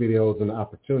music videos and the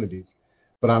opportunities.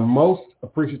 But I'm most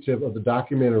appreciative of the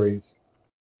documentaries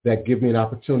that give me an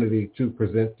opportunity to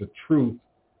present the truth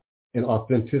and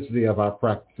authenticity of our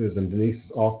practices, and Denise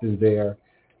is often there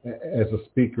as a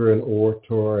speaker and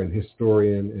orator and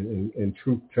historian and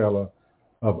truth teller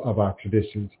of our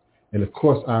traditions. And of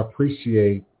course, I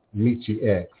appreciate Michi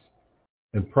X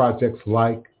and projects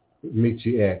like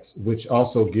Michi X, which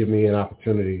also give me an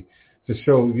opportunity to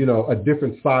show, a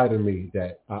different side of me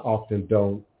that I often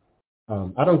don't.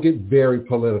 I don't get very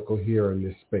political here in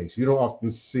this space. You don't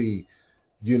often see,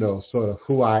 sort of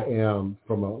who I am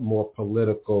from a more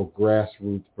political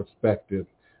grassroots perspective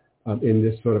in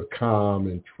this sort of calm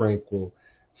and tranquil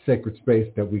sacred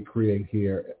space that we create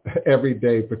here every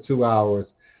day for 2 hours.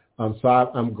 So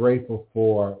I'm grateful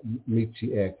for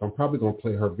Michi X. I'm probably going to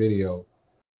play her video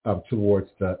towards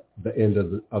the end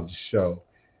of the show,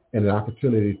 and an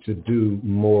opportunity to do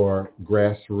more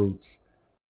grassroots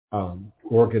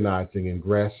organizing and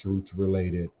grassroots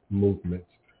related movements.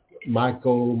 My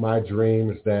goal, my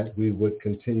dream is that we would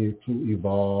continue to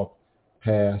evolve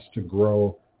to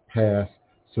grow past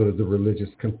sort of the religious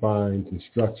confines and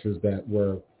structures that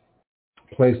were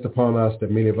placed upon us,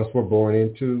 that many of us were born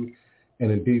into,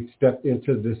 and indeed step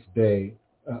into this day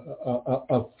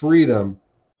of freedom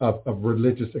of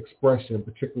religious expression,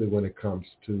 particularly when it comes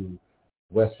to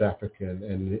West African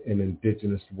and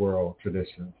indigenous world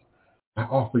traditions. I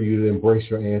offer you to embrace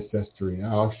your ancestry. I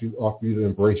offer you to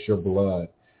embrace your blood.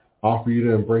 I offer you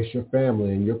to embrace your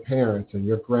family and your parents and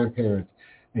your grandparents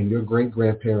and your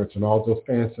great-grandparents and all those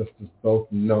ancestors,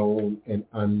 both known and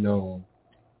unknown,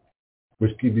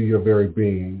 which give you your very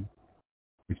being,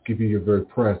 which give you your very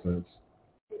presence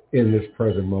in this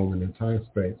present moment in time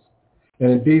space.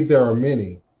 And indeed, there are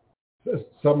many,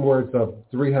 some words of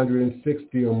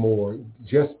 360 or more,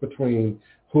 just between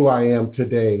who I am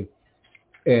today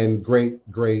and great,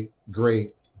 great,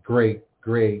 great, great,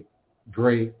 great,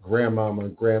 great grandmama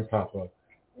and grandpapa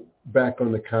back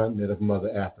on the continent of Mother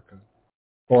Africa,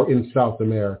 or in South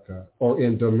America, or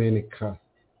in Dominica,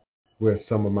 where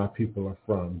some of my people are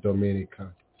from,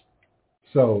 Dominica.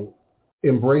 So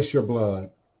embrace your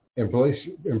blood, embrace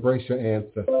your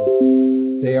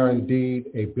ancestors. They are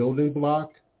indeed a building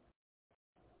block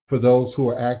for those who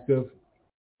are active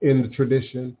in the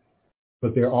tradition,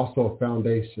 but they're also a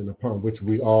foundation upon which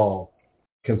we all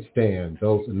can stand,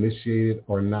 those initiated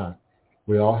or not.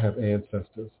 We all have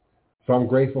ancestors. So I'm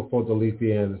grateful for the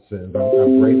Leafy Andersons.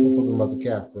 I'm grateful for the Mother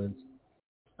Catherines.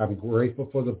 I'm grateful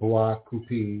for the Bois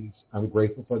Coupes. I'm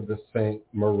grateful for the Saint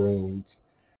Maroons.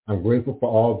 I'm grateful for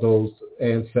all those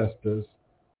ancestors,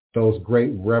 those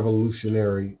great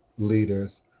revolutionary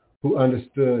leaders who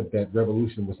understood that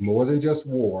revolution was more than just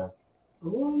war.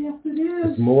 Oh, yes, it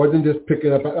is. It's more than just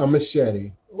picking up a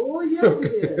machete. Oh, yes,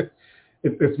 it is.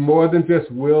 It's more than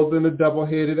just wielding a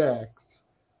double-headed axe,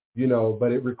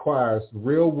 but it requires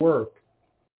real work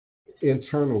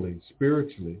internally,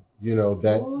 spiritually,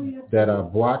 that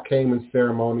Bois Cayman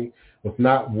ceremony was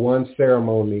not one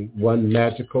ceremony, one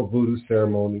magical voodoo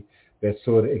ceremony that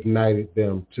sort of ignited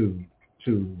them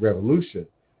to revolution,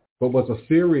 but was a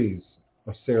series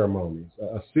of ceremonies,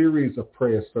 a series of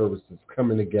prayer services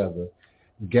coming together,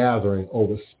 gathering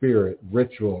over spirit,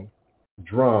 ritual,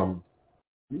 drum,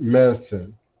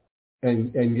 medicine,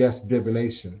 and yes,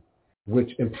 divination,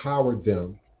 which empowered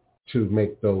them to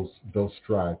make those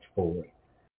strides forward.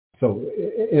 So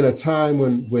in a time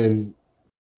when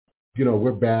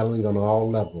we're battling on all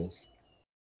levels.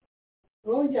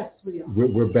 Oh, yes, we are.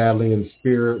 We're battling in the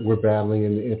spirit, we're battling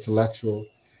in the intellectual.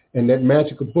 And that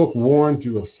magical book warned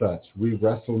you of such. We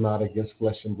wrestle not against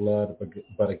flesh and blood,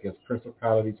 but against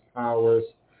principalities, powers,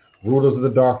 rulers of the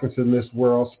darkness in this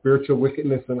world, spiritual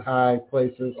wickedness in high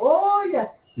places. Oh, yes.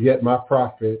 Yet my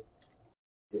prophet,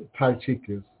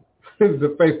 Tychicus,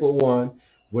 the faithful one,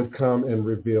 would come and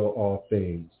reveal all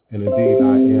things. And indeed,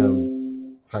 I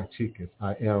am Tychicus.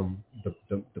 I am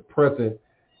the present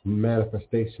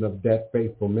manifestation of that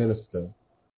faithful minister,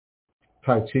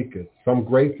 Tychicus. So I'm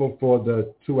grateful for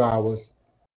the 2 hours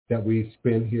that we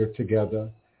spend here together.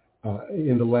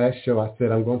 In the last show, I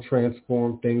said I'm going to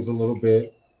transform things a little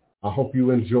bit. I hope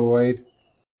you enjoyed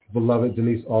beloved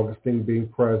Denise Augustine being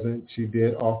present. She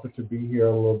did offer to be here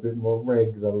a little bit more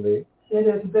regularly.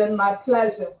 It has been my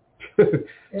pleasure.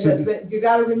 You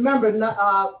got to remember,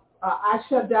 I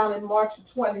shut down in March of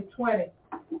 2020,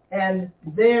 and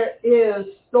there is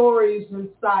stories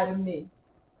inside of me.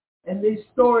 And these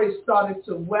stories started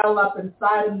to well up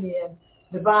inside of me, and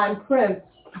Divine Prince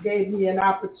gave me an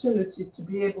opportunity to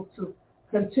be able to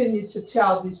continue to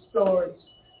tell these stories.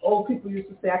 Old people used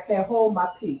to say, I can't hold my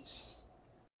peace.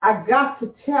 I got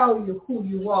to tell you who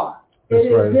you are. That's it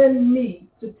right. is in me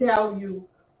to tell you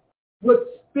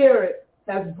what spirit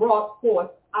has brought forth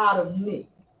out of me,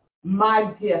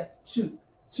 my gift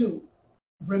to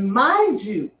remind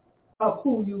you of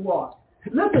who you are.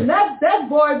 Listen, that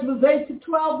voyage was 8 to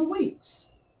 12 weeks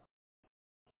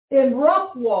in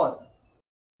rough water.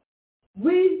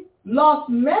 We lost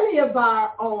many of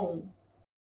our own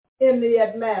in the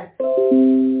Atlantic.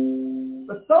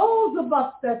 But those of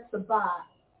us that survived,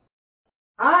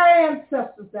 our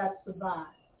ancestors that survived,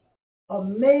 are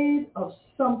made of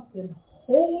something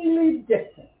wholly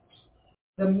different.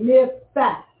 The mere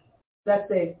fact that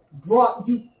they brought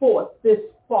you forth this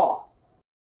far.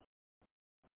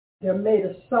 They're made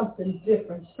of something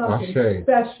different, something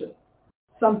special,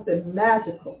 something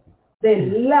magical. They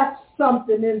left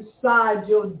something inside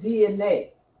your DNA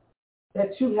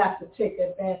that you have to take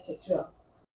advantage of.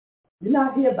 You're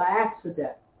not here by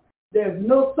accident. There's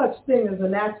no such thing as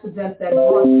an accident that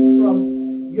brought you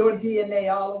from your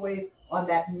DNA all the way on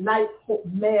that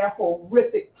nightmare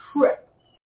horrific trip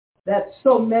that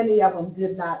so many of them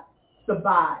did not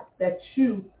survive, that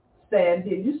you stand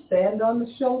here. You stand on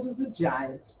the shoulders of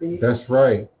giants, baby. That's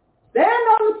right. Stand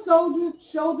on the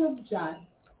shoulder of giants.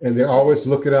 And they're always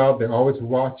looking out. They're always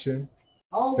watching.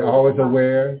 They're always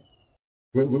aware.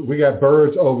 We got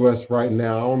birds over us right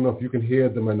now. I don't know if you can hear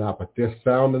them or not, but they're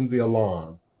sounding the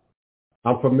alarm.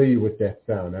 I'm familiar with that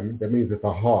sound. That means it's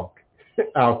a hawk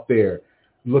out there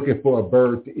looking for a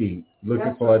bird to eat,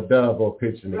 looking for a dove or a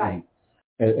pigeon to eat.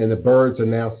 And the birds are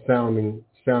now sounding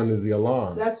the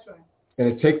alarm. That's right. And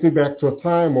it takes me back to a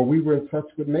time where we were in touch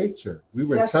with nature. We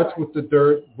were in touch with the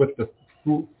dirt, with the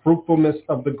fruitfulness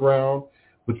of the ground,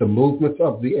 with the movements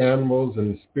of the animals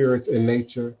and the spirits in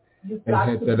nature, and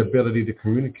had that ability to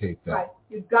communicate that. Right.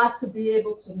 You've got to be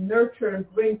able to nurture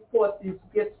and bring forth these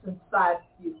gifts inside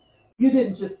you. You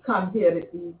didn't just come here to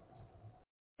eat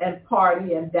and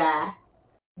party and die.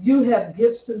 You have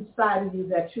gifts inside of you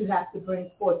that you have to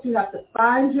bring forth. You have to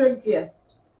find your gift,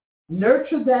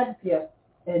 nurture that gift,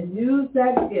 and use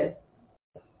that gift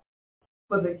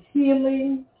for the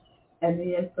healing and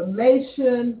the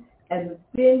information and the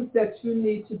things that you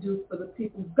need to do for the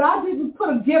people. God didn't put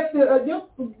a gift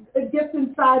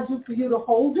inside you for you to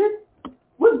hold it.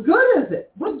 What good is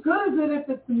it? What good is it if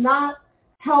it's not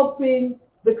helping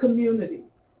the community?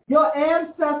 Your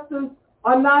ancestors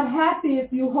are not happy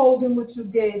if you hold in what you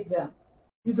gave them.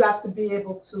 You got to be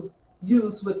able to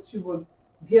use what you were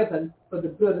given for the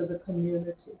good of the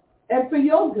community and for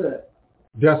your good.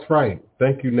 That's right.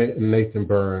 Thank you, Nathan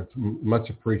Burns. Much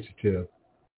appreciative.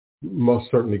 Most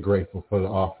certainly grateful for the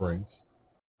offerings.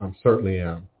 I certainly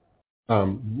am.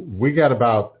 We got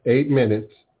about 8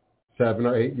 minutes, 7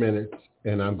 or 8 minutes,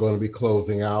 and I'm going to be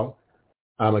closing out.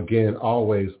 I'm, again,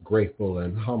 always grateful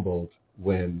and humbled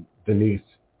when Denise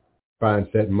finds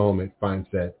that moment, finds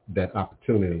that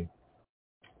opportunity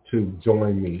to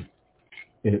join me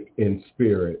in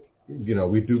spirit. You know,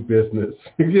 we do business,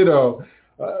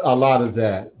 a lot of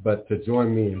that, but to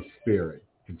join me in spirit,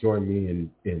 to join me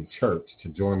in church, to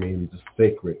join me in the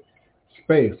sacred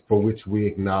space for which we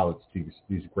acknowledge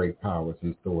these great powers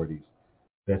and authorities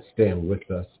that stand with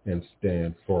us and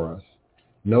stand for us.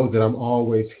 Know that I'm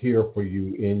always here for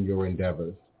you in your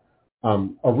endeavors.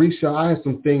 Arisha, I have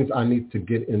some things I need to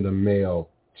get in the mail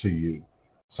to you.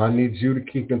 So I need you to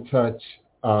keep in touch.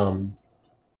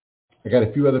 I got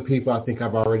a few other people. I think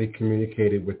I've already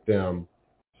communicated with them.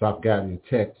 So I've gotten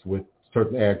texts with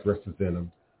certain addresses in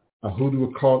them. Hoodoo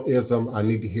Occultism, I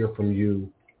need to hear from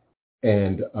you.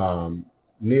 And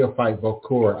Neophyte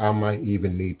Bokor, I might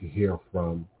even need to hear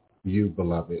from you,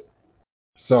 beloved.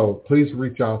 So please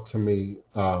reach out to me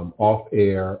off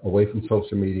air, away from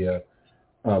social media,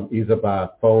 either by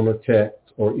phone or text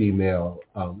or email,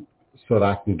 so that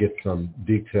I can get some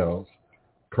details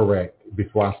correct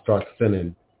before I start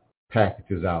sending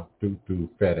packages out through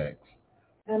FedEx.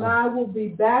 And I will be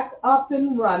back up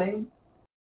and running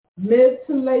mid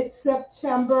to late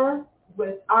September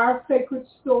with our Sacred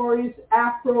Stories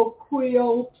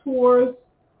Afro-Creole tours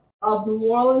of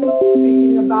New Orleans,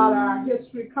 speaking about our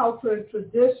history, culture, and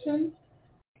tradition,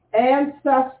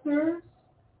 ancestors,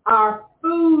 our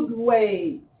food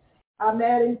ways. I'm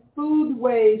adding food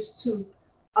ways to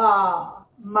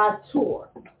my tour.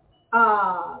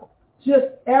 Just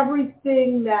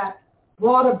everything that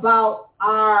brought about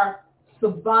our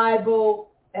survival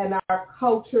and our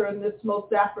culture in this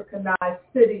most Africanized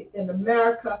city in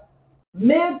America.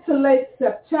 Mid to late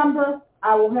September,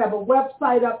 I will have a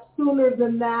website up sooner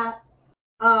than that.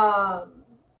 I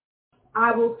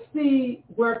will see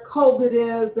where COVID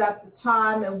is at the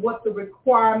time and what the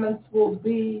requirements will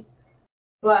be,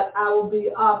 but I will be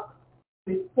up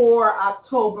before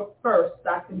October 1st,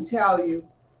 I can tell you,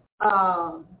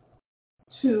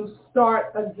 to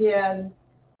start again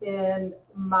in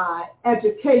my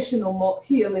educational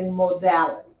healing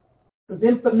modality, because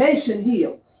information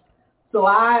heals. So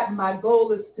my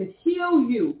goal is to heal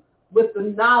you with the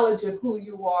knowledge of who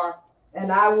you are,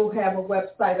 and I will have a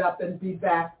website up and be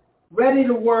back ready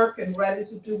to work and ready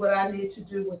to do what I need to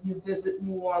do when you visit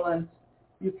New Orleans,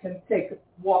 you can take a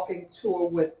walking tour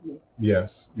with me. Yes,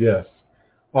 yes.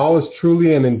 All is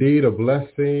truly and indeed a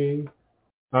blessing.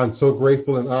 I'm so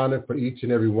grateful and honored for each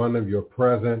and every one of your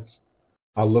presence.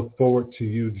 I look forward to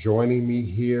you joining me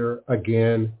here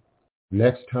again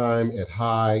next time at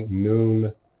high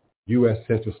noon U.S.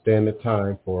 Central Standard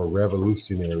Time for a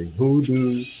revolutionary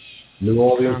Hoodoo New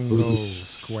Orleans Congo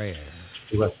Square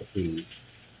recipe.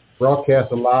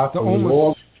 Broadcast live from New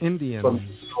Orleans, Indians. from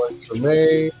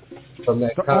Tremaine, from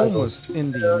that The Congo Almost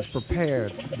Indians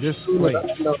prepared this place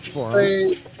for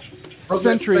us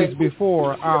centuries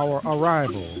before our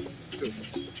arrival.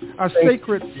 A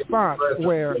sacred spot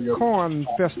where corn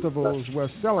festivals were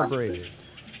celebrated.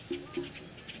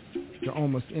 The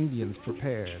Almost Indians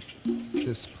prepared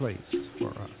this place for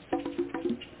us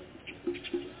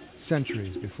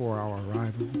centuries before our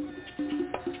arrival.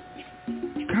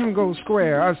 Congo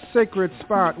Square, a sacred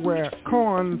spot where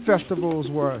corn festivals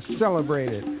were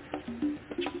celebrated.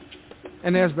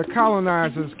 And as the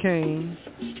colonizers came,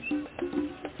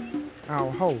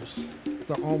 our hosts,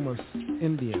 the Almost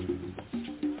Indians,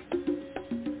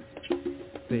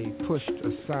 they pushed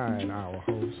aside our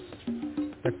hosts.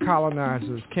 The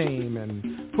colonizers came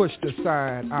and pushed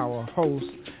aside our hosts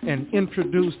and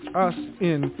introduced us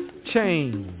in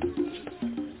chains.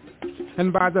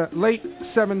 And by the late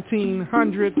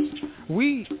 1700s,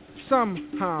 we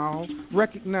somehow,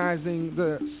 recognizing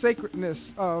the sacredness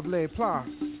of Les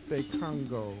Places de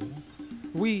Congo,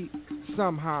 we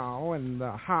somehow, and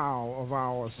the how of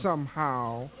our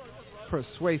somehow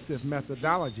persuasive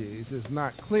methodologies is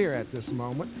not clear at this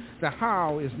moment. The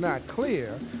how is not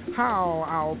clear. How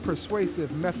our persuasive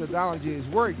methodologies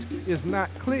worked is not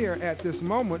clear at this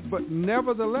moment, but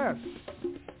nevertheless,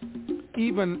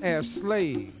 even as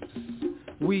slaves,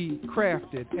 we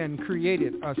crafted and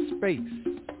created a space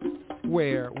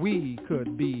where we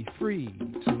could be free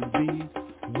to be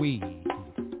we.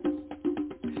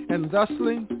 And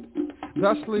thusly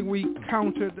we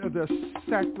countered the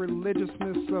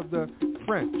sacrilegiousness of the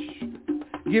French,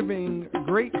 giving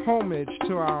great homage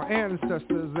to our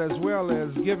ancestors as well as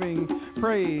giving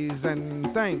praise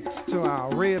and thanks to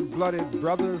our red-blooded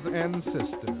brothers and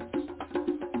sisters.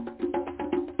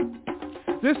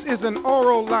 This is an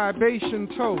oral libation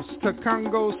toast to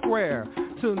Congo Square,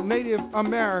 to Native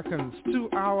Americans, to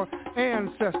our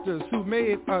ancestors who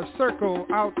made a circle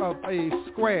out of a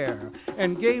square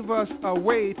and gave us a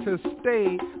way to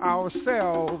stay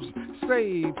ourselves,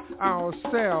 save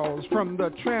ourselves from the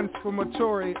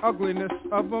transformatory ugliness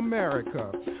of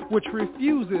America, which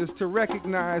refuses to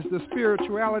recognize the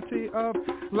spirituality of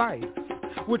life,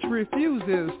 which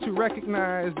refuses to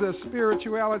recognize the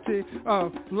spirituality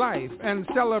of life and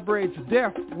celebrates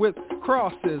death with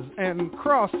crosses and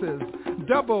crosses,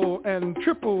 double and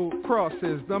triple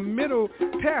crosses, the middle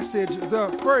passage,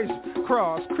 the first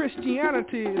cross,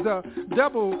 Christianity, the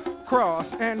double cross,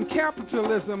 and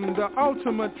capitalism, the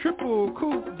ultimate triple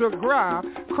coup de grace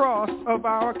cross of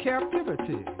our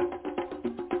captivity.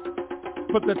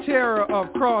 But the terror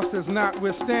of crosses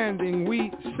notwithstanding,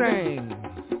 we sang,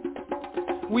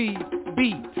 we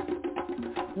beat,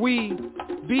 we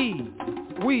be,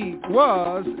 we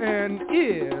was and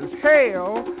is.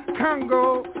 Hail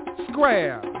Congo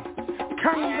Square,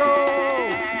 Congo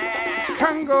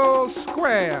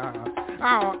Square.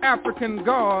 Our African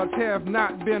gods have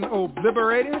not been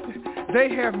obliterated. They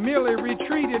have merely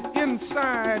retreated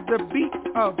inside the beat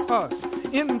of us.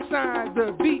 Inside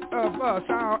the beat of us,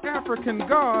 our African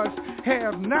gods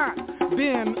have not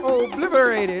been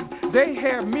obliterated. They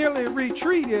have merely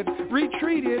retreated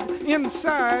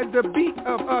inside the beat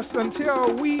of us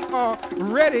until we are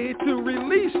ready to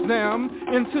release them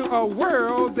into a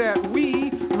world that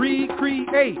we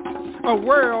recreate. A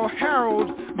world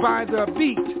heralded by the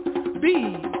beating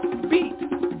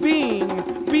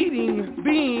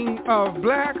of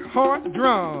black heart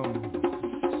drums.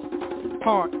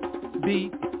 Heart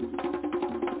beat,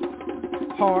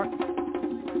 heart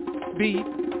beat,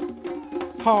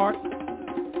 heart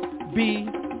beat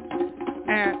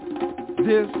at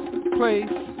this place,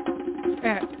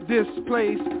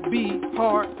 beat,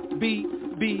 heart beat,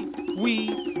 we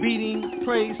beating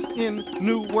place in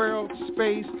new world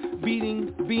space,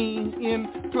 beating being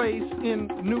in place in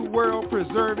new world,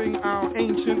 preserving our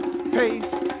ancient pace.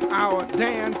 Our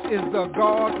dance is the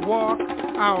God walk,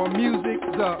 our music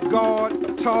the God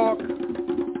talk.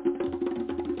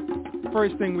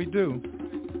 First thing we do,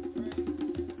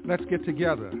 let's get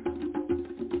together,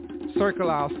 circle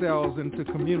ourselves into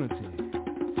community.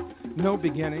 No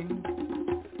beginning,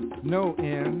 no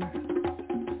end,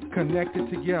 connected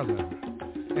together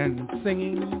and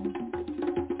singing,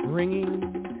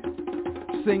 ringing,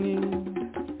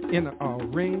 singing in a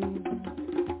ring.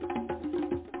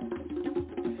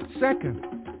 Second,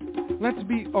 let's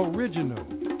be original,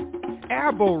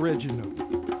 aboriginal.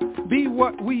 Be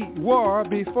what we were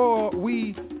before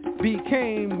we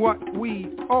became what we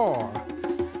are.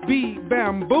 Be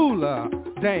bamboola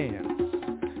dance.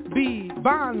 Be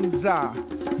banza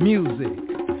music.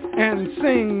 And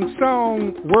sing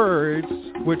song words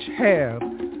which have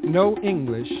no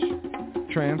English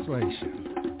translation.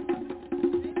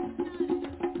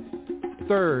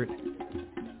 Third,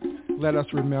 let us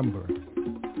remember.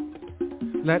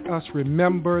 Let us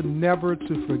remember never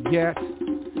to forget.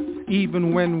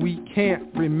 Even when we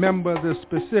can't remember the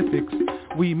specifics,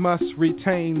 we must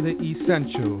retain the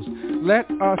essentials. Let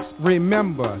us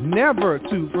remember never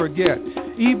to forget.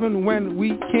 Even when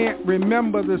we can't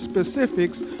remember the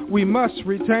specifics, we must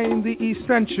retain the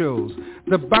essentials.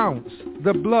 The bounce,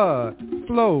 the blood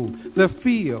flow, the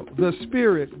feel, the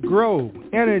spirit grow,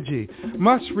 energy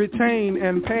must retain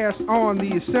and pass on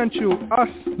the essential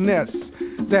us-ness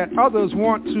that others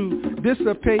want to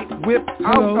dissipate, whip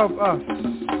out of us.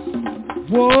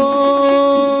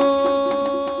 Whoa!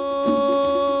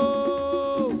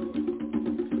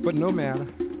 But no matter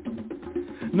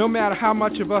how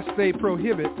much of us they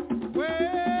prohibit,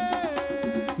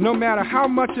 no matter how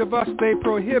much of us they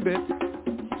prohibit,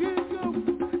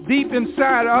 deep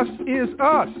inside us is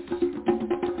us.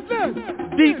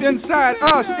 Deep inside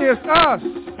us is us.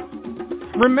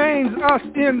 Remains us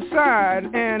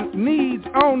inside and needs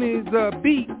only the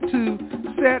beat to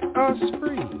set us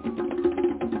free.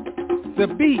 The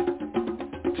beat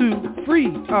to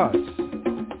free us.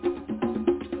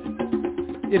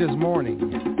 It is morning,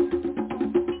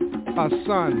 a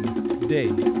Sunday,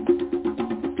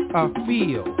 a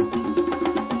field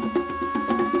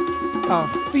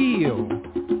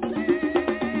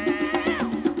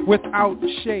without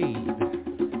shade,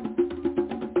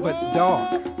 but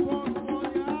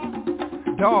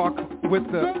dark with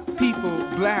the people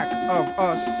black of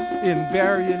us in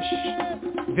various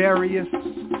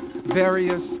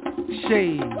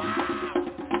shades,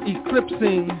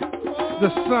 eclipsing the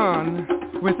sun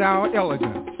with our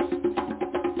elegance.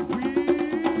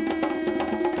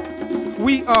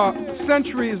 We are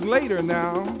centuries later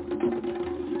now,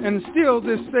 and still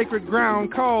this sacred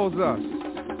ground calls us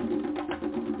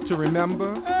to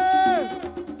remember,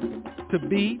 to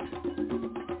beat,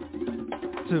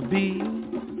 to be.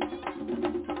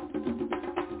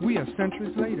 We are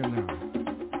centuries later now,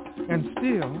 and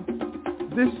still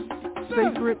this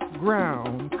sacred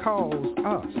ground calls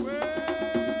us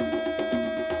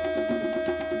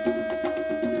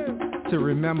to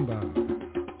remember,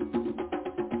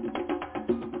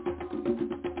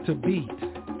 to beat,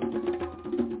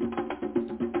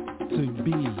 to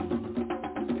be.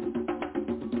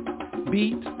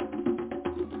 Beat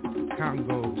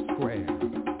Congo Square.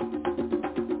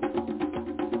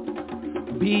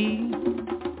 Be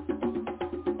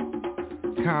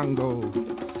Congo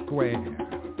Square.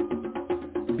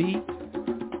 Beat,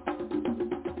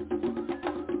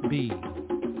 be.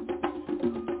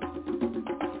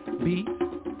 Beat,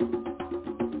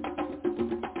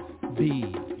 be.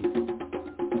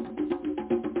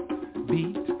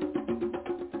 Beat,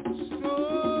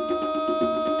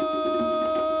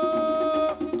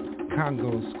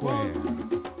 Congo Square.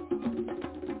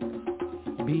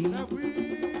 Be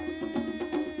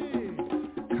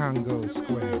Congo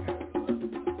Square.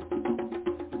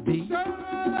 Be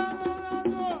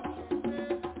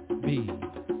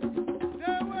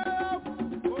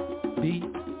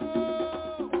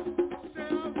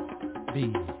be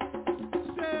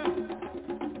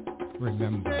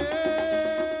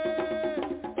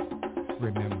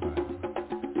remember